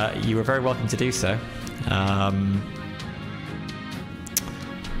 You are very welcome to do so.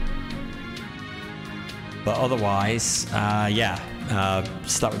 But otherwise,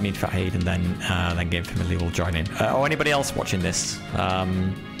 start with me and Fatheed, and then Game Familiar will join in. Or anybody else watching this.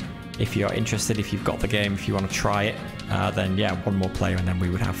 If you're interested, if you've got the game, if you want to try it, then yeah, one more player, and then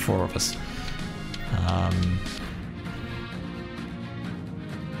we would have 4 of us.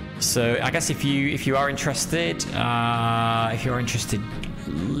 So I guess if you are interested,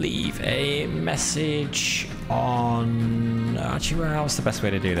 leave a message on... Actually, how's the best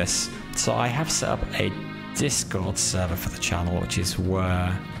way to do this? So I have set up a Discord server for the channel, which is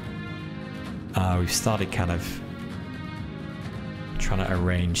where we've started kind of trying to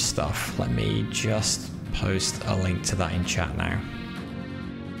arrange stuff. Let me just post a link to that in chat now.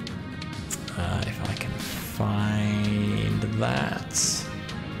 If I can find that.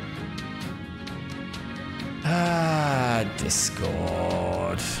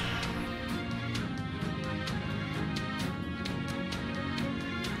 Discord.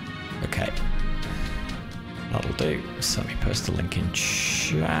 Okay. That'll do. So let me post a link in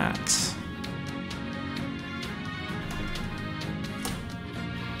chat.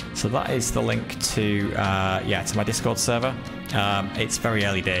 So that is the link to to my Discord server. It's very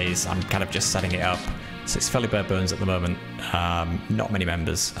early days. I'm kind of just setting it up. So it's fairly bare bones at the moment. Not many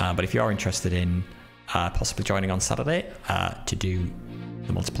members. But if you are interested in possibly joining on Saturday to do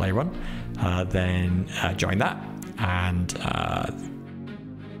the multiplayer run, then join that, and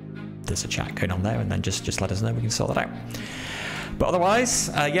there's a chat going on there, and then just let us know, we can sort that out. But otherwise,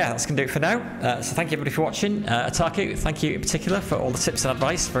 that's going to do it for now. So thank you everybody for watching. Ataku, thank you in particular for all the tips and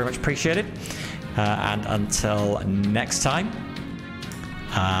advice, very much appreciated. And until next time,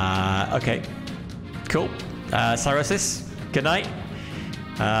 okay, cool. Cyrosis, good night.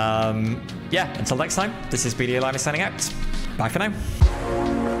 Until next time, this is BDA Liner signing out. Bye for now.